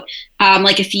about,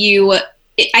 like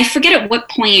I forget at what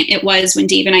point it was when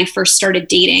Dave and I first started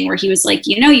dating where he was like,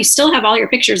 you know, you still have all your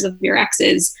pictures of your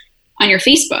exes on your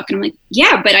Facebook. And I'm like,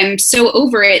 yeah, but I'm so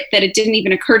over it that it didn't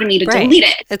even occur to me to delete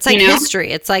it. It's like history.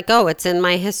 It's like, oh, it's in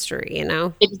my history, you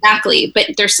know? Exactly.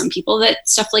 But there's some people that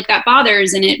stuff like that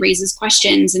bothers and it raises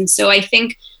questions. And so I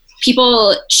think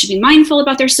people should be mindful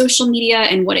about their social media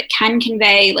and what it can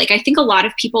convey. Like, I think a lot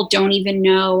of people don't even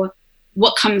know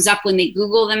what comes up when they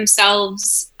Google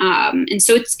themselves. And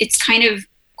so it's kind of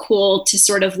cool to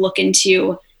sort of look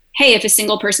into, hey, if a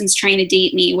single person's trying to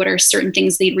date me, what are certain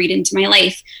things they'd read into my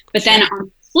life? But then on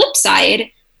the flip side,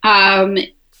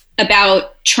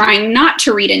 about trying not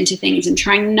to read into things and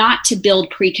trying not to build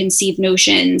preconceived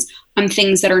notions on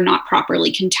things that are not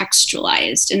properly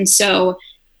contextualized. And so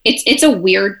it's a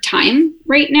weird time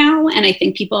right now. And I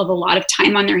think people have a lot of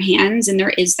time on their hands, and there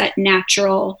is that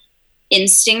natural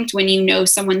instinct when you know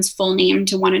someone's full name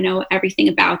to want to know everything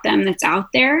about them that's out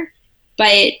there.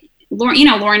 But Lauren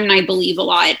and I believe a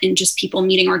lot in just people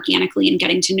meeting organically and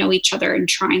getting to know each other and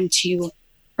trying to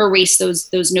erase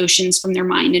those notions from their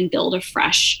mind and build a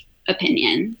fresh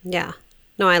opinion. Yeah.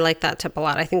 No, I like that tip a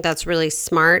lot. I think that's really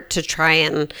smart to try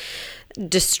and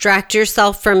distract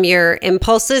yourself from your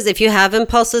impulses. If you have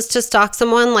impulses to stalk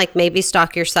someone, like maybe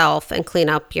stalk yourself and clean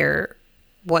up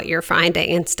what you're finding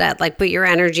instead. Like put your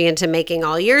energy into making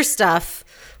all your stuff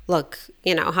look,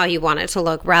 you know, how you want it to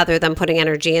look, rather than putting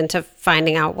energy into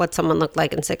finding out what someone looked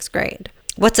like in 6th grade.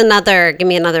 Give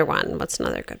me another one. What's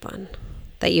another good one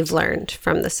that you've learned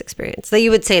from this experience that you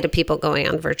would say to people going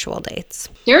on virtual dates?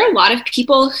 There are a lot of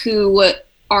people who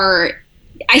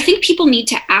I think people need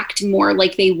to act more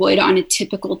like they would on a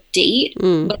typical date.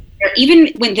 But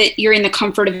even when you're in the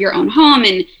comfort of your own home,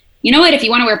 and you know what, if you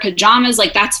want to wear pajamas,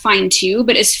 like that's fine too.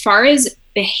 But as far as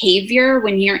behavior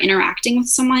when you're interacting with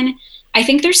someone, I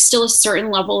think there's still a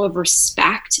certain level of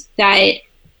respect that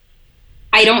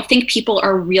I don't think people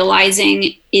are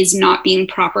realizing is not being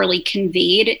properly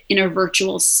conveyed in a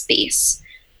virtual space.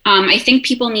 I think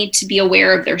people need to be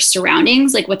aware of their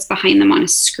surroundings, like what's behind them on a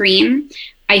screen.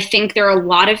 I think there are a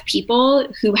lot of people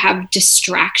who have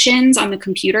distractions on the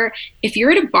computer. If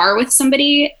you're at a bar with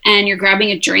somebody and you're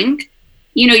grabbing a drink,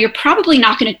 you know, you're probably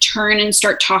not going to turn and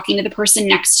start talking to the person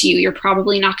next to you. You're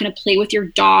probably not going to play with your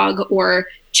dog or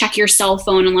check your cell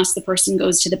phone unless the person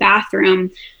goes to the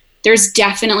bathroom. There's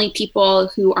definitely people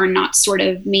who are not sort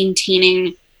of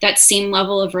maintaining that same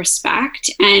level of respect,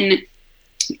 and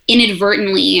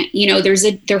inadvertently, you know,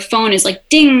 their phone is like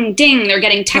ding, ding, they're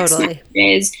getting text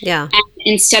messages. Yeah. And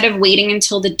instead of waiting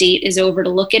until the date is over to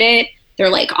look at it, they're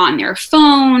like on their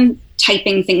phone,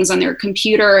 typing things on their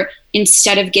computer,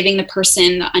 instead of giving the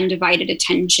person the undivided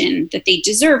attention that they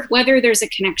deserve, whether there's a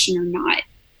connection or not.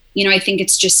 You know, I think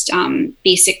it's just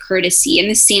basic courtesy. And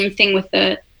the same thing with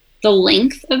the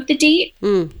length of the date.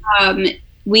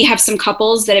 We have some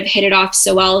couples that have hit it off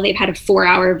so well. They've had a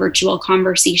 4-hour virtual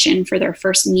conversation for their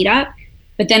first meetup.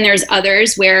 But then there's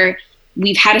others where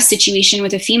we've had a situation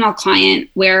with a female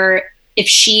client where if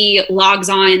she logs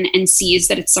on and sees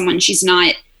that it's someone she's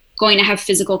not going to have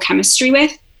physical chemistry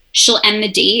with, she'll end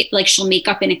the date. Like she'll make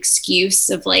up an excuse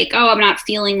of like, oh, I'm not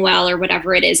feeling well or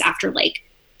whatever it is after like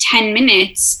 10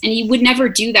 minutes. And you would never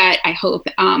do that, I hope,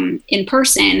 in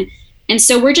person. And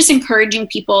so we're just encouraging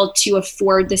people to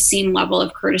afford the same level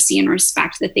of courtesy and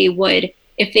respect that they would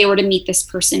if they were to meet this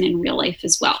person in real life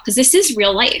as well. Because this is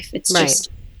real life. It's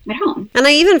just at home. And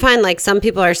I even find like some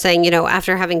people are saying,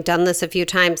 after having done this a few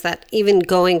times, that even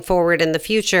going forward in the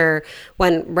future,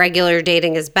 when regular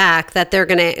dating is back, that they're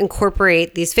going to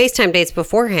incorporate these FaceTime dates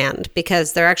beforehand,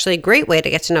 because they're actually a great way to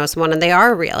get to know someone, and they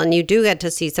are real. And you do get to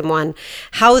see someone,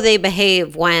 how they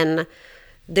behave when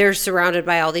they're surrounded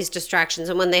by all these distractions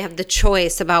and when they have the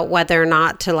choice about whether or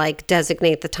not to like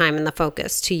designate the time and the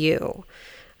focus to you.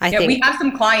 I think we have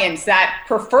some clients that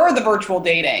prefer the virtual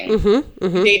dating,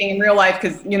 dating in real life,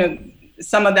 because,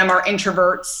 some of them are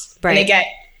introverts and they get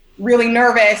really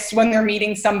nervous when they're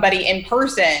meeting somebody in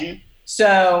person.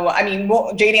 So, I mean,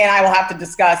 JD and I will have to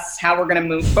discuss how we're going to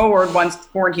move forward once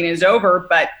quarantine is over.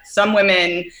 But some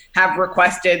women have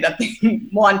requested that they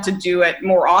want to do it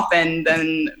more often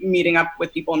than meeting up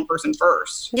with people in person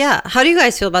first. Yeah. How do you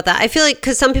guys feel about that? I feel like,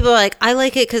 because some people are like, I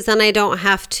like it because then I don't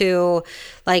have to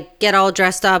like get all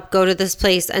dressed up, go to this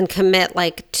place and commit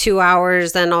like 2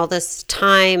 hours and all this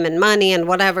time and money and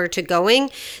whatever to going.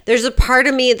 There's a part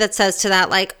of me that says to that,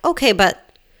 like, okay, but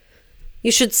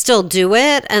you should still do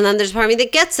it. And then there's a part of me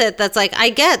that gets it. That's like,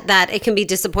 I get that it can be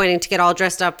disappointing to get all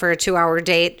dressed up for a 2-hour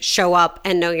date, show up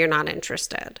and know you're not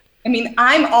interested. I mean,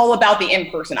 I'm all about the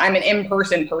in-person. I'm an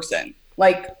in-person person.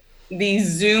 Like these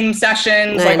Zoom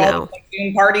sessions, like all the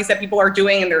Zoom parties that people are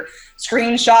doing, and they're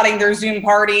screenshotting their Zoom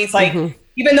parties. Like,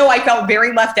 even though I felt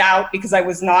very left out because I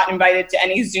was not invited to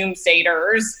any Zoom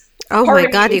Seders. Oh my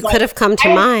God, you could have come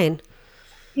to mine.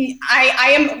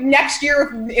 I am next year,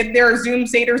 if there are Zoom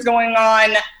Seders going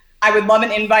on, I would love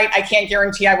an invite. I can't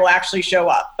guarantee I will actually show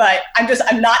up, but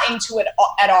I'm not into it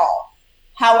at all.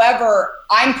 However,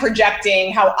 I'm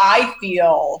projecting how I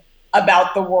feel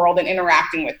about the world and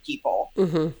interacting with people.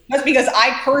 That's because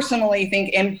I personally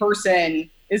think in person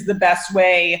is the best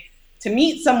way to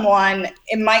meet someone.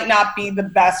 It might not be the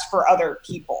best for other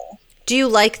people. Do you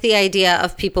like the idea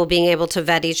of people being able to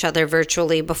vet each other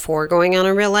virtually before going on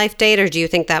a real life date, or do you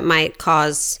think that might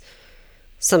cause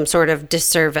some sort of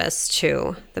disservice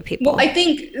to the people? Well, I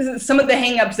think some of the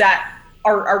hangups that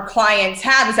our clients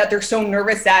have is that they're so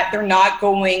nervous that they're not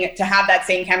going to have that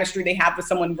same chemistry they have with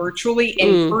someone virtually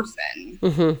in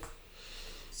person.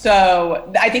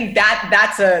 So I think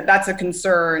that's a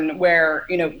concern where,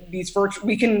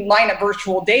 we can line up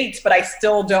virtual dates, but I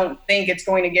still don't think it's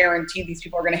going to guarantee these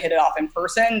people are going to hit it off in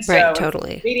person. So right,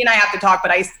 totally. Katie and I have to talk,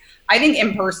 but I think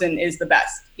in person is the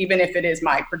best, even if it is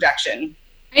my projection.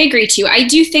 I agree too. I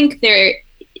do think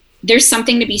there's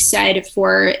something to be said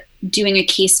for doing a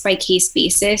case-by-case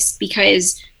basis,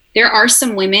 because there are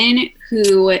some women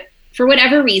who, for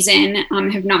whatever reason,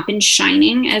 have not been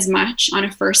shining as much on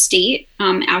a first date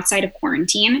outside of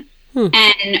quarantine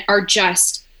and are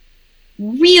just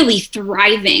really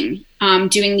thriving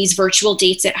doing these virtual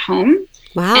dates at home.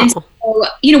 Wow. And so,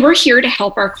 we're here to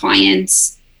help our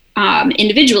clients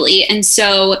individually. And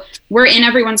so we're in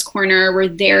everyone's corner. We're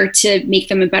there to make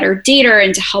them a better dater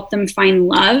and to help them find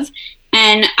love.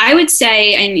 And I would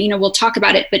say, and we'll talk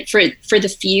about it, but for the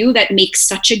few that make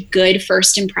such a good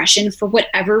first impression for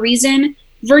whatever reason,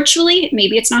 virtually,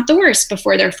 maybe it's not the worst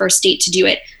before their first date to do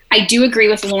it. I do agree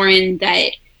with Lauren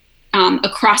that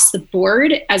across the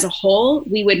board as a whole,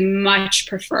 we would much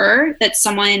prefer that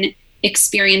someone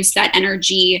experience that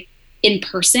energy in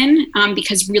person,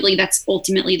 because really that's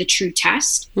ultimately the true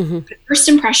test. First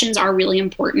impressions are really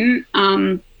important,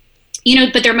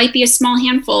 but there might be a small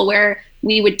handful where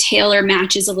we would tailor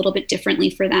matches a little bit differently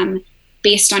for them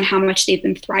based on how much they've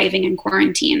been thriving in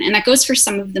quarantine. And that goes for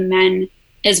some of the men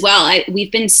as well.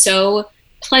 We've been so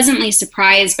pleasantly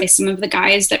surprised by some of the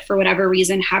guys that for whatever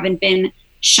reason haven't been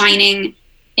shining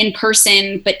in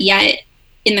person, but yet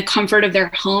in the comfort of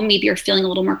their home, maybe are feeling a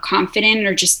little more confident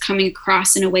or just coming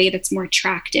across in a way that's more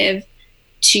attractive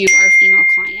to our female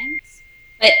clients.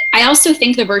 But I also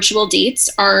think the virtual dates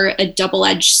are a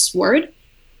double-edged sword.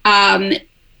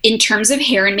 In terms of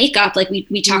hair and makeup, like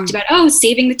we talked about,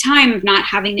 saving the time of not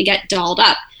having to get dolled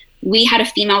up. We had a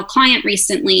female client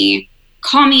recently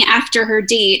call me after her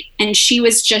date, and she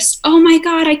was just, oh my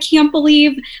God, I can't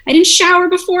believe I didn't shower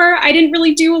before. I didn't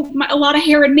really do a lot of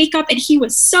hair and makeup, and he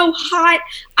was so hot.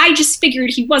 I just figured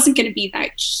he wasn't going to be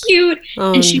that cute.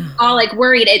 And she was all like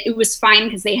worried. It was fine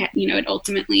because they had, it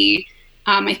ultimately,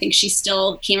 I think she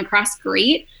still came across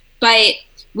great. But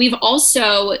we've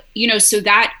also, so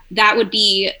that would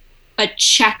be a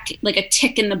check, like a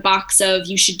tick in the box of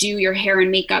you should do your hair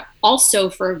and makeup also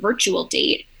for a virtual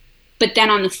date. But then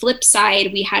on the flip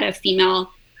side, we had a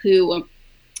female who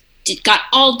got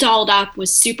all dolled up,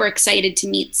 was super excited to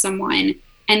meet someone,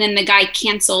 And then the guy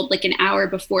canceled like an hour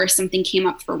before something came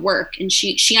up for work. And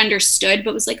she understood,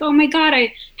 but was like, oh my God,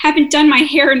 I haven't done my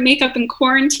hair and makeup in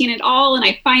quarantine at all. And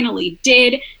I finally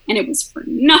did. And it was for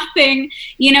nothing,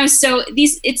 so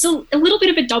it's a little bit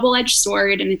of a double-edged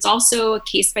sword, and it's also a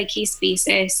case-by-case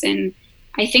basis. And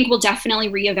I think we'll definitely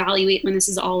reevaluate when this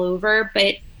is all over.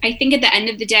 But I think at the end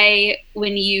of the day,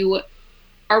 when you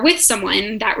are with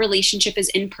someone, that relationship is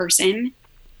in person.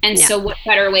 And so what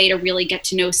better way to really get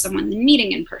to know someone than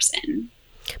meeting in person?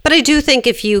 But I do think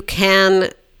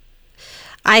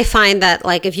I find that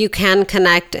like if you can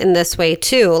connect in this way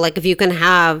too, like if you can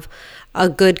have a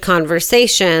good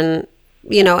conversation,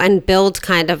 and build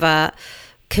kind of a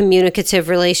communicative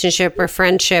relationship or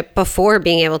friendship before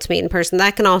being able to meet in person,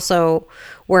 that can also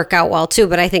work out well too.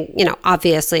 But I think,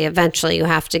 obviously eventually you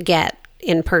have to get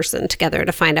in person together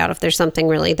to find out if there's something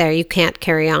really there. You can't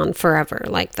carry on forever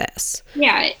like this.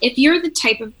 Yeah. If you're the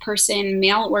type of person,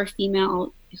 male or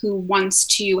female, who wants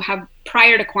to have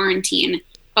prior to quarantine,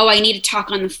 oh, I need to talk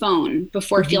on the phone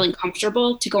before feeling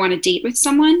comfortable to go on a date with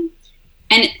someone.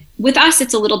 And with us,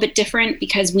 it's a little bit different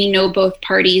because we know both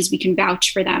parties, we can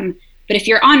vouch for them. But if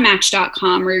you're on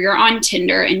Match.com or you're on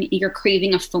Tinder and you're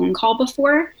craving a phone call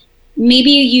before,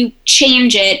 maybe you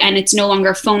change it and it's no longer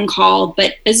a phone call,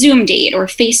 but a Zoom date or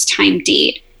FaceTime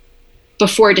date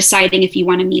before deciding if you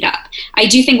want to meet up. I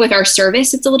do think with our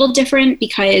service, it's a little different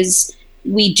because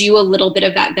we do a little bit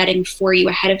of that vetting for you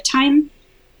ahead of time.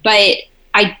 But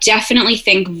I definitely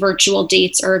think virtual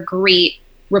dates are a great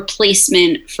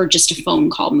replacement for just a phone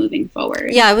call moving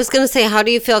forward. Yeah, I was going to say, how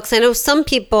do you feel? Because I know some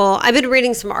people, I've been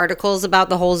reading some articles about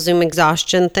the whole Zoom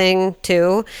exhaustion thing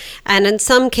too. And in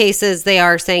some cases, they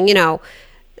are saying,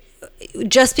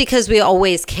 just because we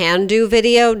always can do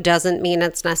video doesn't mean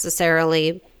it's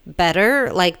necessarily better.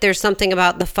 Like there's something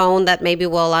about the phone that maybe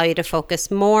will allow you to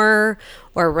focus more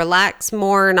or relax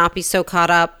more, not be so caught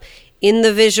up in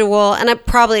the visual. And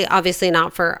obviously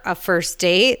not for a first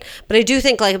date, but I do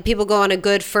think like if people go on a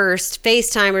good first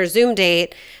FaceTime or Zoom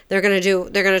date, they're going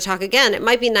to talk again. It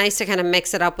might be nice to kind of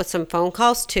mix it up with some phone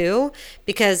calls too,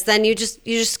 because then you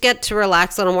just get to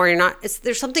relax a little more.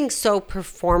 There's something so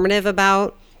performative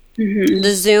about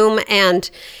the Zoom, and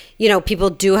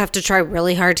people do have to try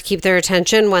really hard to keep their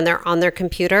attention when they're on their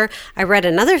computer. I read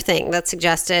another thing that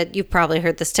suggested, you've probably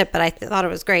heard this tip, but I thought it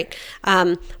was great.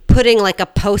 Putting like a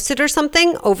Post-it or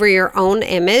something over your own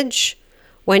image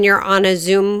when you're on a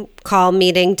Zoom call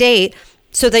meeting date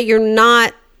so that you're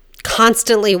not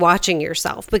constantly watching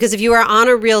yourself. Because if you are on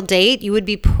a real date, you would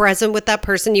be present with that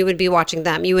person. You would be watching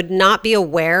them. You would not be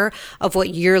aware of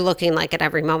what you're looking like at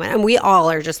every moment. And we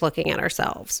all are just looking at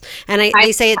ourselves. And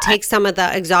they say it takes some of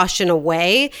the exhaustion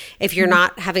away if you're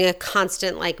not having a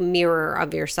constant like mirror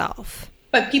of yourself.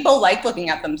 But people like looking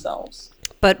at themselves.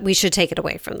 But we should take it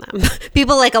away from them.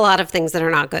 People like a lot of things that are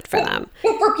not good for them.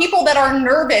 But for people that are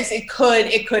nervous, it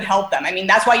could help them. I mean,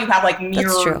 that's why you have like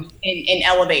mirrors in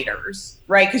elevators,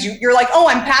 right? Because you're like, oh,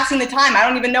 I'm passing the time. I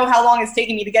don't even know how long it's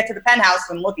taking me to get to the penthouse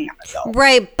when looking at myself.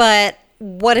 Right, but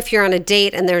what if you're on a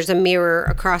date and there's a mirror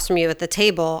across from you at the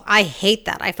table? I hate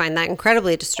that. I find that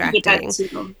incredibly distracting. I hate that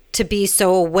too. To be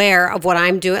so aware of what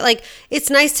I'm doing. Like, it's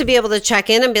nice to be able to check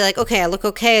in and be like, okay, I look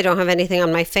okay. I don't have anything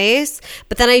on my face.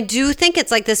 But then I do think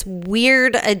it's like this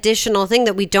weird additional thing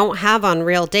that we don't have on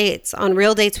real dates. On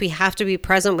real dates, we have to be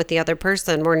present with the other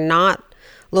person. We're not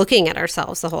looking at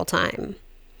ourselves the whole time.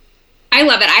 I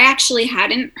love it. I actually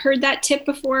hadn't heard that tip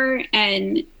before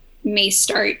and may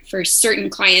start for certain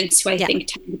clients who I think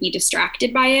tend to be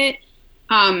distracted by it.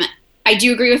 I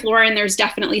do agree with Lauren. There's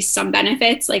definitely some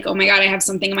benefits, like, oh my God, I have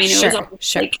something in my nose. I'll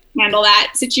like handle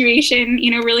that situation,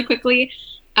 really quickly.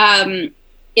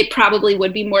 It probably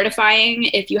would be mortifying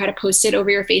if you had to post it over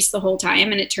your face the whole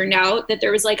time and it turned out that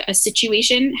there was like a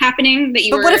situation happening that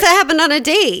you But what if it happened on a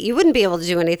date? You wouldn't be able to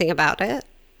do anything about it.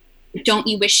 Don't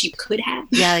you wish you could have?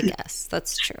 Yeah, I guess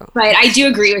that's true. But I do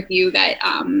agree with you that,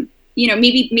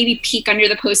 maybe peek under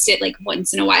the Post-it like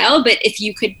once in a while, but if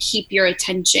you could keep your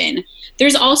attention.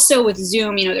 There's also with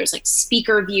Zoom, there's like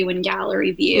speaker view and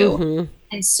gallery view.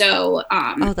 And so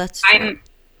that's true.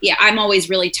 I'm always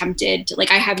really tempted to, like,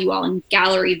 I have you all in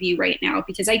gallery view right now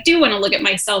because I do want to look at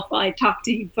myself while I talk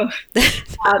to you both.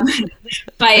 But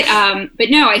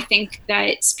no, I think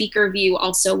that speaker view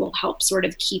also will help sort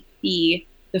of keep the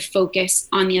focus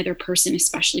on the other person,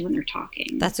 especially when they're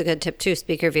talking. That's a good tip too,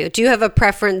 speaker view. Do you have a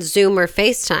preference, Zoom or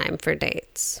FaceTime for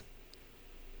dates?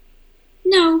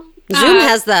 No. Zoom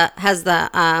has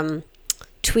the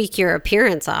tweak your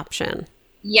appearance option.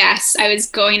 Yes, I was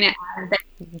going to add that.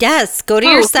 Yes, go to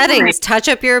your settings, touch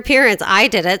up your appearance. I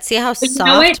did it. See how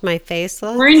soft my face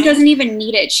looks? Lauren doesn't even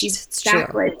need it. She's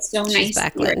backlit. So nice. She's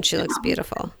backlit and she looks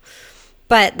beautiful.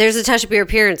 But there's a touch of your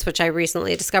appearance, which I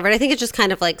recently discovered. I think it just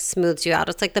kind of like smooths you out.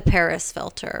 It's like the Paris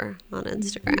filter on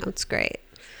Instagram. It's great.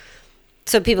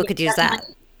 So people could use that.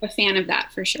 A fan of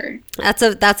that for sure. That's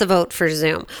a vote for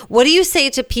Zoom. What do you say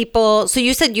to people? So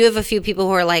you said you have a few people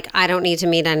who are like, I don't need to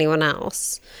meet anyone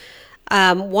else.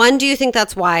 One, do you think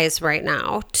that's wise right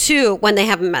now? Two, when they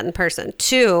haven't met in person.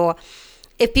 Two,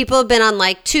 if people have been on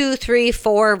like 2, 3,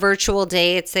 4 virtual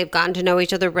dates, they've gotten to know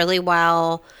each other really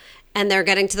well, and they're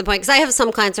getting to the point, because I have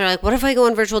some clients that are like, what if I go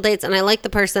on virtual dates and I like the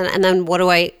person, and then what do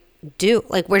I do?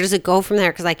 Like, where does it go from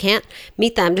there? Because I can't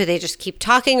meet them. Do they just keep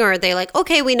talking, or are they like,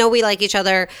 okay, we know we like each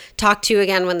other, talk to you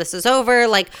again when this is over?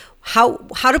 Like, how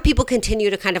do people continue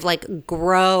to kind of like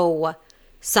grow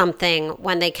something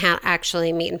when they can't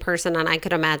actually meet in person? And I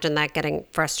could imagine that getting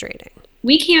frustrating.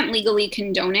 We can't legally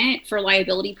condone it for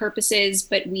liability purposes,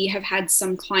 but we have had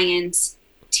some clients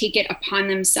take it upon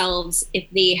themselves if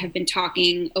they have been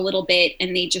talking a little bit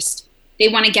and they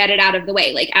want to get it out of the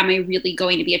way. Like, am I really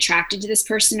going to be attracted to this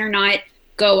person or not?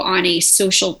 Go on a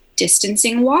social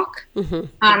distancing walk.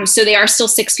 Mm-hmm. So they are still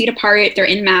 6 feet apart. They're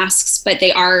in masks, but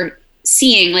they are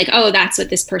seeing like, oh, that's what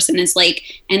this person is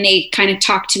like. And they kind of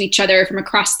talk to each other from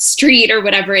across the street or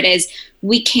whatever it is.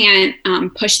 We can't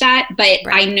push that. But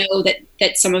right. I know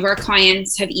that some of our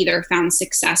clients have either found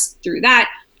success through that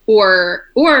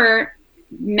or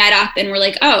met up and were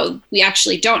like, oh, we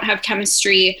actually don't have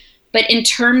chemistry. But in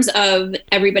terms of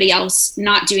everybody else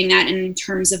not doing that, and in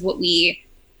terms of what we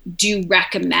do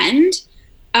recommend,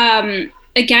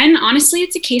 again, honestly,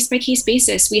 it's a case-by-case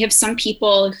basis. We have some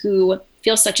people who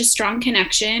feel such a strong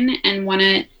connection and want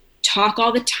to talk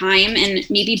all the time, and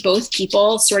maybe both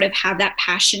people sort of have that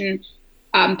passionate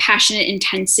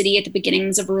intensity at the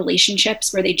beginnings of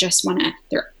relationships where they just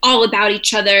they're all about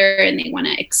each other and they want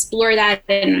to explore that.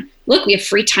 And look, we have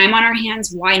free time on our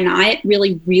hands. Why not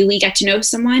really, really get to know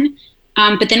someone?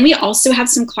 But then we also have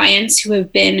some clients who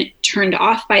have been turned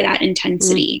off by that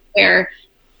intensity where,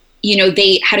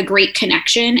 they had a great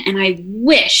connection and I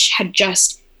wish had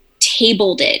just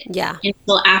tabled it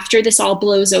until after this all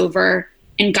blows over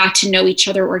and got to know each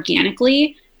other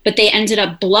organically. But they ended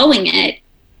up blowing it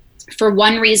for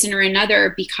one reason or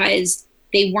another because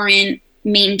they weren't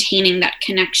maintaining that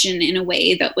connection in a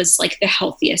way that was like the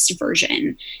healthiest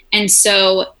version. And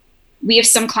so we have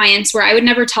some clients where I would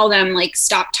never tell them like,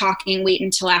 stop talking, wait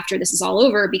until after this is all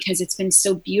over, because it's been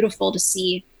so beautiful to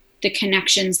see the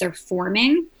connections they're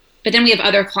forming. But then we have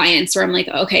other clients where I'm like,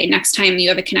 okay, next time you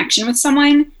have a connection with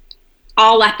someone,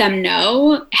 I'll let them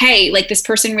know, hey, like this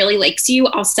person really likes you.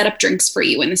 I'll set up drinks for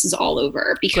you when this is all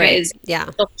over, because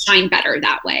they'll shine better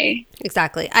that way.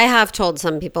 Exactly. I have told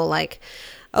some people like,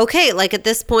 okay, like at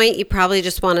this point, you probably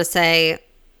just want to say,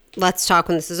 let's talk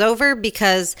when this is over,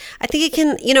 because I think it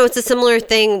can, it's a similar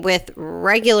thing with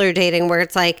regular dating where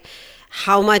it's like,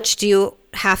 how much do you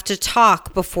have to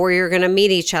talk before you're going to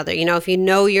meet each other? If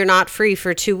you're not free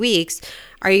for 2 weeks,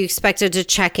 are you expected to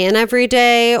check in every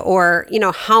day? Or,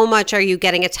 how much are you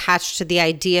getting attached to the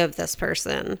idea of this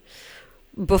person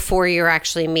before you're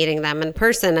actually meeting them in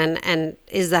person? And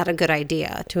is that a good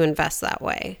idea to invest that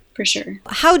way? For sure.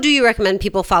 How do you recommend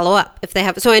people follow up if they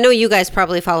have? So I know you guys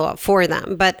probably follow up for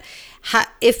them, but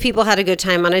if people had a good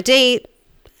time on a date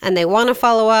and they want to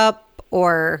follow up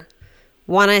or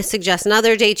want to suggest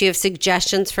another date, do you have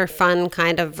suggestions for fun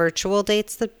kind of virtual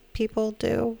dates that people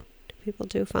do? People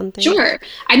do fun things? Sure.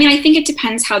 I mean, I think it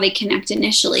depends how they connect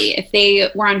initially. If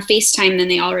they were on FaceTime, then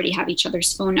they already have each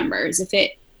other's phone numbers. If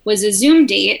it was a Zoom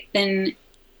date, then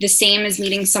the same as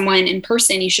meeting someone in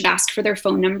person, you should ask for their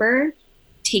phone number,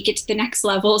 take it to the next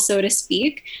level, so to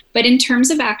speak. But in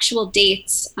terms of actual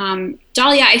dates,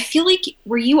 Dahlia, I feel like,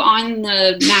 were you on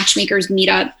the Matchmakers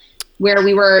meetup where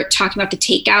we were talking about the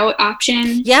takeout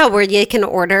option? Yeah, where you can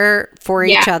order for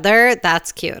each other.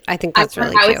 That's cute. I think that's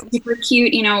really cute. That was super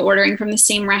cute, ordering from the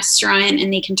same restaurant,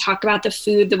 and they can talk about the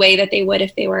food the way that they would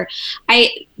if they were.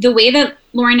 The way that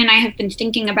Lauren and I have been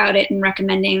thinking about it and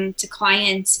recommending to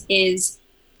clients is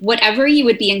whatever you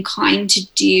would be inclined to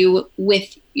do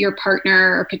with your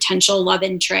partner or potential love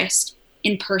interest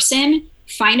in person,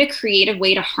 find a creative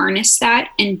way to harness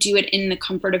that and do it in the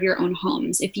comfort of your own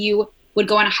homes. If you would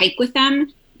go on a hike with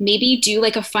them, maybe do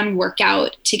like a fun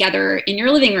workout together in your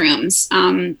living rooms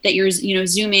that you're,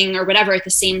 Zooming or whatever at the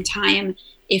same time.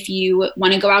 If you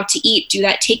want to go out to eat, do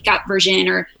that takeout version,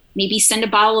 or maybe send a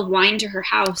bottle of wine to her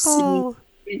house. Oh,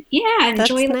 and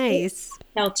enjoy that's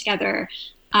nice. Together.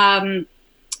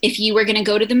 If you were going to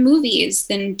go to the movies,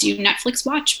 then do Netflix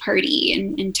watch party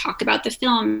and talk about the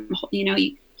film.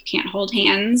 You can't hold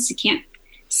hands. You can't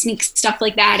sneak stuff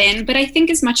like that in. But I think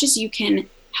as much as you can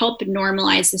help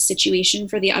normalize the situation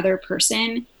for the other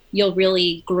person, you'll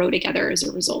really grow together as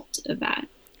a result of that.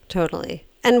 Totally.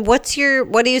 And what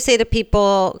do you say to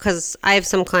people? Because I have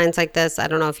some clients like this, I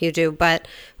don't know if you do, but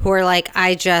who are like,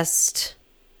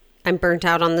 I'm burnt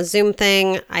out on the Zoom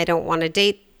thing. I don't want to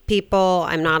date people.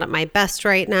 I'm not at my best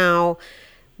right now.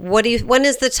 When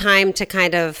is the time to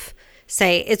kind of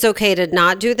say it's okay to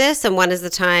not do this? And when is the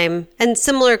time? And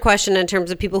similar question in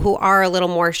terms of people who are a little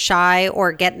more shy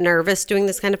or get nervous doing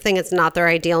this kind of thing. It's not their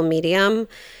ideal medium.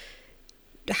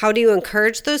 How do you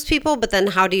encourage those people? But then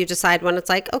how do you decide when it's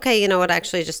like, okay, you know what,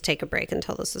 actually just take a break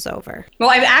until this is over?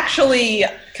 Well, I've actually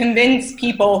convinced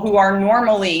people who are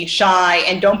normally shy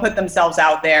and don't put themselves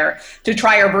out there to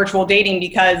try our virtual dating,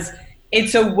 because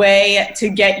it's a way to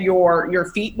get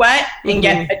your feet wet and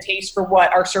get a taste for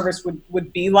what our service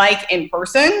would be like in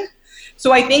person.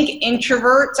 So I think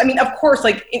introverts, I mean, of course,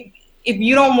 like if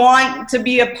you don't want to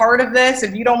be a part of this,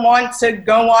 if you don't want to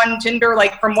go on Tinder,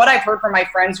 like from what I've heard from my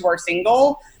friends who are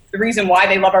single, the reason why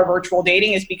they love our virtual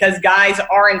dating is because guys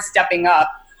aren't stepping up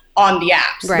on the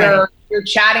apps. Right. You're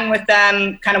chatting with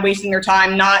them, kind of wasting their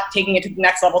time, not taking it to the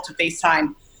next level to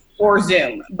FaceTime or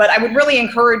Zoom. But I would really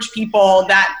encourage people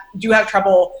that do have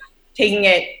trouble taking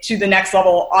it to the next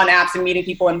level on apps and meeting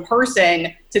people in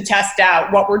person to test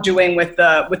out what we're doing with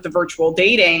the virtual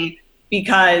dating,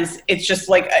 because it's just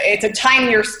like, it's a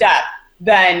tinier step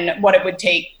than what it would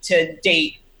take to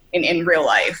date in real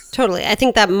life. Totally. I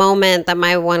think that moment that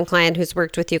my one client who's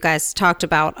worked with you guys talked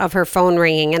about, of her phone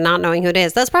ringing and not knowing who it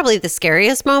is, that's probably the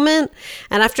scariest moment.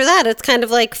 And after that, it's kind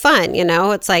of like fun, you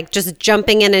know? It's like just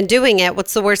jumping in and doing it.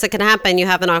 What's the worst that can happen? You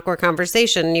have an awkward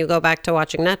conversation and you go back to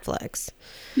watching Netflix.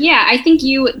 Yeah, I think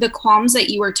the qualms that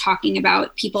you were talking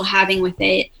about people having with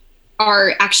it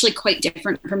are actually quite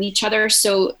different from each other.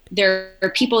 So there are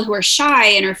people who are shy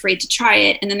and are afraid to try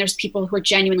it. And then there's people who are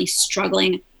genuinely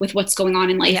struggling with what's going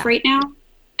on in life right now.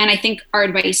 And I think our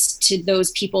advice to those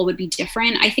people would be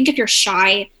different. I think if you're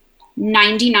shy,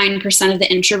 99% of the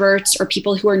introverts or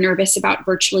people who are nervous about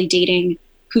virtually dating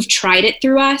who've tried it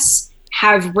through us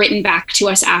have written back to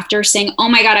us after saying, oh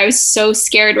my God, I was so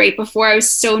scared right before. I was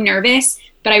so nervous,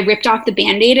 but I ripped off the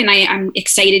Band-Aid and I'm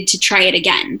excited to try it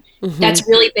again. That's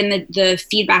really been the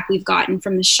feedback we've gotten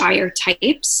from the shyer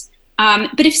types. But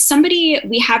if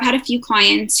we have had a few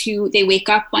clients who they wake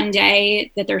up one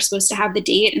day that they're supposed to have the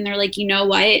date and they're like, you know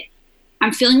what,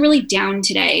 I'm feeling really down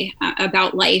today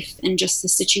about life and just the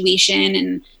situation,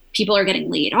 and people are getting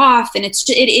laid off. And it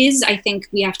is, I think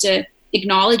we have to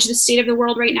acknowledge the state of the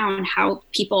world right now and how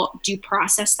people do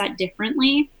process that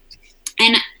differently.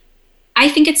 And I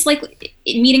think it's like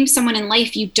meeting someone in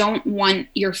life, you don't want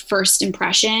your first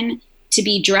impression to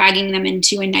be dragging them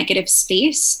into a negative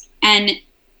space. And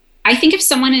I think if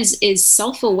someone is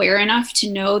self-aware enough to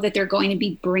know that they're going to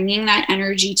be bringing that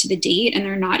energy to the date and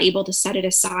they're not able to set it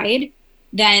aside,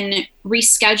 then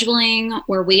rescheduling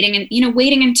or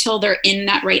waiting until they're in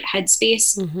that right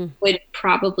headspace would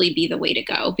probably be the way to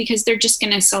go, because they're just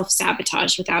going to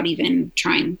self-sabotage without even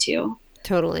trying to.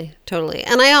 Totally.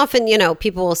 And I often,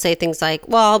 people will say things like,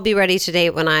 well, I'll be ready to date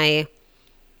when I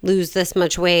lose this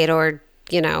much weight or,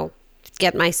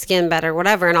 get my skin better,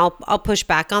 whatever. And I'll push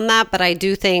back on that. But I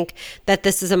do think that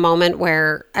this is a moment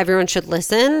where everyone should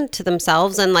listen to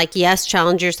themselves and yes,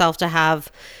 challenge yourself to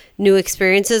have new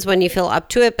experiences when you feel up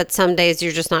to it. But some days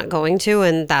you're just not going to,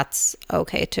 and that's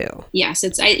okay too. Yes,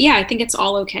 I think it's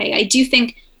all okay. I do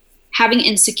think having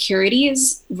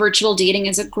insecurities, virtual dating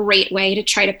is a great way to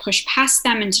try to push past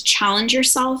them and to challenge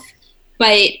yourself.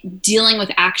 But dealing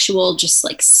with actual just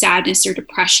sadness or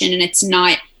depression, and it's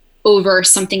not over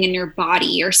something in your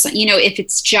body or if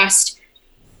it's just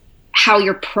how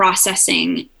you're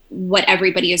processing what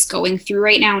everybody is going through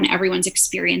right now, and everyone's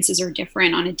experiences are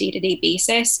different on a day-to-day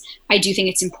basis, I do think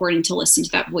it's important to listen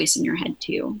to that voice in your head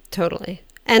too. Totally.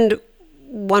 And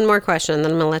one more question, and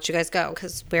then I'm going to let you guys go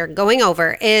because we're going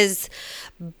over, is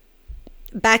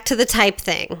back to the type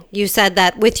thing. You said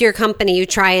that with your company, you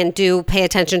try and pay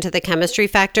attention to the chemistry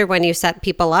factor when you set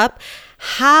people up.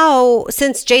 How,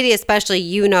 since JD especially,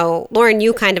 Lauren,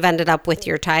 you kind of ended up with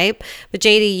your type, but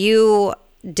JD, you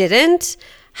didn't.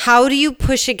 How do you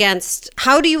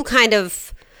kind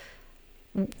of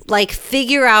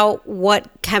figure out what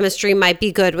chemistry might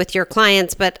be good with your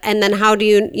clients, and then how do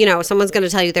you, someone's going to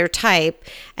tell you their type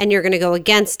and you're going to go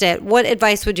against it. What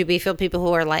advice would you be for people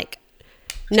who are like,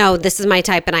 no, this is my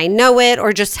type and I know it,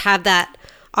 or just have that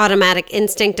automatic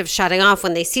instinct of shutting off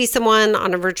when they see someone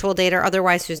on a virtual date or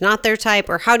otherwise who's not their type?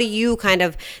 Or how do you kind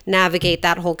of navigate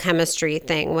that whole chemistry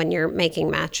thing when you're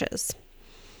making matches?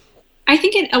 I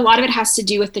think a lot of it has to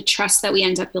do with the trust that we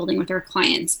end up building with our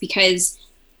clients, because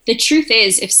the truth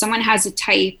is, if someone has a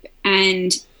type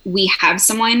and we have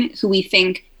someone who we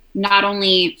think not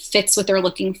only fits what they're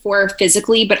looking for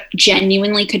physically, but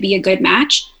genuinely could be a good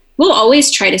match, we'll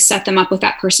always try to set them up with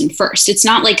that person first. It's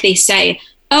not like they say,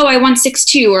 oh, I want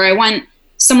 6'2", or I want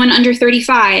someone under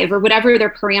 35, or whatever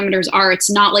their parameters are. It's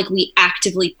not like we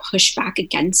actively push back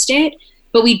against it,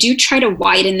 but we do try to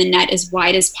widen the net as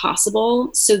wide as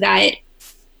possible so that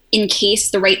in case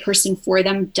the right person for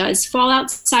them does fall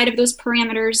outside of those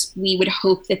parameters, we would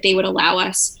hope that they would allow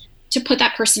us to put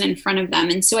that person in front of them.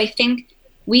 And so I think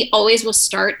we always will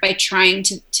start by trying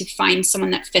to find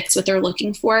someone that fits what they're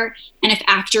looking for. And if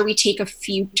after we take a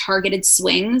few targeted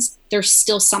swings, there's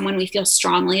still someone we feel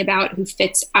strongly about who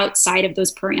fits outside of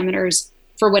those parameters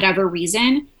for whatever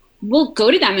reason, we'll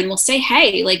go to them and we'll say,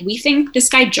 hey, like, we think this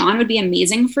guy John would be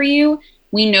amazing for you.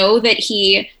 We know that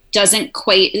he doesn't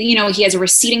quite, he has a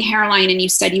receding hairline and you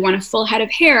said you want a full head of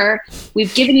hair.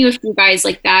 We've given you a few guys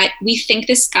like that. We think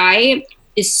this guy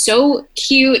is so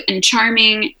cute and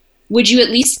charming. Would you at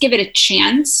least give it a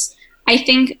chance? I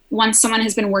think once someone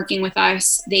has been working with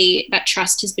us, that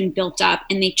trust has been built up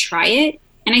and they try it.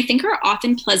 And I think are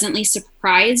often pleasantly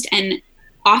surprised and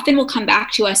often will come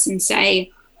back to us and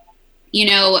say,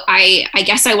 I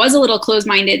guess I was a little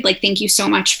closed-minded. Like, thank you so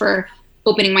much for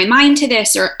opening my mind to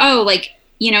this. Or, oh, like,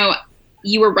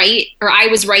 you were right, or I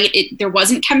was right. There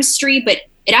wasn't chemistry, but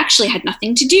it actually had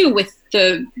nothing to do with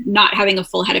the not having a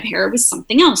full head of hair. It was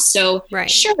something else. So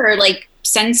right. Sure, like,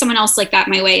 send someone else like that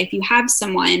my way if you have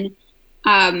someone.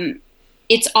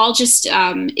 It's all just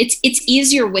it's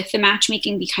easier with the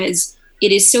matchmaking because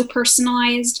it is so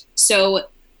personalized. So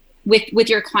with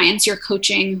your clients you're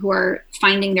coaching who are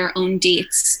finding their own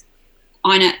dates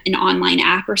on an online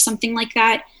app or something like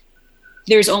that,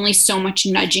 there's only so much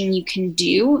nudging you can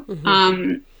do.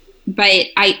 Mm-hmm. But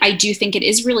I do think it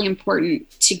is really important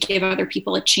to give other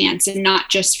people a chance, and not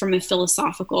just from a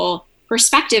philosophical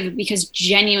perspective, because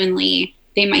genuinely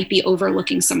they might be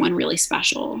overlooking someone really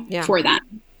special for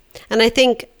them. And I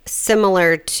think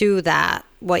similar to that,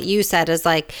 what you said is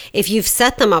like, if you've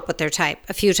set them up with their type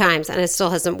a few times and it still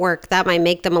hasn't worked, that might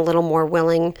make them a little more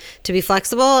willing to be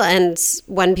flexible. And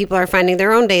when people are finding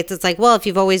their own dates, it's like, well, if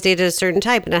you've always dated a certain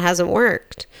type and it hasn't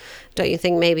worked, don't you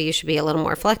think maybe you should be a little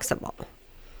more flexible?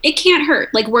 It can't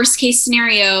hurt. Like, worst case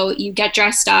scenario, you get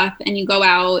dressed up and you go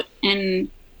out and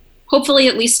hopefully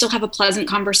at least still have a pleasant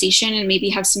conversation and maybe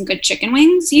have some good chicken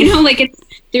wings, like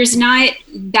there's not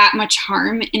that much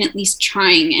harm in at least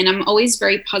trying. And I'm always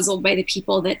very puzzled by the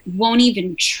people that won't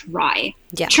even try.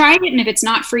 Yeah. Try it, and if it's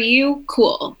not for you,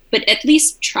 cool, but at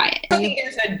least try it. I think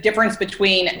there's a difference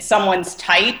between someone's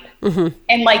type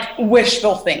and like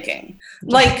wishful thinking.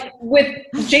 Like with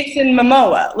Jason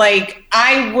Momoa, like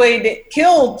I would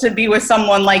kill to be with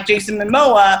someone like Jason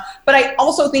Momoa, but I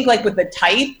also think like with the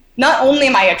type, not only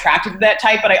am I attracted to that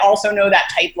type, but I also know that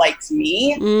type likes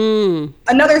me.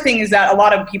 Another thing is that a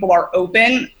lot of people are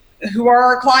open who are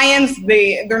our clients.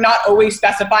 They're not always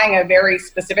specifying a very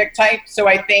specific type. So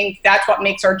I think that's what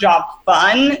makes our job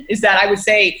fun, is that I would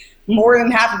say more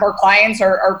than half of our clients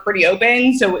are pretty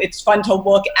open. So it's fun to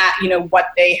look at, what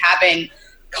they have in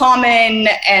common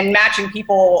and matching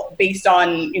people based on,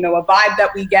 a vibe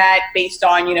that we get, based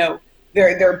on,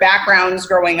 their backgrounds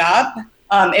growing up.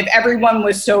 If everyone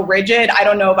was so rigid, I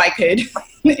don't know if I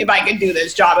could do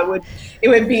this job. It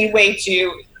would be way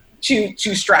too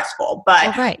stressful.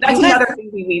 But that's another thing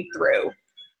we weed through.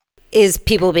 Is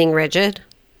people being rigid?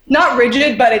 Not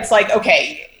rigid, but it's like,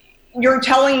 okay, you're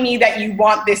telling me that you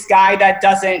want this guy that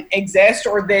doesn't exist,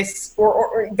 or this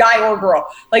or guy or girl.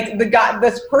 Like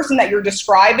this person that you're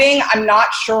describing, I'm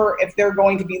not sure if they're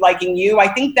going to be liking you. I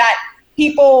think that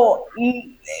people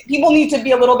need to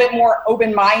be a little bit more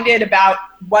open-minded about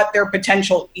what their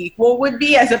potential equal would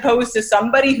be, as opposed to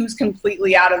somebody who's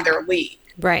completely out of their league.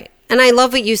 Right. And I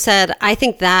love what you said. I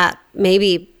think that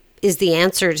maybe is the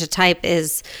answer to type,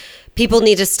 is people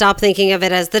need to stop thinking of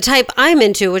it as the type I'm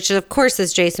into, which of course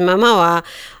is Jason Momoa,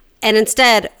 and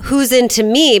instead, who's into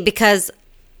me? Because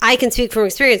I can speak from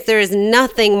experience. There is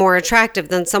nothing more attractive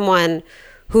than someone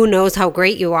who knows how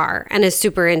great you are and is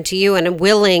super into you and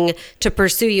willing to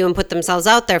pursue you and put themselves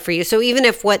out there for you. So even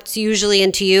if what's usually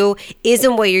into you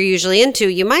isn't what you're usually into,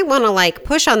 you might want to like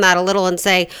push on that a little and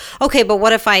say, okay, but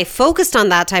what if I focused on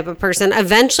that type of person?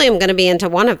 Eventually I'm going to be into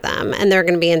one of them and they're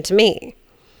going to be into me.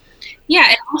 Yeah.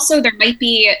 And also there might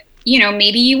be,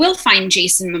 maybe you will find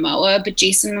Jason Momoa, but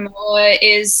Jason Momoa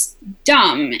is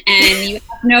dumb and you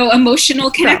have no emotional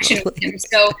connection with him.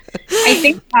 So I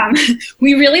think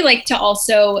we really like to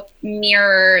also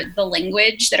mirror the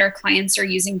language that our clients are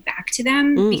using back to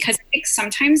them, because I think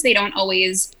sometimes they don't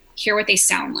always hear what they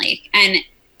sound like. And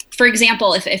for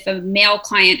example, if a male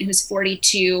client who's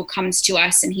 42 comes to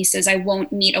us and he says, I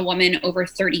won't meet a woman over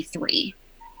 33.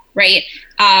 right?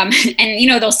 And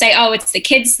they'll say, oh, it's the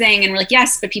kids thing, and we're like,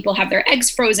 yes, but people have their eggs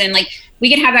frozen. Like, we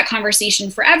can have that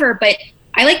conversation forever, but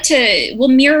we'll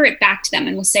mirror it back to them,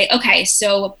 and we'll say, okay,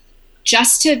 so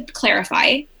just to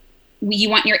clarify, you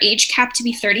want your age cap to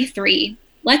be 33.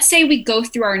 Let's say we go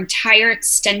through our entire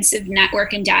extensive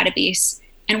network and database,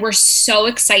 and we're so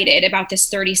excited about this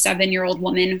 37-year-old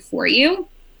woman for you.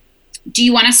 Do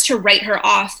you want us to write her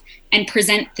off and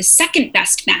present the second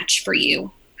best match for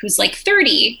you, who's like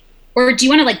 30? Or do you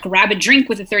want to like grab a drink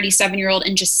with a 37-year-old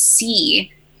and just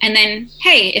see? And then,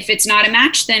 hey, if it's not a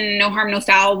match, then no harm, no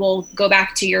foul. We'll go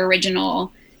back to your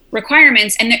original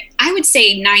requirements. And I would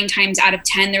say 9 times out of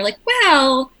 10, they're like,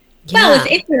 well,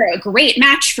 if you're a great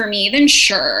match for me, then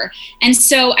sure. And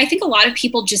so I think a lot of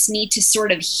people just need to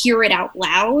sort of hear it out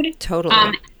loud. Totally.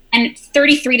 And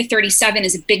 33 to 37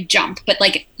 is a big jump, but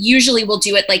like usually we'll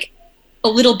do it like a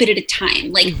little bit at a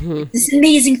time. Like this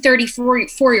amazing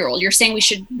 34-year-old, you're saying we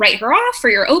should write her off, or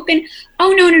you're open?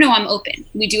 Oh, no, I'm open.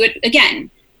 We do it again.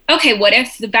 Okay, what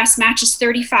if the best match is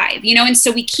 35? And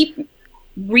so we keep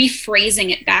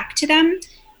rephrasing it back to them.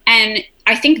 And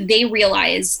I think they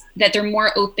realize that they're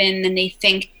more open than they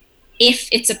think if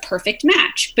it's a perfect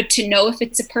match. But to know if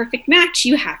it's a perfect match,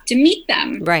 you have to meet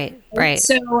them. Right.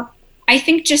 So I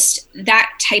think just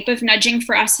that type of nudging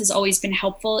for us has always been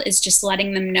helpful, is just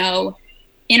letting them know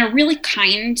in a really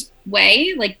kind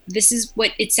way, like, this is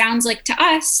what it sounds like to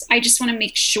us. I just want to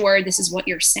make sure this is what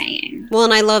you're saying. Well,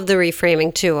 and I love the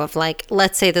reframing too of like,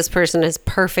 let's say this person is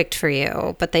perfect for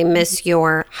you, but they miss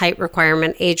your height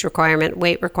requirement, age requirement,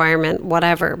 weight requirement,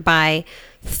 whatever, by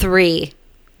 3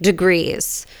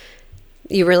 degrees.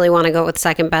 You really want to go with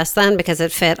second best then, because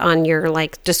it fit on your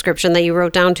like description that you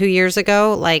wrote down 2 years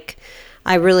ago. Like,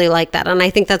 I really like that. And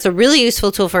I think that's a really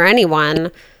useful tool for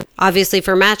anyone, obviously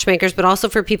for matchmakers, but also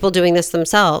for people doing this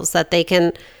themselves, that they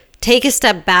can take a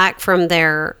step back from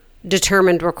their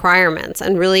determined requirements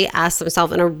and really ask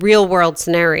themselves in a real world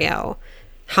scenario,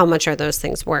 how much are those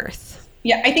things worth?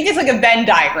 Yeah, I think it's like a Venn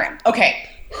diagram. Okay,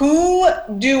 who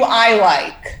do I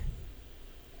like?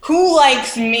 Who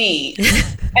likes me?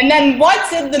 And then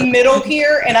what's in the middle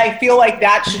here? And I feel like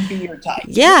that should be your type.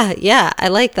 Yeah. I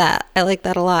like that. I like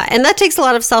that a lot. And that takes a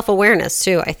lot of self-awareness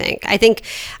too, I think. I think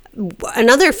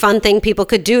another fun thing people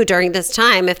could do during this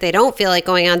time, if they don't feel like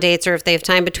going on dates or if they have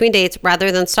time between dates,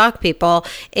 rather than stalk people,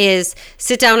 is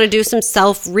sit down and do some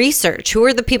self-research. Who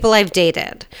are the people I've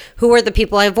dated? Who are the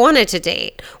people I've wanted to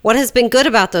date? What has been good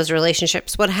about those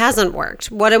relationships? What hasn't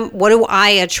worked? What do I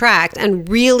attract? And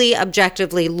really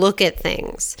objectively look at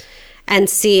things and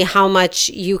see how much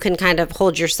you can kind of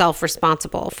hold yourself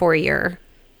responsible for your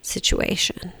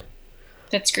situation.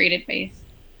 That's great advice.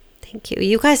 Thank you.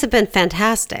 You guys have been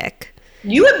fantastic.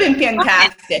 You have been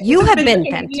fantastic. You have been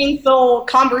fantastic. Meaningful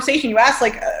conversation. You ask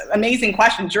like amazing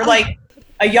questions. You're like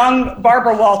a young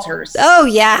Barbara Walters. Oh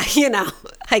yeah,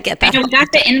 I get that. I got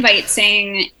the invite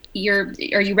saying,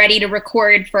 are you ready to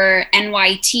record for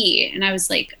NYT? And I was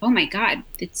like, oh my God,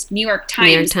 it's New York Times.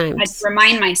 New York Times. I had to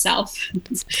remind myself.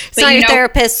 It's not your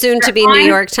therapist, soon to be New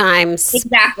York Times.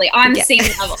 Exactly, on the same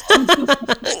level.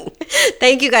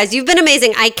 Thank you guys. You've been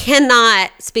amazing. I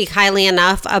cannot speak highly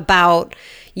enough about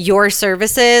your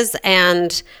services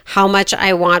and how much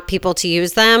I want people to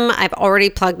use them. I've already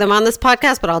plugged them on this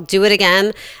podcast, but I'll do it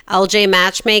again. LJ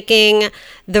Matchmaking,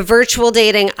 the virtual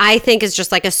dating, I think is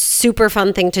just like a super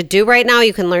fun thing to do right now.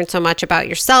 You can learn so much about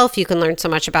yourself. You can learn so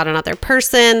much about another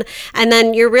person. And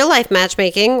then your real life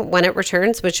matchmaking, when it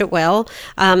returns, which it will,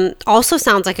 also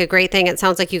sounds like a great thing. It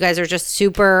sounds like you guys are just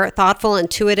super thoughtful,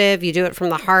 intuitive. You do it from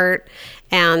the heart.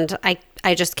 And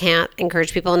I just can't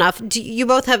encourage people enough. Do you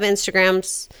both have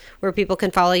Instagrams where people can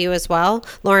follow you as well?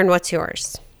 Lauren, what's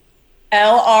yours?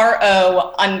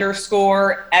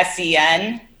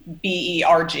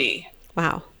 LRO_SENBERG.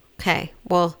 Wow. Okay.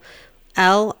 Well,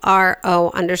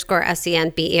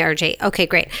 LRO_SENBERG. Okay,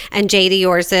 great. And JD,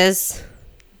 yours is?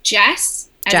 Jess.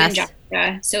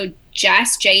 Jessica. So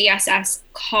Jess, JESS,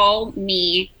 call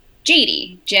me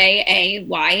JD,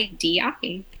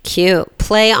 JAYDI. Cute.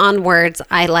 Play on words.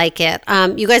 I like it.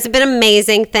 You guys have been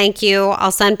amazing. Thank you.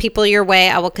 I'll send people your way.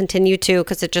 I will continue to,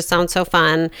 because it just sounds so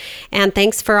fun. And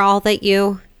thanks for all that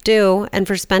you do and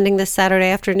for spending this Saturday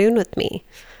afternoon with me.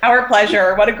 Our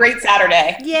pleasure. What a great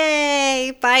Saturday.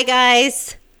 Yay. Bye,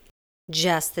 guys.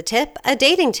 Just the tip, a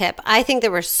dating tip. I think there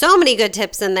were so many good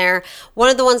tips in there. One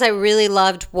of the ones I really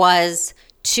loved was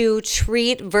to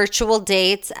treat virtual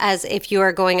dates as if you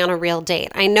are going on a real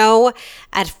date. I know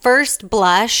at first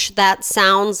blush that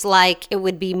sounds like it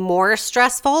would be more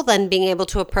stressful than being able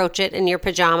to approach it in your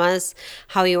pajamas,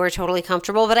 how you are totally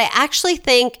comfortable. But I actually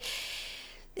think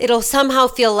it'll somehow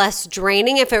feel less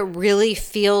draining if it really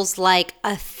feels like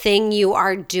a thing you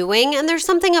are doing. And there's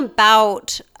something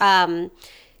about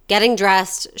getting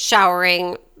dressed,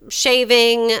 showering,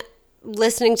 shaving,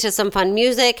 listening to some fun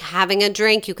music, having a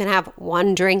drink. You can have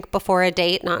one drink before a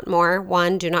date, not more.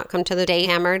 One, do not come to the date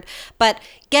hammered. But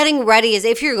getting ready is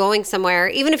if you're going somewhere,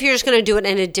 even if you're just going to do it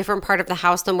in a different part of the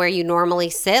house than where you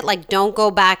normally sit, like don't go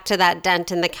back to that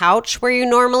dent in the couch where you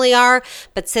normally are,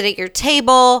 but sit at your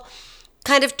table.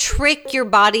 Kind of trick your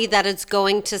body that it's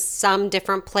going to some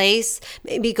different place.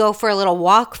 Maybe go for a little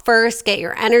walk first, get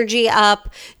your energy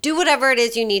up, do whatever it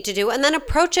is you need to do, and then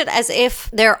approach it as if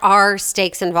there are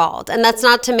stakes involved. And that's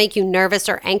not to make you nervous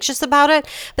or anxious about it,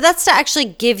 but that's to actually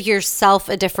give yourself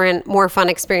a different, more fun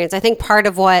experience. I think part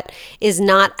of what is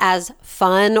not as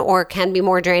fun or can be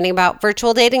more draining about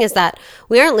virtual dating is that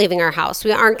we aren't leaving our house.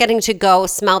 We aren't getting to go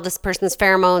smell this person's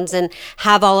pheromones and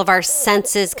have all of our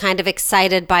senses kind of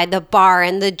excited by the bar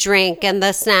and the drink and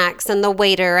the snacks and the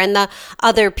waiter and the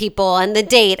other people and the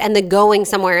date and the going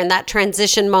somewhere in that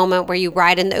transition moment where you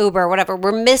ride in the Uber or whatever.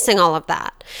 We're missing all of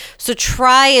that. So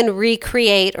try and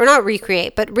recreate, or not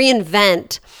recreate, but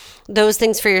reinvent those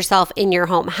things for yourself in your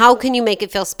home. How can you make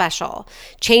it feel special?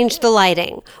 Change the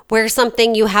lighting. Wear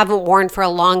something you haven't worn for a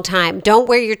long time. Don't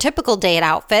wear your typical date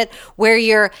outfit. Wear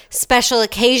your special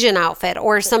occasion outfit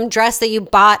or some dress that you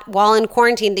bought while in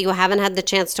quarantine that you haven't had the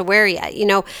chance to wear yet.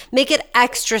 Make it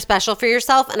extra special for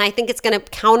yourself. And I think it's going to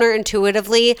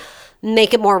counterintuitively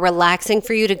make it more relaxing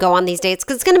for you to go on these dates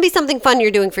because it's going to be something fun you're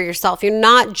doing for yourself. You're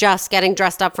not just getting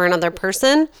dressed up for another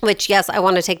person, which, yes, I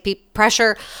want to take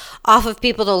pressure off of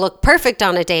people to look perfect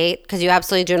on a date because you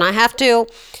absolutely do not have to.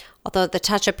 Although the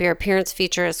touch up your appearance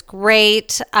feature is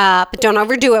great, but don't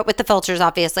overdo it with the filters,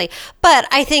 obviously. But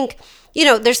I think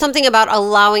there's something about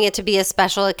allowing it to be a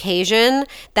special occasion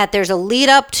that there's a lead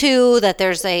up to, that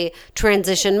there's a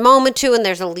transition moment to, and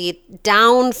there's a lead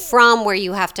down from where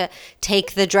you have to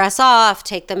take the dress off,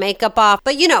 take the makeup off.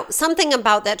 But something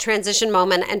about that transition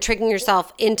moment and tricking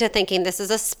yourself into thinking this is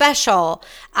a special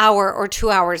hour or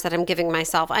 2 hours that I'm giving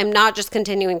myself. I'm not just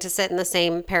continuing to sit in the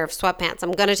same pair of sweatpants.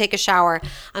 I'm going to take a shower.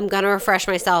 I'm going to refresh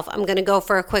myself. I'm going to go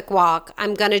for a quick walk.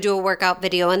 I'm going to do a workout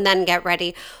video and then get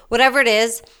ready. Whatever it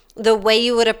is, the way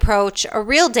you would approach a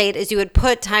real date is you would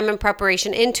put time and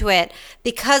preparation into it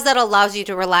because that allows you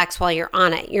to relax while you're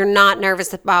on it. You're not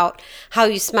nervous about how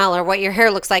you smell or what your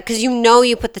hair looks like because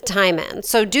you put the time in.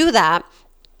 So do that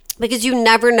because you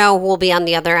never know who will be on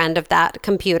the other end of that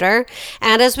computer.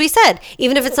 And as we said,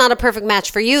 even if it's not a perfect match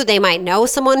for you, they might know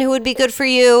someone who would be good for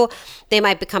you. They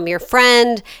might become your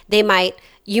friend.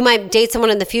 You might date someone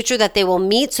in the future that they will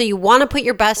meet. So you want to put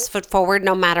your best foot forward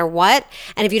no matter what.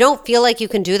 And if you don't feel like you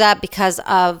can do that because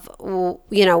of,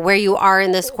 where you are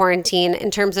in this quarantine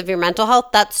in terms of your mental health,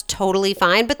 that's totally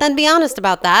fine. But then be honest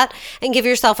about that and give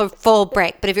yourself a full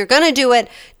break. But if you're going to do it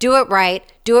right,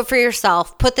 do it for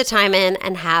yourself, put the time in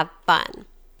and have fun.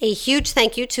 A huge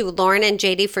thank you to Lauren and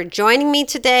JD for joining me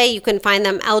today. You can find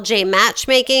them LJ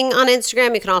Matchmaking on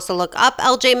Instagram. You can also look up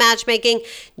LJ Matchmaking.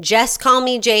 Just call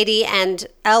me JD, and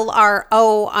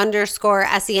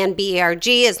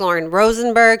LRO_SENBERG is Lauren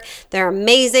Rosenberg. They're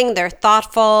amazing. They're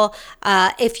thoughtful.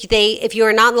 If you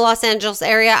are not in the Los Angeles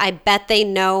area, I bet they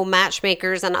know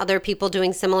matchmakers and other people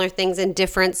doing similar things in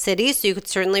different cities. So you could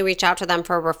certainly reach out to them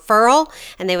for a referral,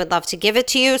 and they would love to give it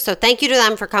to you. So thank you to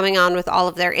them for coming on with all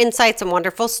of their insights and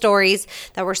wonderful stories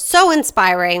that were so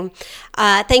inspiring.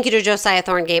 Thank you to Josiah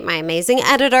Thorngate, my amazing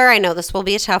editor. I know this will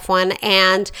be a tough one.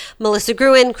 And Melissa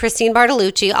Gruen, Christine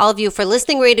Bartolucci, all of you for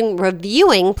listening, rating,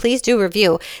 reviewing. Please do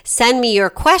review. Send me your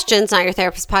questions,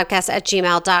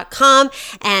 notyourtherapistpodcast@gmail.com,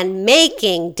 and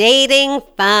making dating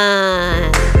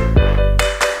fun.